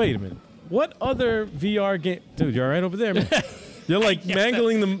was like, wait a minute, what other VR game? Dude, you're all right over there, man. You're like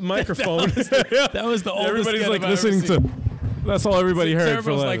mangling the microphone. That was the oldest Everybody's skit like I've ever listening seen. to. That's all everybody heard.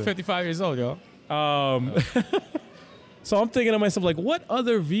 For Turbo's like like 55 years old, yo. So I'm thinking to myself, like, what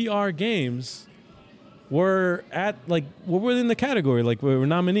other VR games were at like what were in the category? Like, were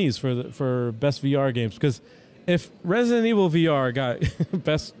nominees for best VR games? Because if Resident Evil VR got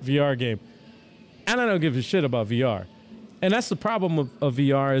best VR game, and I don't give a shit about VR, and that's the problem of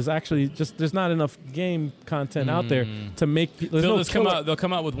VR is actually just there's not enough game content out there to make. There's They'll no just come killer- out. They'll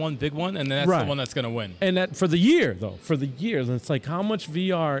come out with one big one, and then that's Right. the one that's gonna win. And that for the year though, for the years, and it's like how much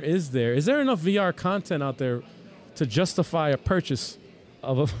VR is there? Is there enough VR content out there to justify a purchase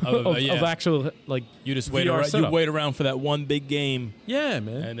of yeah. of actual like You just wait VR around. You setup? wait around for that one big game, Yeah,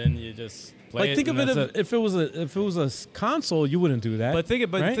 man. and then you just play Like think of and it that's if it was a console, you wouldn't do that. But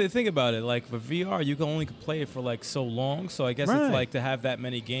right? think about it. Like for VR, you can only play it for like so long. So I guess Right. it's like to have that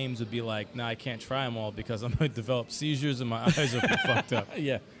many games would be like, nah, I can't try them all because I'm gonna develop seizures and my eyes are fucked up.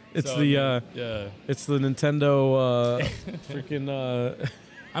 yeah, it's So, the yeah. it's the Nintendo freaking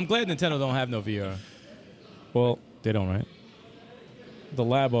I'm glad Nintendo don't have no VR. well They don't, right? the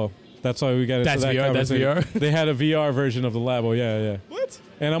Labo. That's why we got into That's that VR? That's conversation. VR? They had a VR version of the Labo. Yeah. What?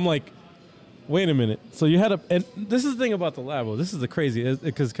 And I'm like, wait a minute. So you had and this is the thing about the Labo. This is the crazy,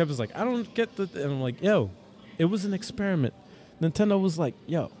 because Kevin's like, I don't get the, and I'm like, yo, it was an experiment. Nintendo was like,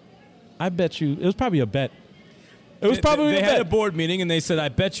 yo, I bet you, it was probably a bet. It was probably they a had bet. a board meeting and they said, I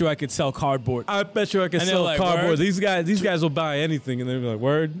bet you I could sell cardboard. I bet you I could And they're sell like, cardboard. word? These guys will buy anything, and they'll be like,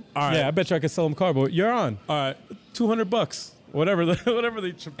 word. All right. Yeah, I bet you I could sell them cardboard. You're on. All right. $200, whatever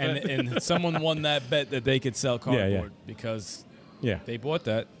they. And someone won that bet that they could sell Yeah, yeah. cardboard because yeah, they bought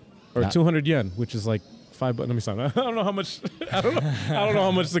that. or 200 yen, which is like $5. Let me stop. I don't know how much. I don't know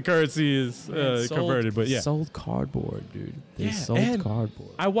how much the currency is converted, but yeah. sold cardboard, dude. They Yeah, sold and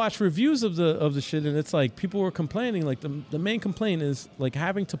cardboard. I watched reviews of the shit, and it's like people were complaining. Like the main complaint is like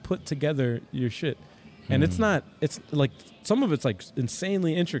having to put together your shit, and it's not. It's like some of it's like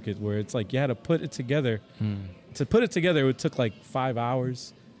insanely intricate, where it's like you had to put it together. To put it together, it took like 5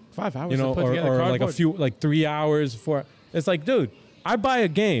 hours. 5 hours You know, to put together or like a cardboard? few, like 3 hours. It's like, dude, I buy a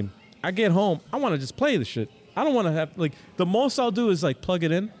game, I get home, I want to just play the shit. I don't want to have like the most I'll do is like plug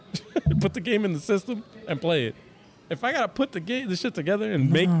it in, put the game in the system, and play it. If I gotta put the shit together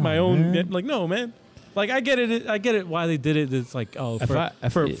and make my own, like no, man. Like I get it why they did it. It's like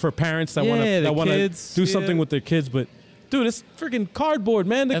for parents that Yeah, the want to kids, do something yeah. with their kids, but dude, it's freaking cardboard,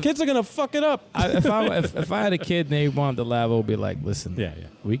 man. The kids are gonna fuck it up. If I had a kid and they wanted the Labo, I'd be like, listen, Yeah.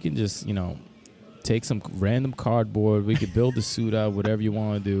 we can just, take some random cardboard. We could build the suit out, whatever you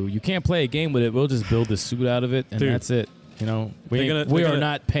want to do. You can't play a game with it. We'll just build the suit out of it, and Dude. that's it. We They're are gonna-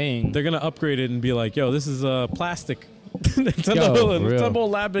 not paying. They're gonna upgrade it and be like, yo, this is plastic. Nintendo Yo, for real.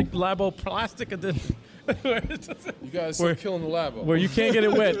 Labo plastic edition. You guys Where- are killing the Labo. Where you can't get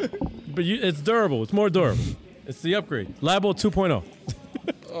it wet, but it's durable. It's more durable. It's the upgrade. Labo 2.0.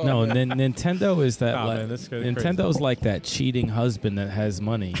 No, Nintendo is that. Oh, like, man, that's crazy. Nintendo's like that cheating husband that has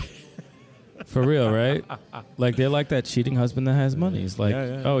money. For real, right? Like they're like that cheating husband that has money. It's like,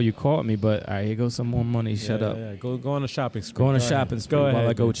 Yeah. oh, you caught me, but all right, here goes some more money. Shut up. Yeah. Go on a shopping spree. Go on a ahead. shopping spree Go while ahead,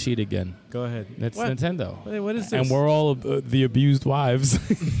 I go man. cheat again. Go ahead. It's What? Nintendo. Wait, what is this? And we're all the abused wives.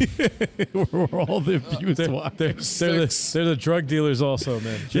 We're all the abused wives. they're the drug dealers also,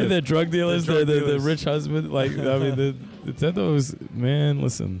 man. Yeah, they're drug dealers. They're They're drug the dealers. rich husband. Like, I mean, the Nintendo's, man,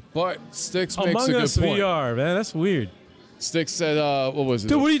 listen. But Sticks makes Among a good Us point. VR, man. That's weird. Sticks said, what was it?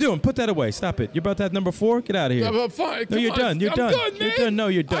 Dude, what are you doing? Put that away. Stop it. You're about to have number 4? Get out of here. I'm fine. No, Come you're on. done. You're I'm done. done, You're man. done. No,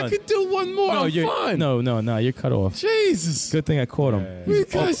 you're I done. could do one more. I'm you're fine. No, you're cut off. Jesus. Good thing I caught him. You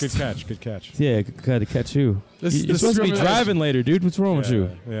guys- Good catch. Good catch. Yeah, got to catch you. This- You're this supposed to be discrimination. driving later, dude. What's wrong with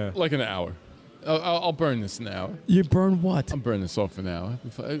you? Yeah. Like an hour. I'll burn this in an hour. You burn what? I'm burning this off for an hour.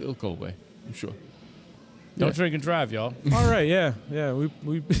 It'll go away. I'm sure. Don't Yeah. drink and drive, y'all. All right. Yeah. We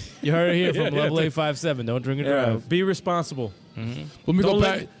You heard it here from Yeah, Level yeah. 857. Don't drink and yeah. drive. Be responsible. Let me go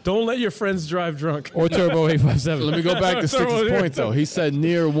back. Don't let your friends drive drunk. Or Turbo 857. Let me go back to Throw Sticks' it in. point though. He said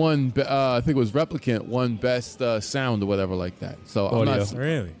near one. I think it was Replicant won best sound or whatever like that. So I'm Audio. not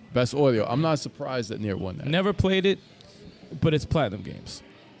Really? best audio. I'm not surprised that near won that. Never played it. but it's Platinum Games.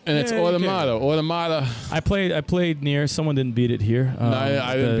 And it's Yeah, you Automata. Automata. I played Nier. Someone didn't beat it here. No,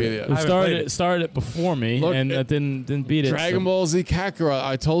 I didn't beat it. Who I haven't played it. started it before me, Look, and didn't beat it. Dragon so- Ball Z Kakarot.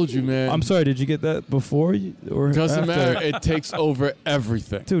 I told you, man. I'm sorry. Did you get that before you or Doesn't after? matter. It takes over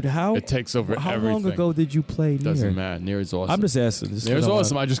everything. Dude? How It takes over how everything. long ago did you play Nier? Doesn't matter. Nier is awesome. I'm just asking. Just Nier's 'cause I wanna-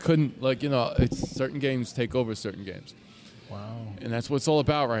 awesome. I just couldn't, like, it's certain games take over certain games. Wow. And that's what it's all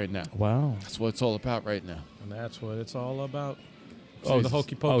about right now. Wow. That's what it's all about right now. And that's what it's all about. Oh, the this-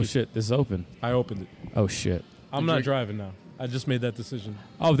 hokey pokey. Oh shit, this is open. I opened it. Oh shit. I'm Did not you- driving now. I just made that decision.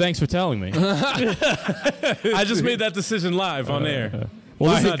 Oh, thanks for telling me. I just made that decision live on air. Well,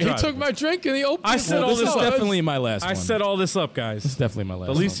 I'm this not He driving. took my drink and he opened I it. said well, all this is this up. definitely my last I one. set all this up, This is guys. definitely my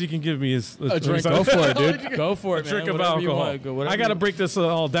last The least one. you can give me is A drink. Go for it, dude. Go for a it, drink man. of Whatever you alcohol. want. Go- whatever I got to you- break this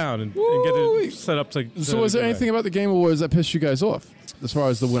all down and Woo-wee. get it set up to. So was there anything about the Game Awards that pissed you guys off as far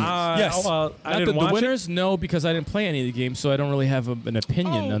as the winners? Yes. Well, I Not didn't the watch winners, no, because I didn't play any of the games, so I don't really have an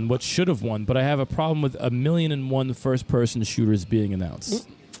opinion on what should have won. But I have a problem with 1,000,001 first-person shooters being announced.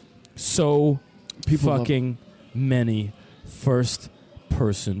 So People love fucking many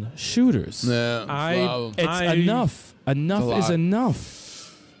first-person shooters. Yeah, I- It's enough. Enough It's a is lot.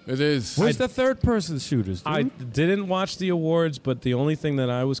 enough. it is. Where's the third-person shooters, dude? I didn't watch the awards, but the only thing that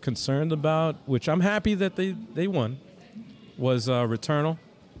I was concerned about, which I'm happy that they won, was Returnal.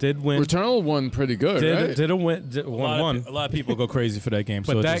 Did win. Returnal won pretty good, did right? did a win. Did, a won lot one. Of, a lot of people go crazy for that game,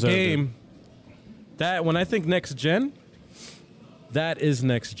 so But it that deserved it. game, that when I think next gen, that is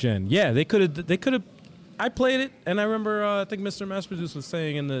next gen. Yeah, they could have. I played it, and I remember I think Mr. MassProduce was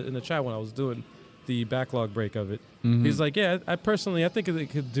saying in the chat when I was doing the backlog break of it. He's like, yeah, I think they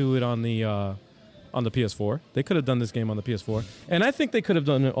could do it on the PS4. They could have done this game on the PS4, and I think they could have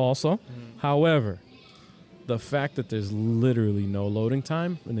done it also. However, the fact that there's literally no loading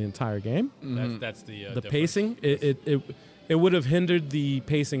time in the entire game, That's the the difference. pacing, it would have hindered the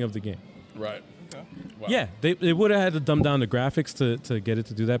pacing of the game. Right. Wow. Yeah, they would have had to dumb down the graphics to get it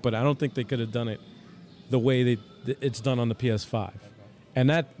to do that, but I don't think they could have done it the way it's done on the PS5. And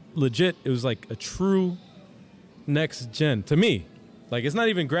that legit, it was like a true next gen to me. Like, it's not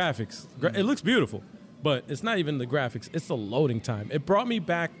even graphics. It looks beautiful, but it's not even the graphics. It's the loading time. It brought me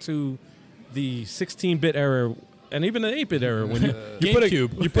back to the 16-bit era and even the 8-bit era when you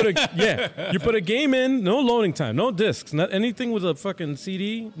put a game in, no loading time, no discs, not anything with a fucking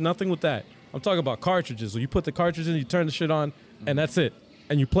CD, nothing with that. I'm talking about cartridges. So you put the cartridge in, you turn the shit on, and that's it,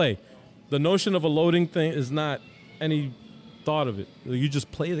 and you play. The notion of a loading thing is not any thought of it. You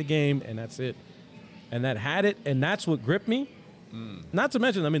just play the game, and that's it. And that had it, and that's what gripped me. Not to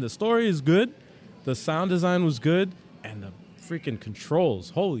mention, I mean, the story is good, the sound design was good, and the freaking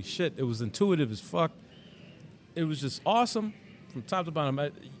controls. Holy shit, it was intuitive as fuck. It was just awesome from top to bottom.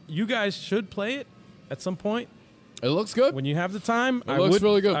 You guys should play it at some point. It looks good. When you have the time, It looks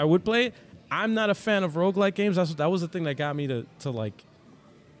really good. I would play it. I'm not a fan of roguelike games. That was the thing that got me to like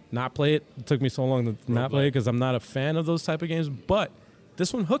not play it. It took me so long to not play it because I'm not a fan of those type of games. But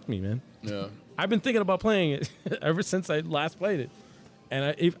this one hooked me, man. Yeah. I've been thinking about playing it ever since I last played it.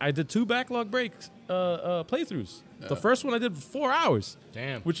 And I did 2 backlog breaks playthroughs. The first one I did for 4 hours.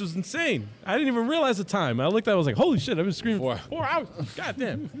 Damn. Which was insane. I didn't even realize the time. I looked at it, I was like, holy shit, I've been screaming for 4 hours. God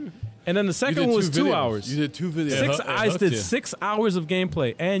damn. And then the second one was 2 hours. You did 2 videos. Six, It I hooked did you. 6 hours of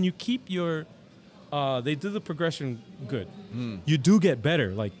gameplay, and you keep your. They did the progression good. You do get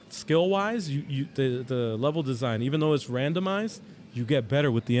better, like skill wise. The level design, even though it's randomized, you get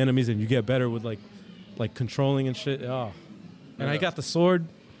better with the enemies, and you get better with like controlling and shit. Oh, and I Yeah. got the sword.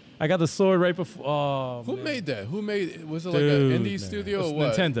 I got the sword right before. Oh, Who man. made that? Who made? Was it like Dude, an indie man. studio or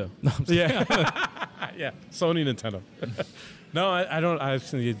what? Nintendo. No, I'm Yeah, yeah. Sony, Nintendo. No, I don't. I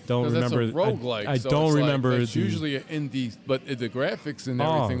actually don't 'Cause that's remember. a roguelike. I so don't it's like, remember. That's the- usually an indie, but the graphics and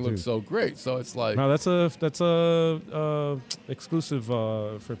Oh, everything look dude. so great. So it's like. No, that's a exclusive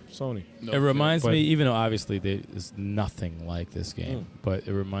for Sony. no It reminds But- me, even though obviously there is nothing like this game, but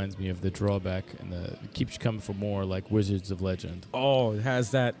it reminds me of the drawback and it keeps you coming for more, like Wizards of Legend. Oh, it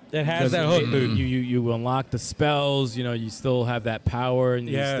has that. It has Because that hook, it- dude. You unlock the spells, you still have that power and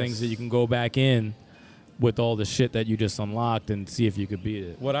these Yes. things that you can go back in with all the shit that you just unlocked and see if you could beat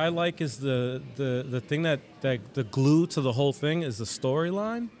it. What I like is the thing that the glue to the whole thing is the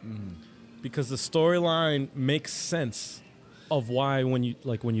storyline, because the storyline makes sense of why when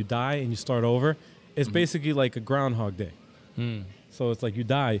you die and you start over, it's basically like a Groundhog Day. So it's like you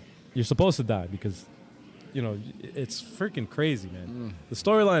die, you're supposed to die because, it's freaking crazy, man. The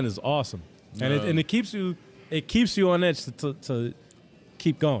storyline is awesome, and it keeps you on edge to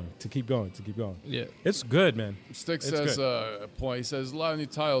keep going, to keep going. Yeah. It's good, man. Stick It's says good. a point. He says a lot of new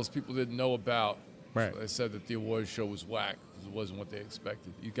titles people didn't know about Right. So they said that the award show was whack because it wasn't what they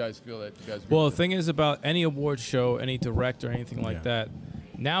expected. You guys feel that? You guys agree Well, with the thing is about any award show, any director, anything like that,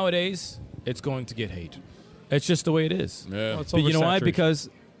 nowadays, it's going to get hate. It's just the way it is. that? Yeah. Well, it's But you know why? oversaturation. Because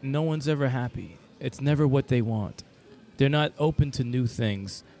no one's ever happy. It's never what they want. They're not open to new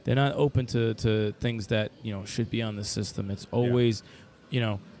things. They're not open to things that, should be on the system. It's always,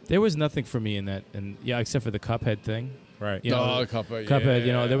 there was nothing for me in that, and except for the Cuphead thing. Right. You know, Cuphead.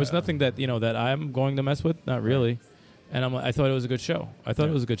 Cuphead, there was nothing that, that I'm going to mess with. Not really. And I thought it was a good show. I thought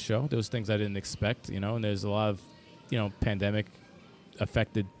it was a good show. There was things I didn't expect, and there's a lot of, pandemic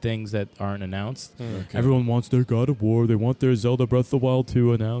affected things that aren't announced. Okay. Everyone wants their God of War. They want their Zelda Breath of the Wild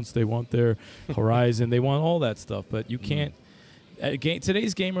 2 announced. They want their Horizon. They want all that stuff. But you can't.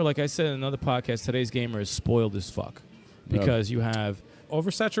 Today's gamer, like I said in another podcast, today's gamer is spoiled as fuck because you have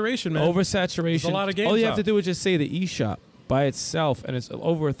Oversaturation, man. oversaturation. There's a lot of games All you have out. to do is just say the eShop by itself, and it's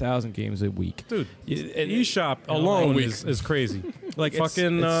over 1,000 games a week. Dude, It- eShop you know, alone like- is crazy. Like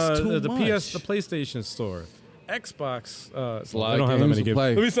Fucking it's too the much. PS, the PlayStation Store, Xbox. It's a lot I of don't have that games many to games.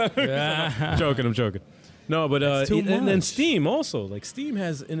 play. Let me stop. Yeah. I'm joking. No, but That's too and much. Steam also. Like Steam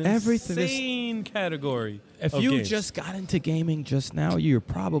has an Everything is- insane category. If of you games. just got into gaming just now, you're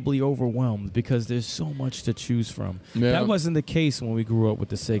probably overwhelmed because there's so much to choose from. Yeah. That wasn't the case when we grew up with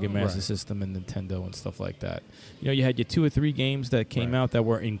the Sega Master Right. System and Nintendo and stuff like that. You had your 2 or 3 games that came out that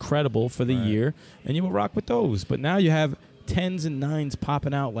were incredible for the Right. year, and you would rock with those. But now you have 10s and 9s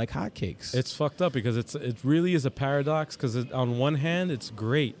popping out like hotcakes. It's fucked up because it really is a paradox. Because on one hand, it's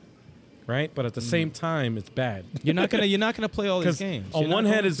great, right? But at the same time, it's bad. you're not gonna play all these Because games. on You're not one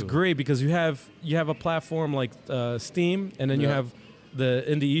hand, going it's to. great because you have a platform like Steam, and then you Yeah. have the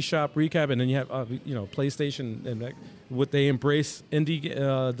indie eShop recap, and then you have PlayStation, and what they embrace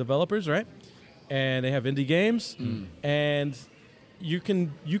indie developers, right? And they have indie games, and you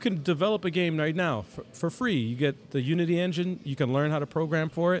can develop a game right now for free. You get the Unity engine. You can learn how to program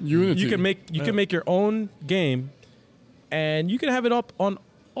for it. Unity. You can make your own game, and you can have it up on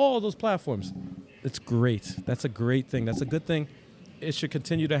all those platforms. It's great. That's a great thing. That's a good thing. It should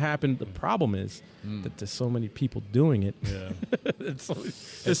continue to happen. The problem is that there's so many people doing it. Yeah.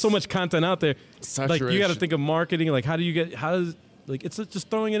 There's so much content out there. Like you got to Saturation. think of marketing. Like it's just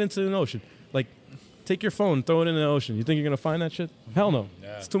throwing it into an ocean. Like take your phone, throw it in the ocean. You think you're gonna find that shit? Hell no.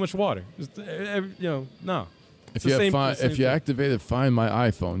 It's too much water. No. If It's the you, same- have the same if you thing. activated Find My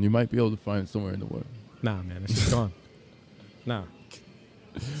iPhone, you might be able to find it somewhere in the world. Nah, man, it's just gone. Nah.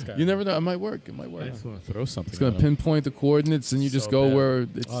 You never know. It might work. It might work. I just want to throw something. It's going to pinpoint the coordinates, and you just So go bad. where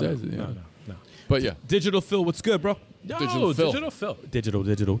it Oh, says it. no. But yeah, Digital Phil, what's good, bro? Yo, Digital Phil. Digital Phil.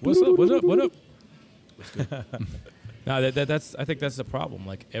 Digital. What's up? What up? No, that's. I think that's the problem.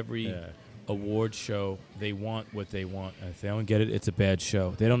 Like every Yeah. award show, they want what they want. And if they don't get it, it's a bad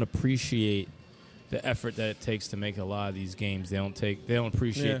show. They don't appreciate the effort that it takes to make a lot of these games. They don't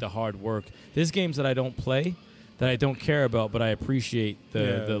appreciate Yeah. the hard work. There's games that I don't play, that I don't care about, but I appreciate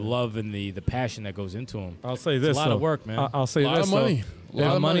the Yeah. love and the passion that goes into them. I'll say It's this. a lot of though. work, man. I'll say a lot this. of though. money. A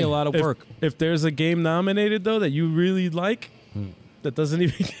lot of money, a lot of If- work. If there's a game nominated though that you really like, that doesn't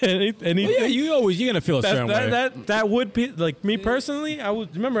even get anything. Well, yeah, you're gonna feel a certain way. that would be like me personally. I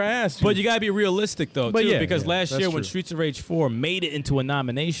would remember I asked you. But you gotta be realistic though, But too, yeah, because yeah, last that's year when true. Streets of Rage 4 made it into a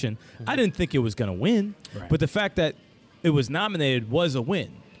nomination, I didn't think it was gonna win. Right. But the fact that it was nominated was a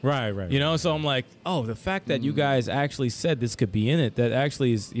win. right. You know, so I'm like, oh, the fact that you guys actually said this could be in it, that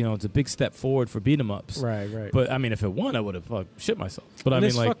actually is, it's a big step forward for beat 'em ups. Right. But I mean, if it won, I would have shit myself. But And I mean,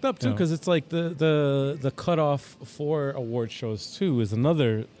 it's like, fucked up too because it's like the cutoff for award shows too is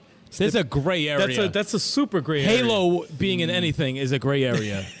another. there's a gray area. That's a super gray area. Halo being in anything is a gray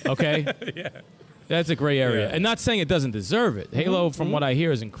area. Okay. Yeah. That's a gray area. Yeah. And not saying it doesn't deserve it. Halo, from what I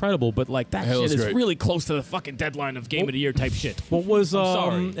hear, is incredible, but like that Halo's shit is great. really close to the fucking deadline of Game of the Year type shit. What was I'm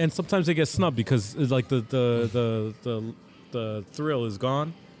sorry. and sometimes they get snubbed because it's like the thrill is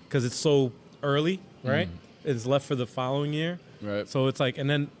gone because it's so early, right? It's left for the following year. Right. So it's like, and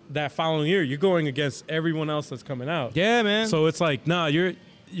then that following year, you're going against everyone else that's coming out. Yeah, man. So it's like, nah, you're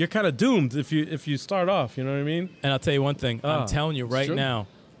kind of doomed if you start off. You know what I mean? And I'll tell you one thing. I'm telling you right true. now,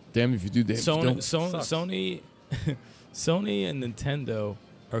 Damn if you do, damn if you Sony, don't. Sony, Sony and Nintendo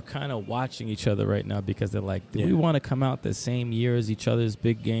are kind of watching each other right now because they're like, do we want to come out the same year as each other's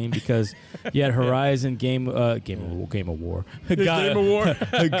big game? Because you had Horizon, Game of War, Game of War.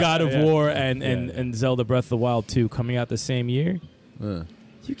 God of War, and Zelda Breath of the Wild 2 coming out the same year.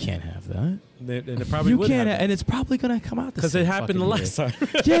 You can't have that. And it probably You would can't, happen. and it's probably gonna come out Because it happened the last time.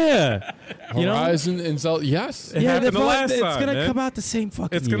 Yeah, you know. Horizon and Zelda, yes. It Yeah, happened the last it's time, gonna man. come out the same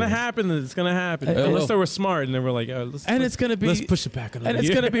fucking. It's gonna year. happen. It's gonna happen. It Unless will. they were smart and they were like, And it's gonna be. let's push it back another And it's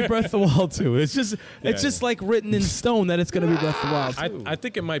year. gonna be Breath of the Wild too. It's just, it's Yeah, just like written in stone that it's gonna be Breath of the Wild. Too. I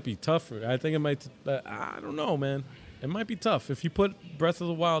think it might be tougher. I think it might. I don't know, man. It might be tough if you put Breath of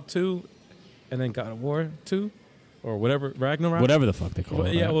the Wild 2 and then God of War 2 or whatever Ragnarok. Whatever the fuck they call Well,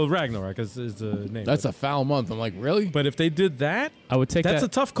 it. yeah, right? well, Ragnarok is the name. That's a foul month. I'm like, really? But if they did that, I would take that's that. a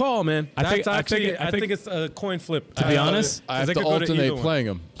tough call, man. I think- That's I actually, think- I think- it's a coin flip. To be honest, I have 'cause they to could go to alternate either one. playing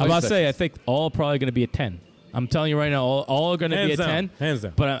them. I'm about to say, I think all probably going to be a 10. I'm telling you right now, all are going to be a Hands down. 10. Hands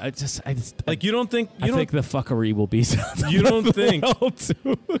down. But I just Like you don't think I think the fuckery will be. you don't think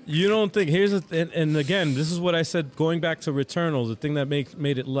too. you don't think here's and again this is what I said going back to Returnal, the thing that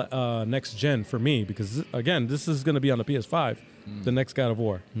made it next gen for me, because again this is going to be on the PS5, the next God of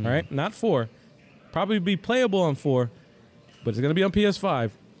War, all right, not 4, probably be playable on 4, but it's going to be on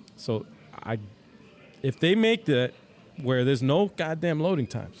PS5. So if they make that where there's no goddamn loading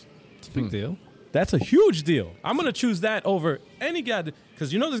times, It's a big deal. that's a huge deal. I'm going to choose that over any goddamn,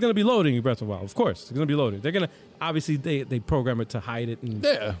 because you know there's going to be loading in Breath of the Wild. Of course, it's going to be loading. They're going to, obviously, they program it to hide it in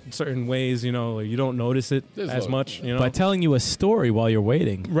Yeah. certain ways, you know, you don't notice it There's as loading. much, you know. By telling you a story while you're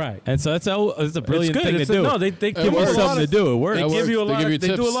waiting. Right. And so that's a brilliant it's good. thing to It's do. No, they give you a works. lot something of, to do. It works. They That give you a works. They lot. give you They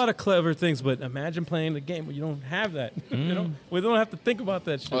do a tips. lot of clever things, but imagine playing the game where you don't have that. You know, we don't have to think about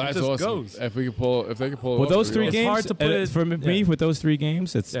that shit. Oh, it that's just awesome. goes. If they could pull With it those off, three It's games, hard to put it- for me, yeah. with those three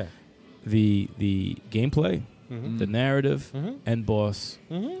games, it's Yeah. the gameplay, the narrative, Mhm. and boss.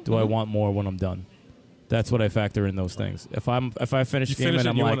 Mhm. Do I want more when I'm done? That's what I factor in those things. If I finish You the game finish and it,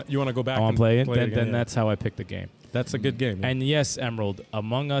 I'm you like, want you want to go back I want and to play it, play then, again, then yeah. that's how I pick the game. That's a good game. yeah. And yes, Emerald,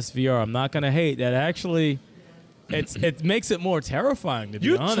 Among Us VR, I'm not gonna hate that. Actually, it makes it more terrifying to be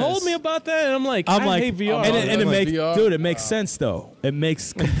you honest. told me about that, and I'm like, I'm I like, hate VR. and it Like makes, VR? dude, it makes sense though. It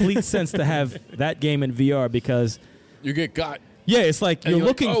makes complete sense to have that game in VR because, you get got. yeah, it's like And you're you're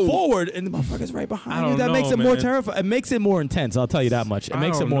like, looking oh. forward and the motherfucker's right I behind you. don't That makes know, it more man. terrifying. It makes it more intense. I'll tell you that much. It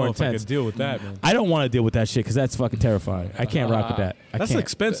makes it more If I intense. could deal with that, man. I don't want to deal with that shit because that's fucking terrifying. I can't rock with that. I That's can't.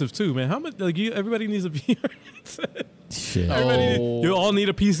 expensive too, man. How much? Like everybody needs a VR. Shit. Oh. You all need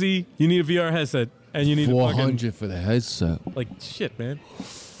a PC. You need a VR headset, and you need a fucking 400 for the headset. like shit, man.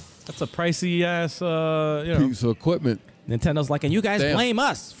 That's a pricey ass, you know. Piece of equipment. Nintendo like, and you guys Damn. blame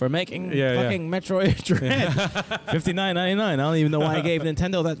us for making Yeah, yeah. fucking Metroid Dread $59.99. I don't even know why I gave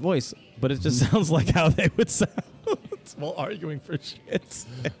Nintendo that voice, but it just sounds like how they would sound while arguing for shit.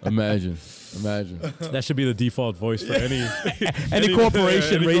 Imagine. That should be the default voice for any Any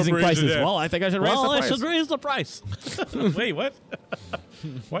corporation any raising corporation, prices. yeah. Well, I think I should raise Well, the I price. should raise the price. Wait, what?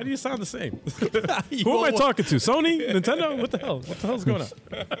 Why do you sound the same? Who am I talking to? Sony? Nintendo? What the hell? What the hell's going on?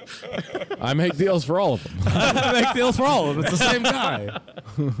 I make deals for all of them. I make deals for all of them. It's the same guy.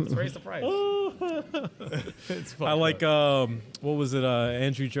 Let's raise the price. I like what was it?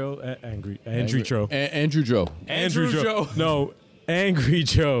 Andrew Joe? Andrew Joe. Andrew Joe. Andrew Joe. No, Angry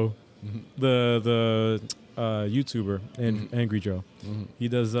Joe, the YouTuber, Angry Joe. He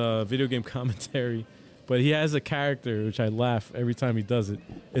does video game commentary, but he has a character which I laugh every time he does it.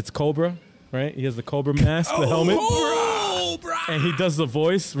 It's Cobra, right? He has the Cobra mask, the helmet, and he does the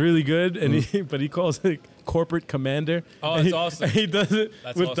voice really good. And but he calls it Corporate Commander. Oh, And that's he- awesome. and he does it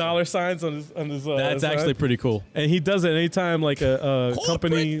That's with awesome. dollar signs on his. That's sign. actually pretty cool. And he does it anytime like a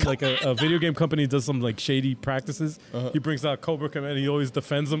company, like a video game company does some like shady practices. He brings out Cobra Commander. He always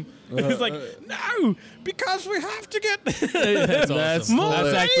defends them. He's like, no, because we have to get That's awesome. more That's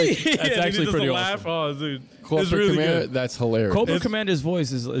money." actually And he pretty does the awesome. laugh. Oh, dude, it's Corporate really Commander, good. that's hilarious. Cobra It's- Commander's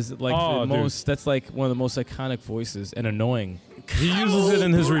voice is like Oh, the dude. most. That's like one of the most iconic voices and annoying. He uses it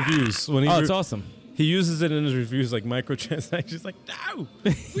in his reviews when he Oh, it's awesome. he uses it in his reviews like microtransactions. He's like, no,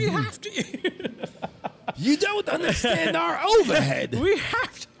 we have to. You don't understand our overhead. We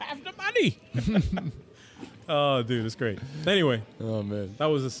have to have the money. Oh, dude, it's great. Anyway, Oh, man. that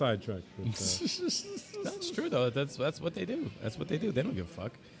was a sidetrack. but, That's true though. That's what they do. That's what they do. They don't give a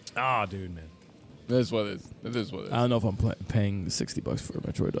fuck. dude, man. That's what it is. That is what it is. I don't know if I'm paying $60 for a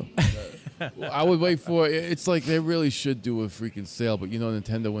Metroid though. Well, I would wait for it. It's like they really should do a freaking sale, but you know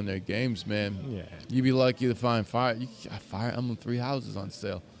Nintendo when their games, man. Yeah. You'd be lucky to find Fire Emblem Three Houses on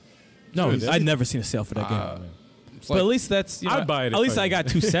sale. No, Dude, I'd never seen a sale for that Uh, game. It's But like, at least that's. You know, I'd buy it At if least I I got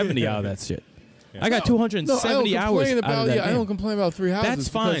did. 270 out of that shit. I got no, I 270 don't hours complain out about. of that Yeah, I game. don't complain about Three Houses. That's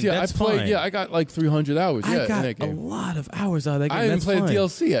because, fine, Yeah, that's I played. fine. Yeah, I got like 300 hours. Yeah, I got in that a game. lot of hours out of that game. I haven't That's played fine.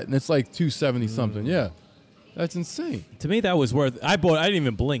 DLC yet, and it's like 270 something. Yeah, that's insane. To me, that was worth. I didn't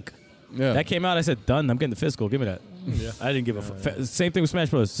even blink. Yeah, That came out. I said, "Done. I'm getting the physical. Give me that." Yeah. I didn't give a same thing with Smash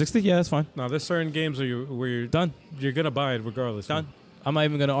Bros. 60, yeah, that's fine. No, there's certain games where you're Done. You're gonna buy it regardless. Done. man. I'm not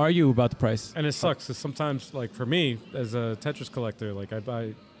even gonna argue about the price. And it sucks. 'Cause sometimes, like for me as a Tetris collector, like I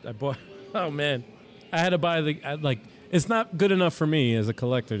bought. Oh man, I had to buy it's not good enough for me as a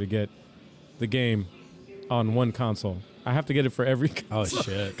collector to get the game on one console. I have to get it for every console. Oh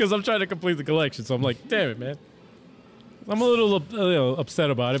shit. Because I'm trying to complete the collection. So I'm like, damn it, man. I'm a little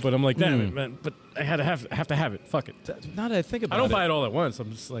upset about it, but I'm like, damn it, man. But I have to have it. Fuck it. Now that I think about I don't it, buy it all at once.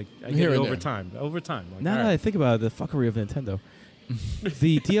 I'm just like, I get Here it and over there. time. Over time. Like, now all that right. I think about it, the fuckery of Nintendo,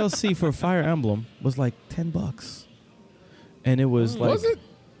 the DLC for Fire Emblem was like $10, and it was like, Was it?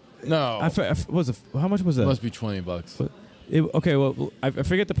 No. was it, how much was that? Must be $20. But okay, well, I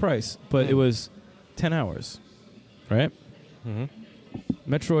forget the price, but it was 10 hours, right? Mhm.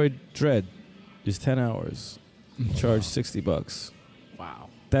 Metroid Dread is 10 hours. Charge $60. Wow.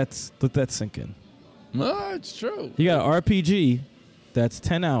 Let that sink in. No, it's true. You got an RPG that's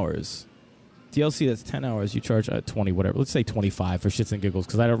 10 hours. DLC that's 10 hours. You charge 20, whatever. Let's say 25 for shits and giggles,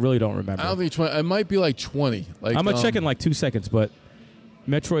 because I really don't remember. I don't think 20. It might be like 20. Like I'm gonna check in like 2 seconds, but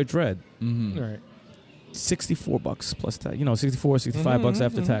Metroid Dread, Mm-hmm. All right. $64 plus tax. 64, $65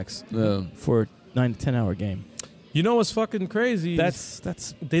 after tax Yeah. for 9 to 10 hour game. You know what's fucking crazy? That's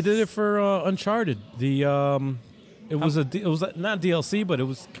They did it for Uncharted. It was not DLC, but it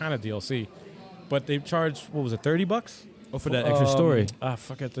was kind of DLC. But they charged, what was it, $30? for that extra story. I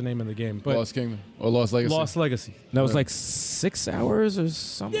forget the name of the game, but Lost Kingdom or Lost Legacy. Lost Legacy. That was like 6 hours or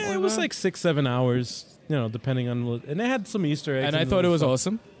something. Yeah, like it was that. like 6-7 hours. Depending on and they had some Easter eggs. And I thought it was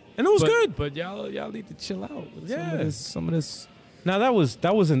awesome. and it was but, good. But y'all need to chill out. With Yeah. some of this. Now that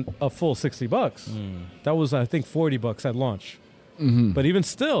wasn't a full $60. That was I think $40 at launch. Mm-hmm. But even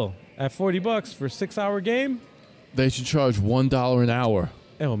still, at $40 for a 6-hour game, They should charge $1 an hour.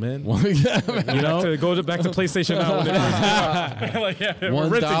 hell man. Back to PlayStation Now. When it first came out. Like, yeah, we're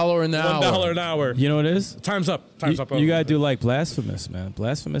renting $1 an hour. $1 an hour. You know what it is? Time's up. Time's up. You gotta do like Blasphemous, man.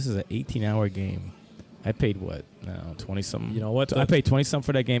 Blasphemous is an 18-hour game. I paid what? No, 20 something. You know what? I paid 20 something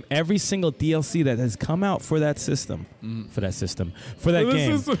for that game. Every single DLC that has come out for that system, for that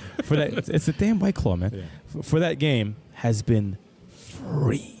game, for that, it's a damn White Claw, man. Yeah. For that game has been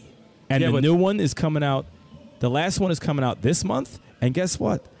free, and Yeah, the but- new one is coming out. The last one is coming out this month, and guess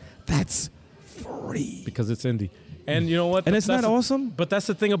what? That's free. because it's indie. And you know what? And it's not awesome But that's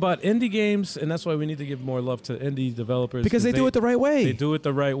the thing about indie games, and that's why we need to give more love to indie developers because they do it the right way. They do it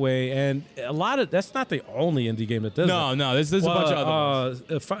the right way, and that's not the only indie game that does it. No, there's a bunch of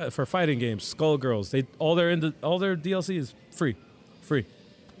other ones. For fighting games, Skullgirls, all their DLC is free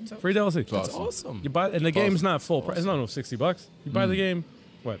DLC. It's awesome. Awesome. You buy, and the game's not full price. It's not $60. You buy the game,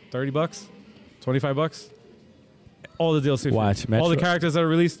 what, $30, $25? All the DLC. Watch, all the Metro- characters that are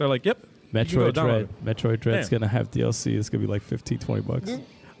released, they're like, yep. you can go Metroid download Dread. it. Metroid Dread's Damn. gonna have DLC. It's gonna be like $15-20.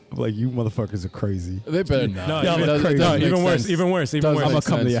 I'm like, you motherfuckers are crazy. They better not. No, It even- doesn't no, make even worse, sense. even worse, even Doesn't worse. I'ma make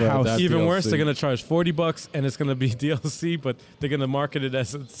come to sense your to have house. that Even worse, DLC. they're gonna charge $40 and it's gonna be DLC, but they're gonna market it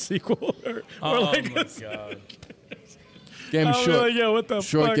as a sequel or like a, Game I'll is be short. like, yo, what the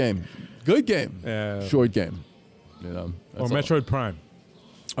Short fuck? game. Good game. Yeah. Short game. Or that's all. Metroid Prime.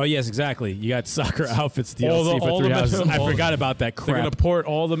 Oh yes, exactly. You got soccer outfits All DLC the- for all 3 the houses. Metro- I all- forgot about that They're gonna crap. port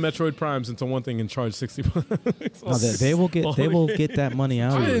all the Metroid Primes into one thing and charge $60. No, they will get that money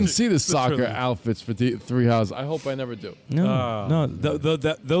out I of didn't you. see the soccer trilogy. outfits for Three Houses. I hope I never do. No,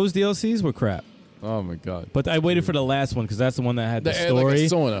 those DLCs were crap. Oh my god. But I waited for the last one because that's the one that had the They had like story a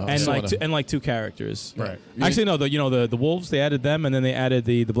sauna. and like Sauna. two characters. Right. Yeah. Actually, no. The wolves, they added them, and then they added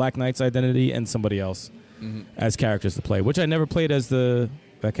the Black Knight's identity and somebody else as characters to play, which I never played as that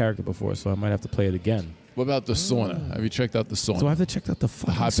character before, so I might have to play it again. What about the sauna? Have you checked out the sauna? So I have to check out the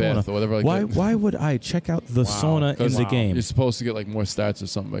fucking hot sauna. bath or whatever like why? that. Why would I check out the sauna in 'Cause the game? You're supposed to get like more stats or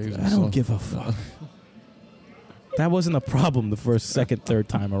something. By using I the don't sauna. give a fuck. That wasn't a problem the first, second, third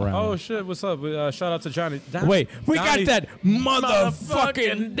time around. Oh shit! What's up? Shout out to Johnny. Wait, we Donnie- got that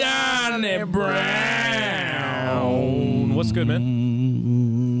motherfucking Donnie Brown. What's good,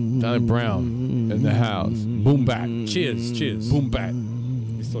 man? Donnie Brown in the house. Boom back. Cheers. Boom back.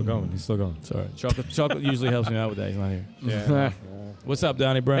 He's still going. Sorry, chocolate usually helps me out with that. He's not here. Yeah. What's up,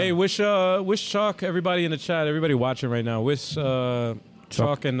 Donnie Brown? Hey, wish Chalk, everybody in the chat, everybody watching right now, wish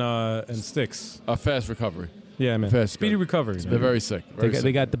Chalk and Sticks. A fast recovery. Yeah, man. Fast Speedy good. recovery. They're Man. very sick. they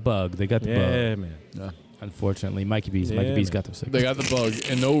Very got sick. the bug. They got the Yeah, bug. man. Yeah. Unfortunately, Mikey B's Yeah, man. got them sick. They got the bug,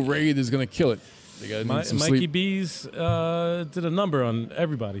 and no raid is gonna kill it. They got to need some Mikey sleep. B's did a number on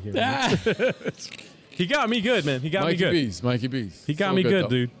everybody here. man. He got me good, man. He got me good. Mikey B's. He got It's all me good, though.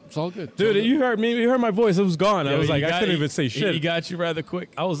 dude. It's all good. It's all Dude, good. you heard me. You heard my voice. It was gone. I was like, I couldn't even say shit. He got you rather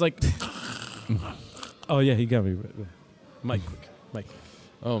quick. I was like, Oh yeah, he got me. Mike.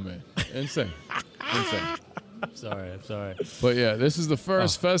 Oh man, insane. I'm sorry. But yeah, this is the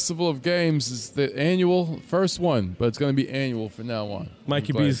first festival of games. It's the annual first one, but it's going to be annual from now on.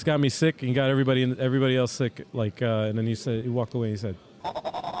 Mikey I'm glad. B's got me sick and got everybody else sick. Like, and then he walked away. And he said,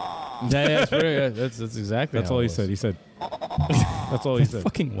 That's exactly. "That's how all it he was. said." He said, "That's all he said."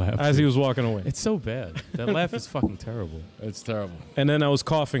 Fucking laugh. As he was walking away. It's so bad. That laugh is fucking terrible. It's terrible. And then I was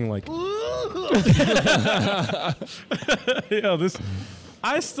coughing like, this.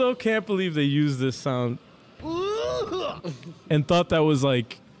 I still can't believe they used this sound and thought that was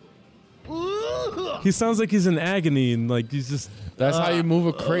like. He sounds like he's in agony and like he's just. That's how you move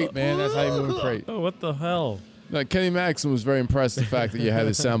a crate, man. That's how you move a crate. Oh, what the hell? Now, Kenny Maxim was very impressed with the fact that you had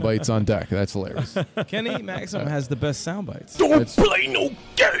his sound bites on deck. That's hilarious. Kenny Maxim has the best sound bites. It's, Play no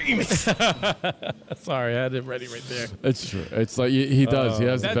games! Sorry, I had it ready right there. it's true. It's like he does. He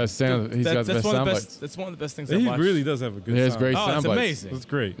has the best sound. He's got the best sound bites. That's one of the best things He I've watched. really does have a good He has sound. great Oh, sound it's bites. amazing. That's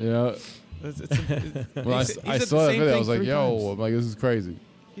great. Yeah. When I said saw the that same video, I thing was like, 3 yo, times. I'm like, this is crazy.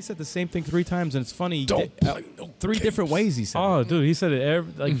 He said the same thing 3 times, and it's funny. Don't play no 3 different ways he said it. Oh, dude, he said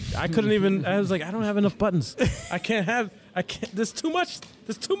it like I couldn't even. I was like, I don't have enough buttons. I can't. There's too much,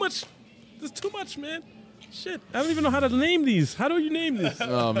 man. Shit, I don't even know how to name these. How do you name this?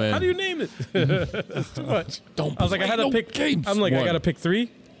 Oh man. How do you name it? It's too much. Don't I was like, I play had to no pick. games. I'm like, I One. got to pick 3,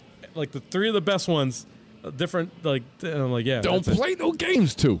 like the 3 of the best ones, different. Like, and I'm like, yeah. Don't that's it. play no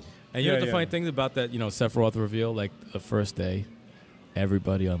games too. And you know Yeah, the yeah. funny things about that, Sephiroth reveal, like the first day,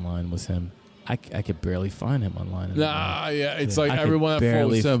 everybody online was him. I could barely find him online. anymore. Nah, yeah, it's like I could everyone that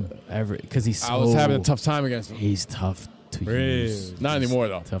barely follows him. because he's so. I was having a tough time against him. He's tough to Really? use. Not anymore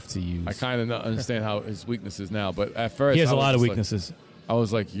though. Tough to use. I kind of understand how his weaknesses now, but at first he has I a was lot of just like- weaknesses. I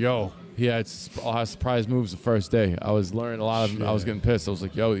was like, yo, he had a lot of surprise moves the first day. I was learning a lot of them. I was getting pissed. I was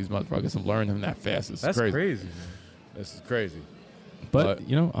like, yo, these motherfuckers have learned him that fast. This is That's crazy. crazy. Man. This is crazy. But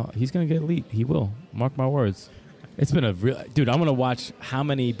he's gonna get elite. He will. Mark my words. It's been a real dude. I'm gonna watch how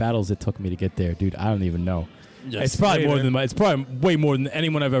many battles it took me to get there, dude. I don't even know. It's probably more than it's probably way more than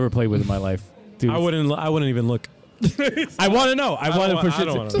anyone I've ever played with in my life, dude. I wouldn't even look. I want to know. I want don't to wa- for I shit.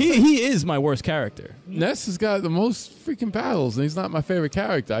 don't wanna- He is my worst character. Ness has got the most freaking battles, and he's not my favorite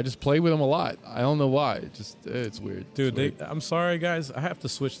character. I just play with him a lot. I don't know why. It's weird. Dude, It's weird. I'm sorry, guys. I have to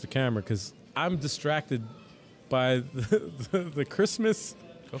switch the camera because I'm distracted by the Christmas.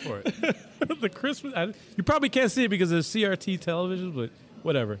 Go for it. The Christmas. You probably can't see it because of CRT television, but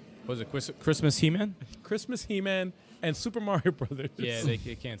whatever. Was it Christmas He-Man? Christmas He-Man and Super Mario Brothers. Yeah, they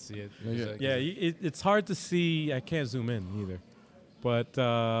can't see it. Yeah, it's hard to see. I can't zoom in either. But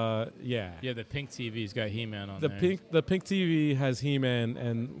yeah. Yeah, the pink TV's got He-Man on The there. pink TV has He-Man,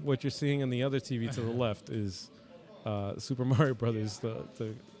 and what you're seeing on the other TV to the left is Super Mario Brothers. The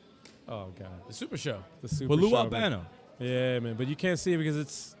oh god, The Super Show. the Super With Lou Show, Albano. man. Yeah, man, but you can't see it because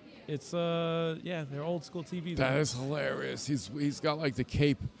it's yeah, they're old school TVs. That man. is hilarious. He's got like the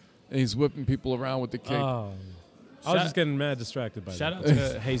cape, and he's whipping people around with the cape. Oh, I was just getting mad distracted by Shout that.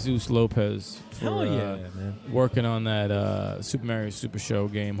 out to Jesus Lopez for Hell yeah, man. working on that Super Mario Super Show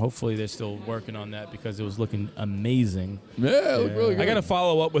game. Hopefully they're still working on that because it was looking amazing. Yeah, it looked really good. I gotta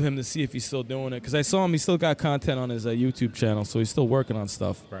follow up with him to see if he's still doing it because I saw him. He still got content on his YouTube channel, so he's still working on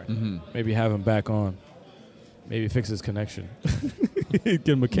stuff. Right. Maybe have him back on. Maybe fix his connection.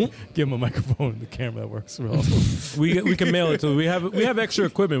 give him a microphone and the camera that works well. We can mail it to. We have extra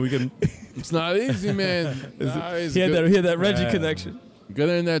equipment. We can. It's not easy, man. Nah, it's He had good. that Reggie Yeah. connection. Good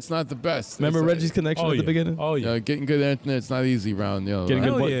internet's not the best. Remember It's Reggie's connection Oh at yeah. the beginning? Oh yeah. getting good internet's not easy around. Getting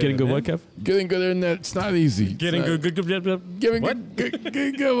Hell good, yeah, getting good man. what, Kev? Getting good internet, it's not easy. Getting It's not- good. Giving What? good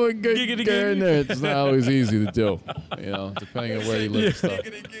Giggity, internet, it's not always easy to do. Depending on where you live. and Stuff.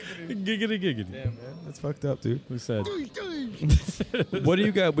 Giggity. Yeah, man, that's fucked up, dude. Who said? What do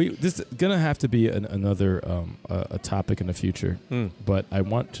you got? This is gonna have to be another a topic in the future. But I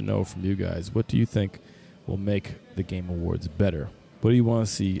want to know from you guys, what do you think will make the Game Awards better? What do you want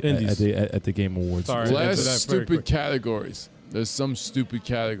to see Indies. at the Game Awards? Sorry. Less answer that very stupid quick. categories. There's some stupid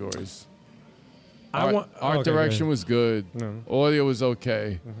categories. I Art okay, go direction ahead. was good. No. Audio was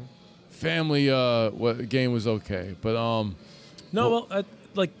okay. Family game was okay. But No, well,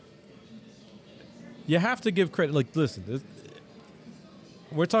 like, you have to give credit. Like, listen,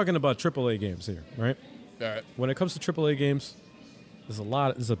 we're talking about AAA games here, right? all right. When it comes to AAA games,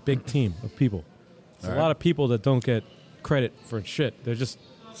 there's a big team of people. There's a lot of people that don't get credit for shit. They're just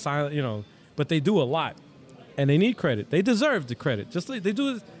silent, but they do a lot, and they need credit. They deserve the credit. Just like they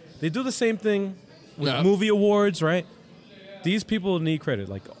do the same thing with Yeah. movie awards, right? These people need credit,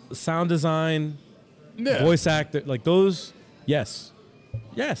 like sound design, Yeah. voice actor, like those. Yes,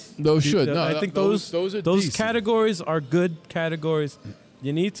 Yes, Those should. No, I no, think those are decent. categories are good categories.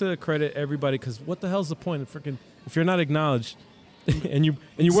 You need to credit everybody because what the hell's the point of freaking if you're not acknowledged and you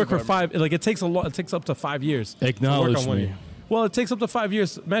work for 5 like it takes up to 5 years. to work Acknowledge on one me. game. Well, it takes up to 5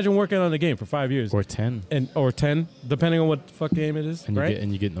 years. Imagine working on a game for 5 years Or 10. or 10, depending on what the fuck game it is, And right?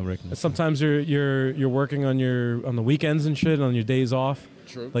 you get no recognition. Sometimes you're working on the weekends and shit on your days off,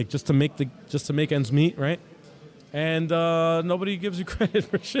 True. like just to make ends meet, right? And nobody gives you credit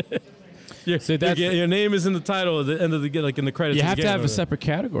for shit. Your name is in the title at the end of the like in the credits. You of have the to game have or a separate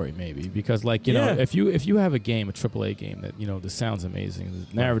category, maybe, because like you Yeah. know, if you have a game, a AAA game that the sound's amazing,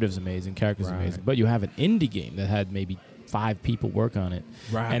 the narrative's amazing, characters Right. amazing, but you have an indie game that had maybe 5 people work on it,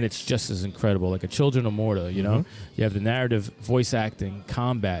 Right. and it's just as incredible, like a Children of Morta. You know, you have the narrative, voice acting,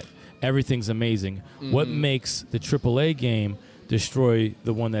 combat, everything's amazing. What makes the AAA game destroy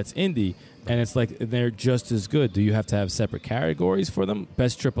the one that's indie? And it's like they're just as good. Do you have to have separate categories for them?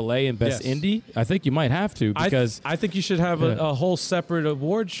 Best AAA and best Yes. indie? I think you might have to because I think you should have Yeah. a whole separate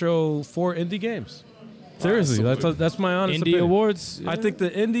award show for indie games. Seriously, that's my honest indie opinion. awards. I think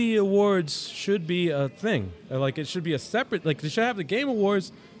the indie awards should be a thing. Like it should be a separate. Like they should have the game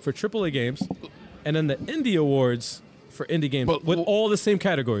awards for AAA games, and then the indie awards for indie games But- with all the same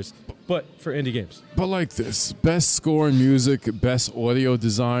categories, but for indie games. But like this, best score in music, best audio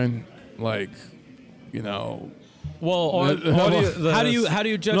design, like, Well, how do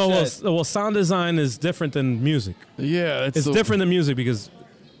you judge no, that? well, sound design is different than music. yeah, It's different than music because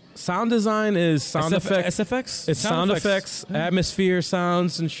sound design is sound effects. SFX? It's sound effects, atmosphere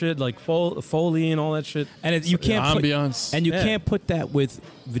sounds and shit like Foley and all that shit. And you can't put, ambiance. and you Yeah. can't put that with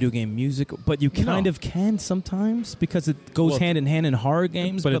video game music, but you kind No. of can sometimes because it goes Well, hand in hand in horror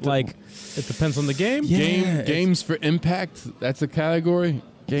games. But, it, like, it depends on the game. Yeah. games for impact. That's a category.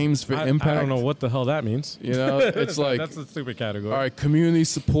 Games for impact. I don't know what the hell that means. You know, it's like that's a stupid category. all right, community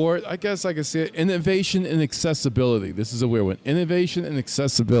support. I guess I can say it. Innovation and accessibility. This is a weird one. Innovation and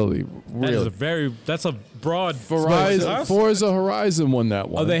accessibility. Really. That's a broad. Verizon, Forza Horizon won that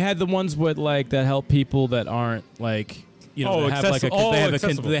one. oh, they had the ones with like that help people that aren't like. Oh, they have like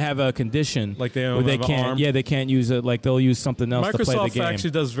accessible. they have a condition Like they don't where they have an can't arm? they can't use it, like they'll use something else to play the Microsoft game. actually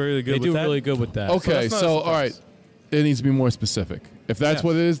does very good They with do that. really good with that. Okay, that's not so a all right, surprise. it needs to be more specific. If that's Yes.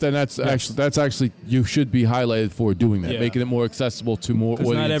 what it is, then that's actually you should be highlighted for doing that, Yeah. making it more accessible to more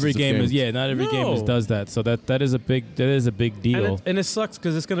Because audiences. not every of game games. not every game No. does that. So that is a big deal. And it sucks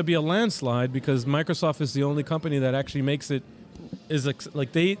because it's going to be a landslide because Microsoft is the only company that actually makes it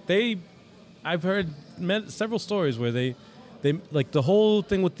like they I've heard several stories where they like the whole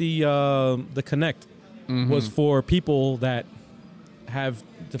thing with the Kinect was for people that have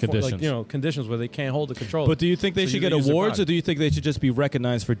Conditions. conditions where they can't hold the controller. But do you think they So should you get use their awards, body. or do you think they should just be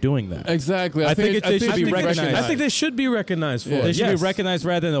recognized for doing that? Exactly. I think they should be recognized. I think they should be recognized for Yeah. it. They should yes. be recognized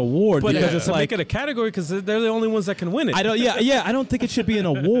rather than an award, But because to it's make like it a category because they're the only ones that can win it. I don't. Yeah. I don't think it should be an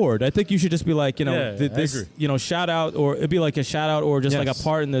award. I think you should just be like, Yeah, I this, agree. shout out, or it'd be like a shout out, or just like a Yes.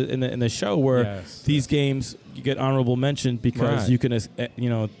 part in the show where Yes. these games you get honorable mention because Right. you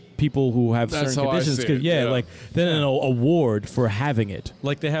can, people who have That's certain how I conditions. see could, it, yeah, yeah. like then an award for having it.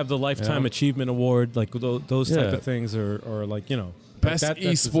 Like they have the Lifetime Yeah. Achievement Award, like those type Yeah. of things, or like Best that's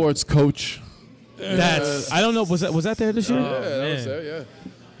esports coach. That's I don't know. Was that there this year? Yeah, that was man. it, yeah.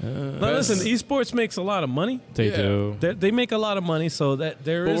 Now listen, esports makes a lot of money. They Yeah. do. They make a lot of money, so that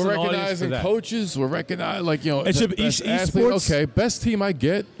there But is we're an audience for recognizing that. coaches. We're recognizing, It should be best athlete. esports. Okay, best team I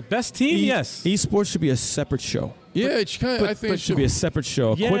get. Best team, yes. Esports should be a separate show. Yeah, it's kind of. I think It should be a separate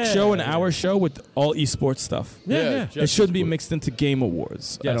show, a quick Yeah. show, an hour show with all esports stuff. Yeah. It shouldn't be mixed into game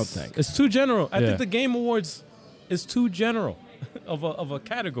awards. I Yes. don't think. It's too general. I Yeah. think the Game Awards is too general of a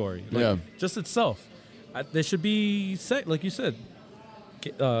category. Like, Yeah. just itself. There should be like you said,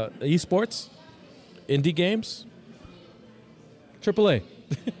 esports, indie games, AAA.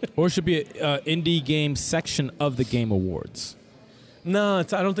 Or it should be an indie game section of the Game Awards. No, I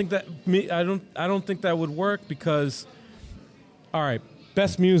don't think that. I don't think that would work because. All right,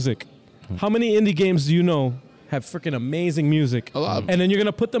 best music. How many indie games do you know have freaking amazing music? A lot. And then you're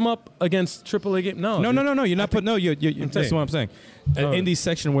gonna put them up against AAA game? No, No. You're not putting. No, that's saying. what I'm saying. An Oh. indie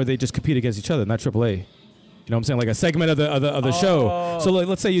section where they just compete against each other, not AAA. You know what I'm saying? Like a segment of the show. Oh. So like,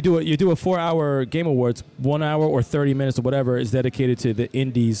 let's say you do a 4-hour Game Awards, 1 hour or 30 minutes or whatever is dedicated to the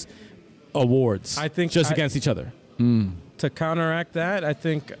indies awards. I think just against each other. To counteract that, I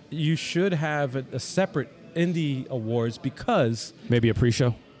think you should have a separate indie awards because. Maybe a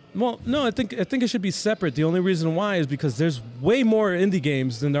pre-show. Well, no, I think it should be separate. The only reason why is because there's way more indie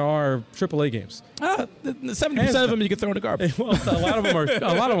games than there are AAA games. 70% of them you can throw in the garbage. Well, a lot of them are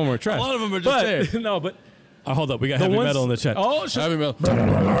trash. A lot of them are just but there. no, but Hold up. We got The heavy ones- metal in the chat. Oh, shit. Heavy metal. All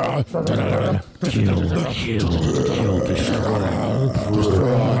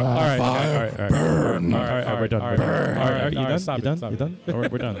right. All right, we're done. All right, you all right, done? stop You it, done? stop You it. done? All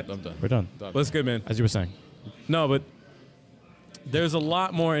right, we're done. I'm done. We're done. What's good, man? As you were saying. No, but there's a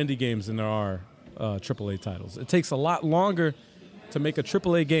lot more indie games than there are AAA titles. It takes a lot longer to make a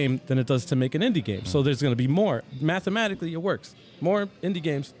AAA game than it does to make an indie game. So there's going to be more. Mathematically, it works. More indie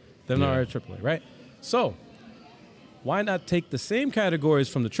games than there are AAA, right? So why not take the same categories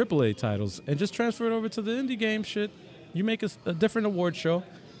from the AAA titles and just transfer it over to the indie game shit? You make a different award show.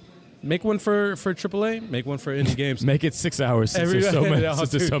 Make one for AAA. Make one for indie games. Make it 6 hours since there's so Everybody- many, Oh,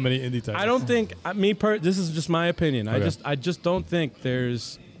 since there's dude. so many indie titles. I don't think this is just my opinion. Okay. I just don't think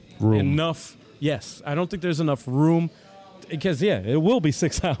there's Room. enough. Yes, I don't think there's enough room because it will be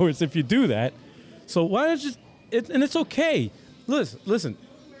 6 hours if you do that. So why don't you? And it's okay. Listen.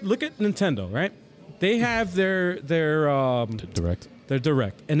 Look at Nintendo, right? They have their Direct.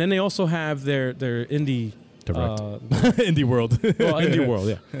 direct, and then they also have their indie Direct. Indie World. indie world,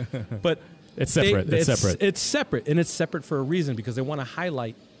 yeah. But It's separate. It's separate. It's separate, and it's separate for a reason because they want to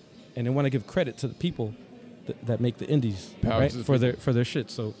highlight and they want to give credit to the people that make the indies, Power right? to the For their shit.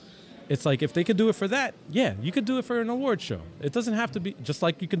 So it's like if they could do it for that, yeah, you could do it for an award show. It doesn't have to be just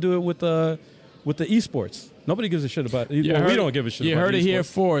like you can do it with the esports. Nobody gives a shit about. We don't give a shit. You about heard it here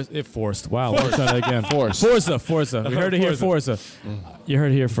esports. forced. Wow. Let's try that again. Forced. Forza. We heard it here Forza. You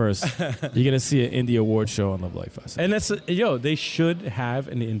heard it here first. You're going to see an indie award show on Love Life Fest. And that's they should have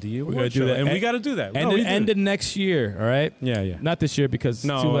an indie award gotta do show, that. and we And- got to do that. And No, we the do. end of next year, all right? Yeah. Not this year because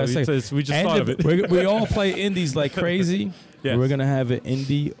No, too last second. we just End thought of it. We all play indies like crazy. Yes. We're going to have an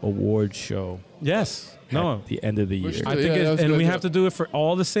indie award show Yes. No. at the end of the year. should I Yeah, think, that was a and good we idea. have to do it for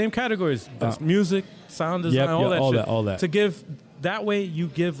all the same categories: music, sound design, all that. To give that way, you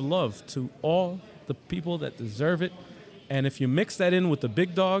give love to all the people that deserve it, and if you mix that in with the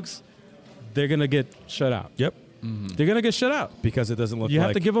big dogs, they're gonna get shut out. Yep. They're gonna get shut out. Because it doesn't look You like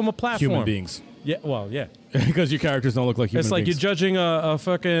have to give them a platform. human beings. Yeah. Well, yeah. Because your characters don't look like human It's like beings. you're judging a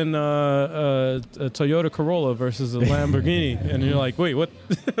fucking a Toyota Corolla versus a Lamborghini, and you're like, wait, what?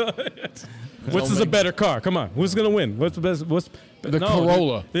 What's a better car? Come on, who's gonna win? What's the best? What's The no,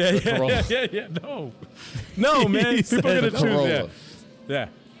 Corolla. Yeah, The Corolla. yeah. No, man. He People are said gonna the choose. Corolla. Yeah.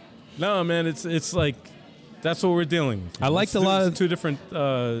 No, man. It's like that's what we're dealing with. I liked It's a lot it's of- two different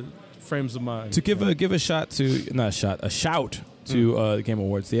frames of mind. To give a shot to a shout to the Game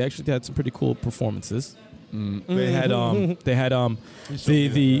Awards. They actually had some pretty cool performances. They had the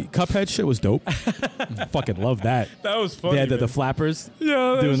Cuphead shit was dope. Fucking love that. that was funny. They had the man. flappers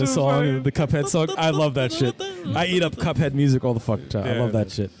Yeah, that doing the was song, funny. the Cuphead song. I love that shit. I eat up Cuphead music all the fucking time. I Yeah. love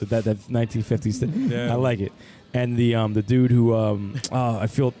that shit. That 1950s thing. Yeah. I like it. And the dude who I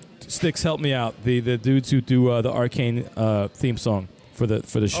feel Sticks help me out. The dudes who do the Arcane theme song for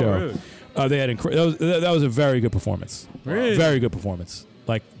the show. really? They had that was a very good performance. Really? Very good performance.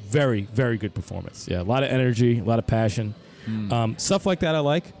 Like very very good performance. Yeah, a lot of energy, a lot of passion. Stuff like that I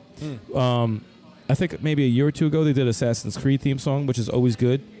like. I think maybe a year or two ago they did Assassin's Creed theme song, which is always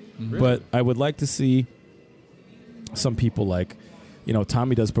good. But I would like to see some people like,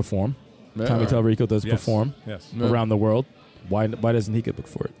 Tommy does perform. Yeah. Tommy Talrico does Yes. perform Yes. Yeah. around the world. Why doesn't he get booked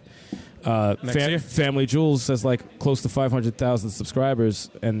for it? Next year? Family Jewels has like close to 500,000 subscribers,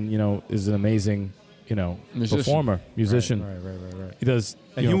 and is an amazing Musician. musician. Right. He does.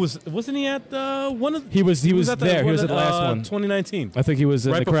 And he wasn't he at one of He was at there. He was at the last one. 2019. I think he was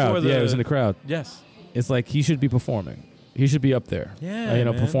in Right the crowd. before Yeah, he the- was in the crowd. Yes. It's like he should be performing. He should be up there. Yeah,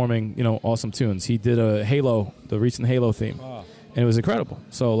 man. performing awesome tunes. He did a Halo, the recent Halo theme, and it was incredible.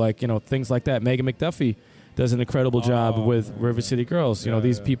 So things like that. Megan McDuffie does an incredible job with River City Girls.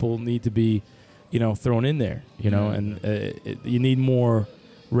 These people need to be, thrown in there. And you need more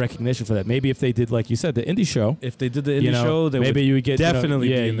recognition for that. Maybe if they did, like you said, the indie show. If they did the indie show, they maybe would you would get definitely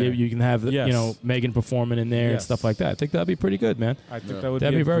be in there. you can have Yes. Megan performing in there and Yes. stuff like that. I think that'd be pretty good, man. I think that would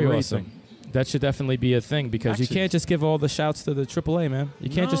That'd be a very great awesome. thing. That should definitely be a thing because you Actually- can't just give all the shouts to the AAA, man. You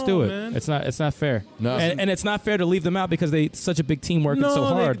can't just do No, it. man. It's not fair. No. And it's not fair to leave them out because they such a big team working so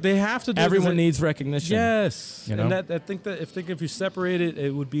hard. They have to do it 'cause Everyone they- needs recognition. Yes, You know? and I think that if you separate it,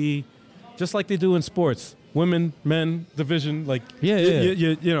 it would be just like they do in sports: women, men, division. Like Yeah.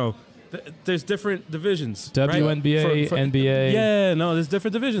 there's different divisions. WNBA, right? NBA. Yeah, no, there's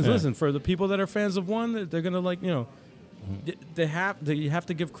different divisions. Yeah. Listen, for the people that are fans of one, they're gonna you have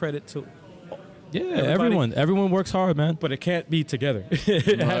to give credit to, Yeah, Everybody- everyone works hard, man. but it can't be together.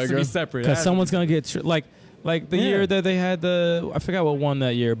 It I has to agree. be separate. It Because has someone's gonna get like Like the Yeah. year that they had I forgot what won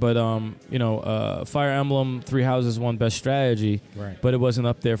that year, but Fire Emblem Three Houses won Best Strategy, Right. but it wasn't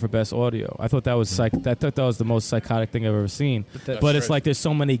up there for Best Audio. I thought that was I thought that was the most psychotic thing I've ever seen. But it's like there's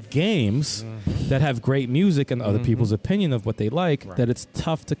so many games that have great music and other people's opinion of what they like that it's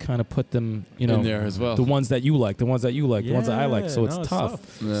tough to kind of put them, in there as well. the ones that you like, the ones that you like, the ones that I like. So it's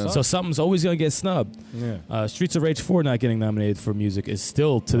tough. Yeah. So something's always gonna get snubbed. Yeah. Streets of Rage 4 not getting nominated for music is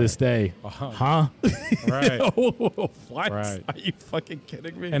still to this day, huh? Right. What? Right. Are you fucking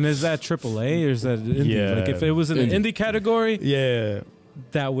kidding me? And is that AAA or is that indie? Yeah. Like if it was in the indie category, yeah,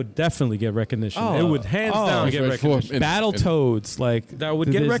 that would definitely get recognition. Oh. It would hands down get Rage 4 recognition. in- Battletoads like That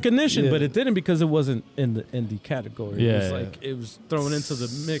would get there's- recognition, yeah. but it didn't because it wasn't in the indie category. It was Yeah. like it was thrown into the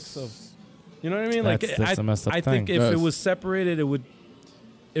mix of, you know what I mean? Like That's a messed up I think thing. if Yes. it was separated,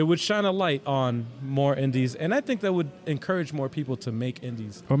 it would shine a light on more indies, and I think that would encourage more people to make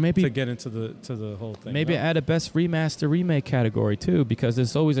indies or maybe to get into the whole thing. maybe No? add a best remaster remake category too, because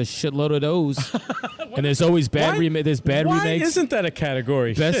there's always a shitload of those, and there's always bad Why- remake. There's bad Why remakes. isn't that a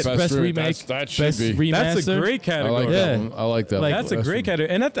category? best Shit. best re- remake, that should best be. remaster. That's a great I category. like Yeah. that one. I like that. Like- one. That's a great category,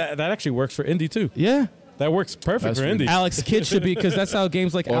 and that actually works for indie too. Yeah, That works perfect That's for really- indie. Alex Kidd should be, because that's how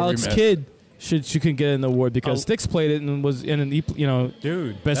games like Or Alex remaster. Kidd she can get an award, because Oh. Styx played it and was in an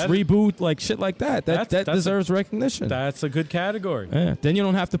Dude, best reboot, like shit like that. That That's a- deserves recognition. That's a good category. Yeah. Then you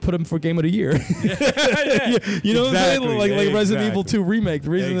don't have to put him for Game of the Year. Yeah. You know what I'm Exactly, saying? Like Resident exactly. Evil 2 remake. The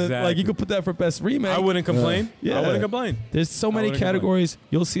reason that like Exactly. you could put that for best remake. I wouldn't complain. Yeah. I wouldn't complain. There's so I many wouldn't complain. categories.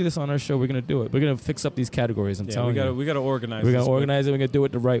 You'll see this on our show. We're gonna do it. We're gonna fix up these categories. I'm Yeah, telling you. we gotta organize. We're this, gonna but- organize it. We're gonna do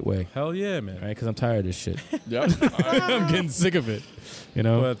it the right way. Hell yeah, man. Right? Because I'm tired of this shit. Yeah. I'm getting sick of it. You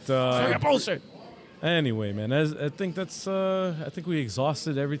know. But bullshit. anyway, man, I think that's I think we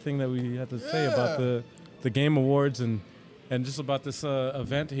exhausted everything that we had to say about the Game Awards and just about this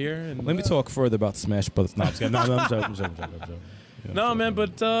event here. And Let me talk further about Smash Brothers. No, I'm joking. I'm joking. No, man,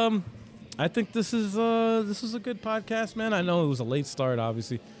 but I think this is a good podcast, man. I know it was a late start.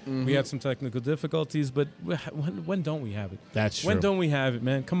 Obviously, we had some technical difficulties, but when don't we have it? That's true. When don't we have it,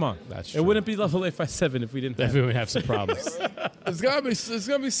 man? Come on. That's It true. wouldn't be Level 857 if we didn't have it. Definitely have some problems. It's gotta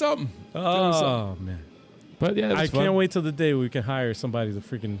be something. Oh man, But yeah, I can't wait till the day we can hire somebody to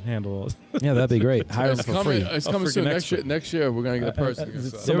freaking handle all. Yeah, that'd be great. Hire them It's for coming. free. It's A coming soon. freaking Next year. expert. Next year we're gonna get a person.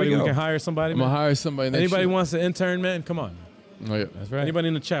 Somebody we go. can hire somebody. I'm gonna Man. hire somebody. Next Anybody year. wants to intern, man? Come on. Oh, yeah. That's right. Anybody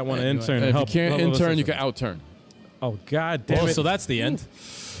in the chat want to Yeah, intern? And and if you help can't help us intern, you with can outturn. Oh God damn Oh, it! so that's the end.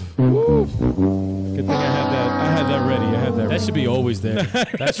 Good thing I had that ready. I had that. That ready. should be always there.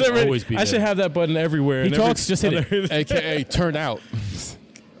 That should Ready. always be I there. should have that button everywhere. He and every- talks, just hit it. AKA turn out.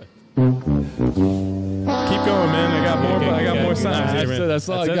 Keep going, man. I got more signs here, man. That's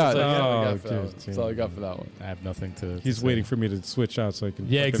all I got. Oh, That's all I got for that one. I have nothing to. He's waiting for me to switch out so I can.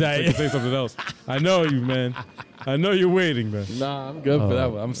 Yeah, so I exactly. can say something else. I know you, man. I know you're waiting, man. Nah, I'm good for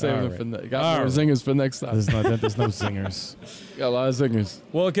that one. I'm saving all it for. right. Got All more right. zingers for next time. There's no singers. Got a lot of zingers.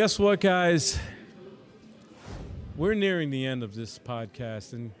 Well, guess what, guys? We're nearing the end of this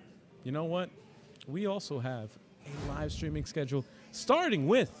podcast, and you know what? We also have a live streaming schedule starting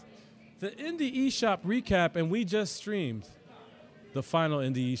with the Indie eShop recap, and we just streamed the final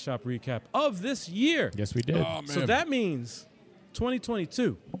Indie eShop recap of this year. Yes, we did. Oh, man. So that means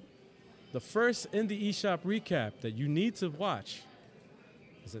 2022, the first Indie eShop recap that you need to watch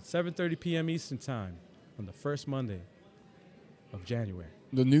is at 7:30 p.m. Eastern Time on the first Monday of January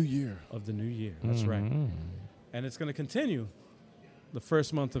The new year. of the new year. That's right. And it's going to continue the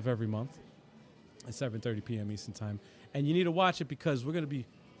first month of every month at 7:30 p.m. Eastern Time. And you need to watch it because we're going to be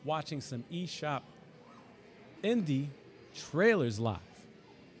watching some eShop indie trailers live.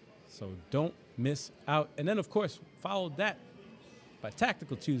 So don't miss out. And then, of course, follow that by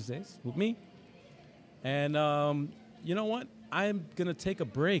Tactical Tuesdays with me. And you know what? I'm going to take a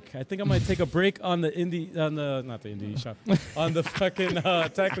break. I think I might take a break on the indie, not the indie eShop, on the fucking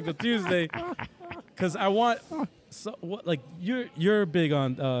Tactical Tuesday. Because I want, you're big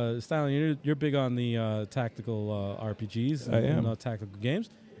on, Styling, you're big on the tactical RPGs. I am. And, tactical games.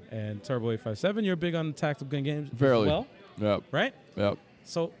 And Turbo 857, you're big on the tactical games Fairly. as well, Yep. right? Yep.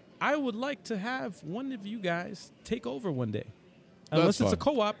 So I would like to have one of you guys take over one day. That's Unless it's a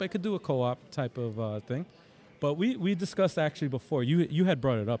fine. co-op, I could do a co-op type of thing. But we discussed actually before. You had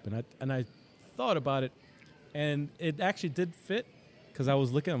brought it up, and I thought about it, and it actually did fit. Because I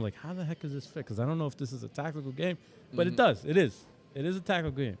was looking, I'm like, how the heck does this fit? Because I don't know if this is a tactical game, but it does. It is. It is a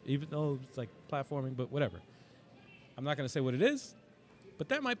tactical game, even though it's like platforming, but whatever. I'm not going to say what it is, but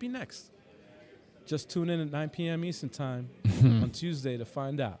that might be next. Just tune in at 9 p.m. Eastern Time on Tuesday to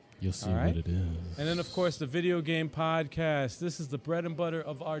find out. You'll see All right. what it is. And then, of course, the video game podcast. This is the bread and butter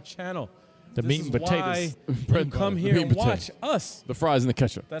of our channel. The This meat is and potatoes. why Bread you come butter, here meat and and watch potato. us. The fries and the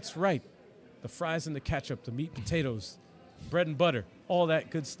ketchup. That's right. The fries and the ketchup, the meat, potatoes, bread and butter, all that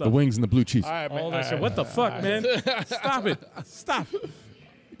good stuff. The wings and the blue cheese. All that shit. What the fuck, man? Stop it. Stop.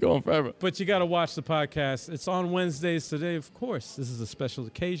 Going forever. But you got to watch the podcast. It's on Wednesdays today, of course. This is a special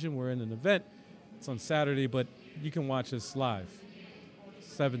occasion. We're in an event. It's on Saturday, but you can watch us live,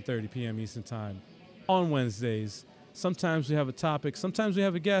 7:30 p.m. Eastern Time on Wednesdays. Sometimes we have a topic. Sometimes we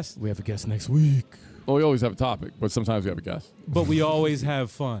have a guest. We have a guest next week. Well, we always have a topic, but sometimes we have a guest. But we always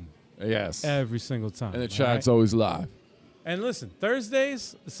have fun Yes. every single time. And the all chat's right? always live. And listen,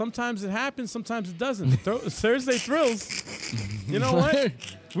 Thursdays, sometimes it happens, sometimes it doesn't. Thursday Thrills, you know what?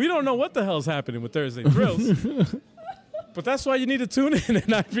 We don't know what the hell's happening with Thursday Thrills. But that's why you need to tune in at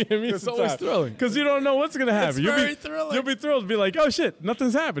 9 p.m. Eastern It's always thrilling. Because you don't know what's going to happen. It's very thrilling. You'll be thrilled to be like, oh, shit,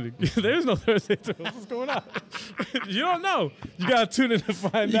 nothing's happening. There's no Thursday Thrills. What's going on? You don't know. You got to tune in to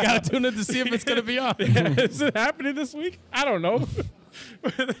find out. You got to tune in to see if it's going to be on. Is it happening this week? I don't know.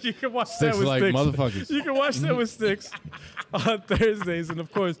 You can watch that Sticks with like Sticks. motherfuckers. You can watch that with Sticks on Thursdays. And,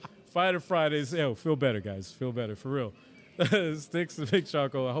 of course, Fighter Fridays. Yo, feel better, guys. Feel better, for real. Sticks and Big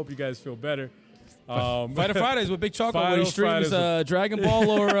Choco. I hope you guys feel better. Fighter Fridays with Big Choco, where Fighter he streams Fridays Dragon Ball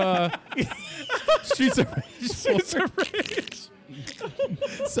or Streets of Rage. Streets of Rage.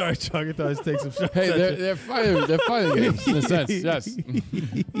 Sorry, Choco, I thought I was taking some shots. Hey, they're fighting games in a sense. Yes.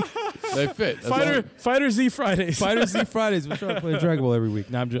 They fit. That's Fighter Z Fridays. Fighter Z Fridays. We're trying to play Dragon Ball every week.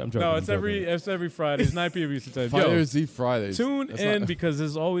 No, I'm joking. No, I'm it's joking. every Friday. It's 9 p.m. Eastern Time. Fighter Yo, Z Fridays. tune That's in not- because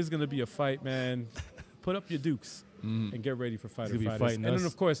there's always going to be a fight, man. Put up your dukes and get ready for Fighter gonna be Fridays. fighting And us. then,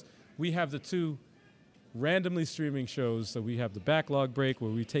 of course, we have the two randomly streaming shows. So we have the Backlog Break,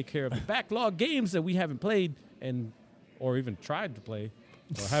 where we take care of the backlog games that we haven't played or even tried to play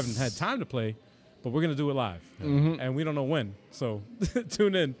or haven't had time to play, but we're going to do it live. And we don't know when. So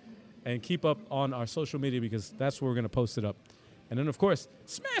tune in and keep up on our social media because that's where we're going to post it up. And then, of course,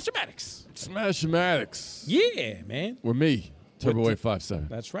 Smash-O-Matics. Smash-O-Matics. Yeah, man. With me, Turbo 857.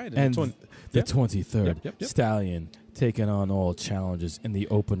 That's right. And the the Yep. 23rd, Yep. Stallion taking on all challenges in the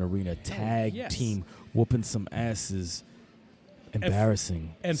open arena. Tag yes. team whooping some asses.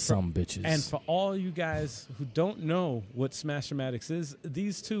 Embarrassing and for- some bitches. And for all you guys who don't know what Smash-O-Matics is,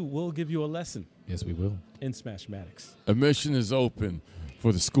 these two will give you a lesson yes, we will. in Smash-O-Matics. Admission is open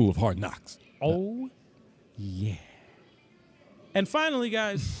for the School of Hard Knocks. Oh, yeah. And finally,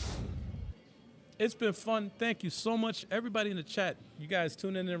 guys, it's been fun. Thank you so much. Everybody in the chat, you guys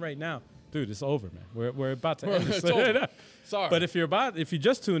tuning in right now. Dude, it's over, man. We're about to end this. It's over. Sorry. But if you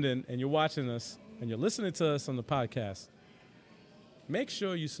just tuned in and you're watching us and you're listening to us on the podcast, make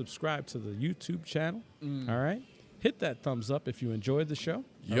sure you subscribe to the YouTube channel. All right. Hit that thumbs up if you enjoyed the show.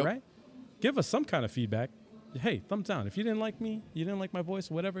 Yep. All right. Give us some kind of feedback. Hey, thumbs down. If you didn't like me, you didn't like my voice,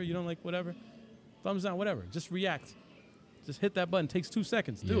 whatever, you don't like whatever, thumbs down, whatever. Just react. Just hit that button. It takes 2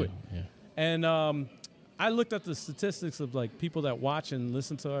 seconds. Do it. Yeah. And I looked at the statistics of like people that watch and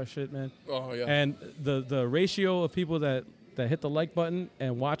listen to our shit, man. Oh, yeah. And the ratio of people that hit the like button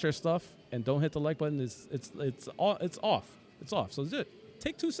and watch our stuff and don't hit the like button it's off. It's off. So do it.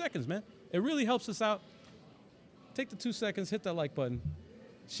 Take 2 seconds, man. It really helps us out. Take the 2 seconds, hit that like button,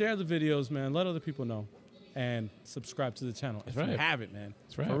 share the videos, man. Let other people know, and subscribe to the channel if you right. have it, man.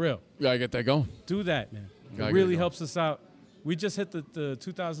 That's right. For real. You gotta get that going. Do that, man. Gotta It get really it helps us out. We just hit the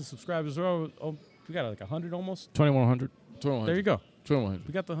 2,000 subscribers. We got like 100 almost. 2100. 2100. There you go. 2100.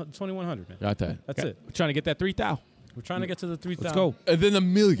 We got the 2,100, man. Got that. That's it. We're trying to get that 3,000. We're trying to get to the 3,000. Let's go. And then a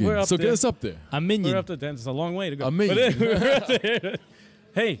million. We're up So there. get us up there. A We're minion. up to then. It's a long way to go. A million. But we're up there.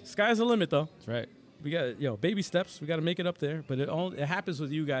 Hey, sky's the limit, though. That's right. We got baby steps. We got to make it up there. But it happens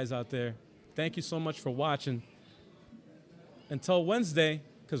with you guys out there. Thank you so much for watching. Until Wednesday,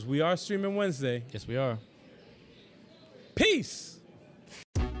 because we are streaming Wednesday. Yes, we are. Peace.